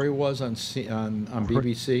story was on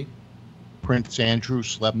BBC. Prince Andrew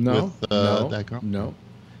slept with that girl. No.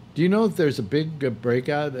 Do you know that there's a big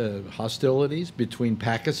breakout of hostilities between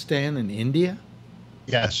Pakistan and India?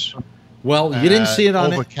 Yes. Well, you didn't see it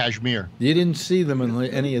on over Kashmir. You didn't see them in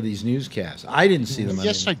any of these newscasts. I didn't see them.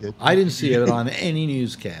 Yes, I did. I didn't see it on any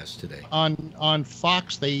newscast today. On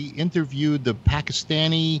Fox, they interviewed the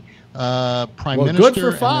Pakistani prime minister. Good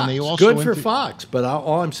for Fox. And then they also good for Fox. But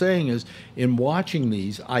all I'm saying is, in watching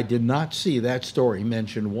these, I did not see that story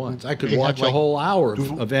mentioned once. I could watch a whole hour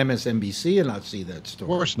of MSNBC and not see that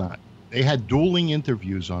story. Of course not. They had dueling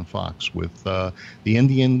interviews on Fox with the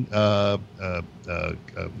Indian, the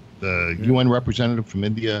UN representative from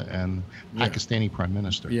India, and Pakistani prime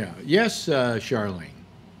minister. Yeah. Yes, Charlene.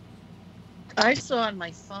 I saw on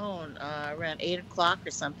my phone around 8 o'clock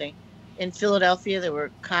or something in Philadelphia there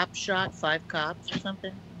were cops shot, 5 cops or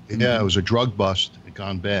something. Yeah, it was a drug bust. It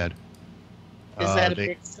gone bad. Is that a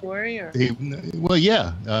big story? Or? Well,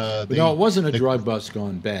 yeah. No, it wasn't a drug bust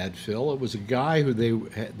gone bad, Phil. It was a guy who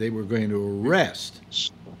they were going to arrest.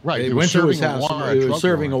 Right. They went to his house. He was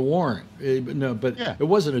serving a warrant. It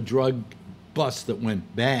wasn't a drug bust that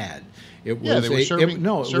went bad. It was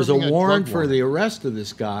it was a warrant for the arrest of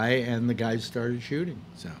this guy, and the guy started shooting.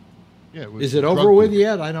 So. Yeah, it was Is it over with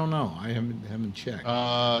yet? I don't know. I haven't checked.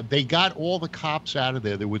 They got all the cops out of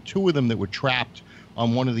there. There were 2 of them that were trapped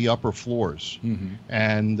on one of the upper floors. Mm-hmm.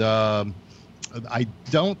 And I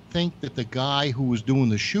don't think that the guy who was doing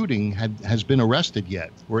the shooting has been arrested yet,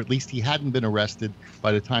 or at least he hadn't been arrested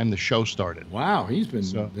by the time the show started. Wow, he's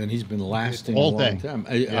been lasting all a long day. time.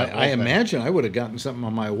 I imagine I would have gotten something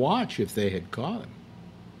on my watch if they had caught him.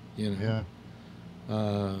 You know.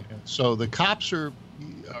 Yeah. So the cops are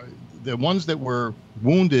the ones that were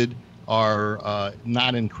wounded are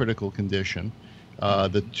not in critical condition.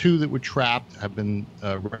 The 2 that were trapped have been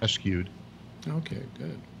rescued. Okay,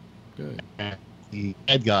 good. And the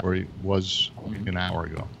head guy was an hour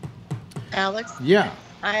ago. Alex? Yeah.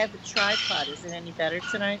 I have a tripod. Is it any better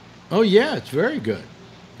tonight? Oh yeah, it's very good.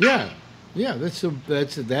 Yeah, that's a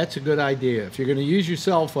good idea. If you're going to use your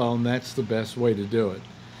cell phone, that's the best way to do it.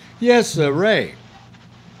 Yes, Ray.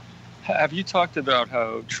 Have you talked about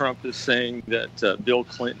how Trump is saying that Bill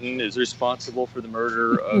Clinton is responsible for the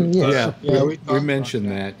murder of... we mentioned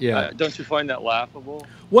that, yeah. Don't you find that laughable?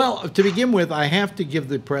 Well, to begin with, I have to give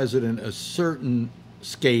the president a certain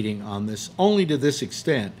skating on this, only to this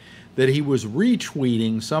extent, that he was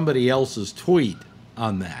retweeting somebody else's tweet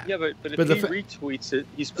on that. Yeah, but if he retweets it,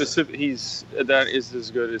 that is as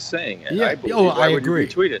good as saying it. Yeah. Why would agree. you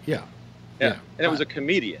retweet it? Yeah. Yeah, and it was a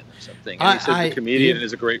comedian or something. And he said the comedian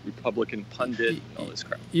is a great Republican pundit and all this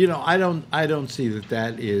crap. You know, I don't see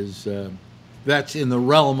that is that's in the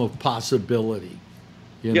realm of possibility.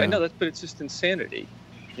 You know? No, but it's just insanity.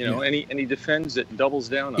 You know, and he defends it and doubles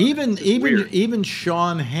down on it. Even even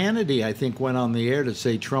Sean Hannity, I think, went on the air to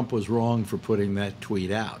say Trump was wrong for putting that tweet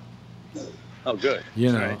out. Oh, good.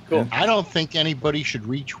 You know, right, cool. I don't think anybody should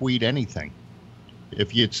retweet anything.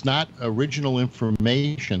 If it's not original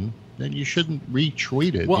information, then you shouldn't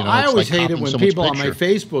retweet it. Well, you know, I always like hate it when people on my picture.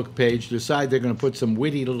 Facebook page decide they're going to put some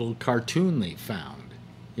witty little cartoon they found.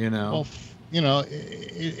 You know, well, you know,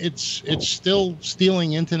 it's still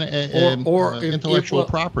stealing intellectual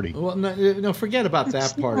property. Well, no, forget about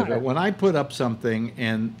that part of it. When I put up something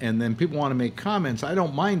and then people want to make comments, I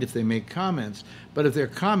don't mind if they make comments. But if their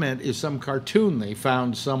comment is some cartoon they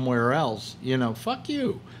found somewhere else, you know, fuck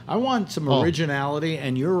you. I want some originality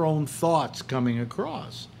and your own thoughts coming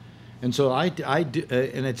across. And so I do,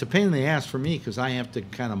 and it's a pain in the ass for me because I have to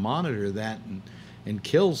kind of monitor that and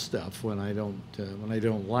kill stuff when I don't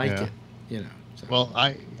like it. You know. So. Well,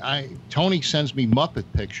 Tony sends me Muppet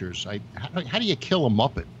pictures. How do you kill a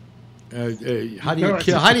Muppet? How do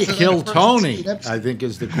you kill Tony? I think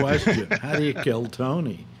is the question. How do you kill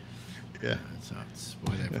Tony? Yeah, it's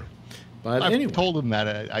whatever. But I've anyway, told him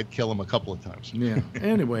that I'd kill him a couple of times. Yeah.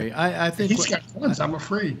 Anyway, I think he's got guns. I'm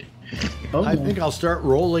afraid. I think I'll start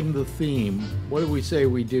rolling the theme. What do we say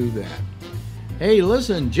we do that? Hey,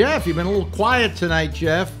 listen, Jeff, you've been a little quiet tonight,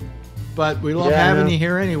 Jeff, but we love having you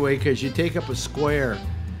here anyway because you take up a square,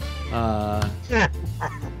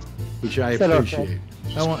 which I appreciate.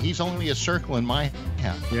 Okay. He's only a circle in my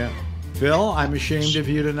half. Yeah. Phil, I'm ashamed of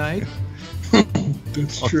you tonight.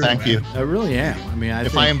 That's true. Thank you. I really am. I mean,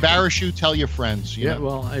 if I embarrass you, tell your friends. You know?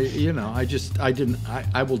 Well,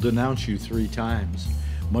 I will denounce you 3 times,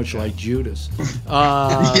 much like Judas.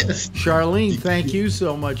 Yes. Charlene, thank you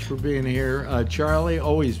so much for being here. Charlie,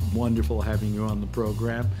 always wonderful having you on the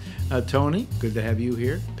program. Tony, good to have you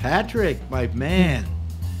here. Patrick, my man.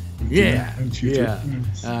 Yeah.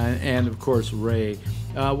 And of course, Ray.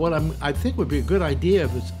 What I think would be a good idea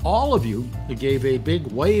is all of you gave a big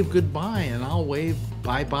wave goodbye, and I'll wave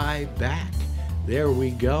bye-bye back. There we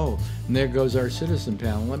go. And there goes our citizen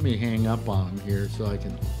panel. Let me hang up on them here so I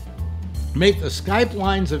can Make the Skype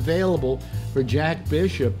lines available for Jack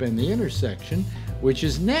Bishop and the Intersection, which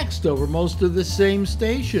is next over most of the same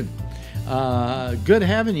station. Good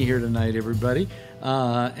having you here tonight, everybody.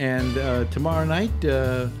 And tomorrow night,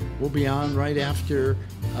 we'll be on right after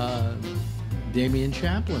Damian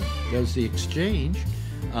Chaplin does the exchange.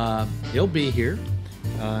 He'll be here,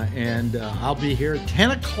 and I'll be here at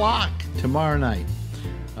 10 o'clock tomorrow night.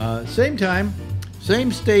 Same time,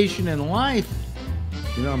 same station in life.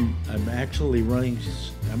 You know, I'm actually running,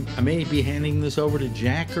 I may be handing this over to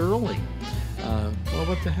Jack early. Well,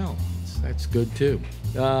 what the hell? That's good too.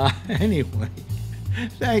 Anyway,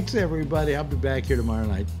 thanks everybody. I'll be back here tomorrow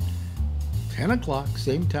night. 10 o'clock,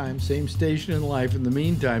 same time, same station in life. In the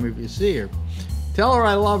meantime, if you see her, tell her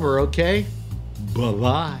I love her, okay?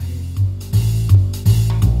 Bye-bye.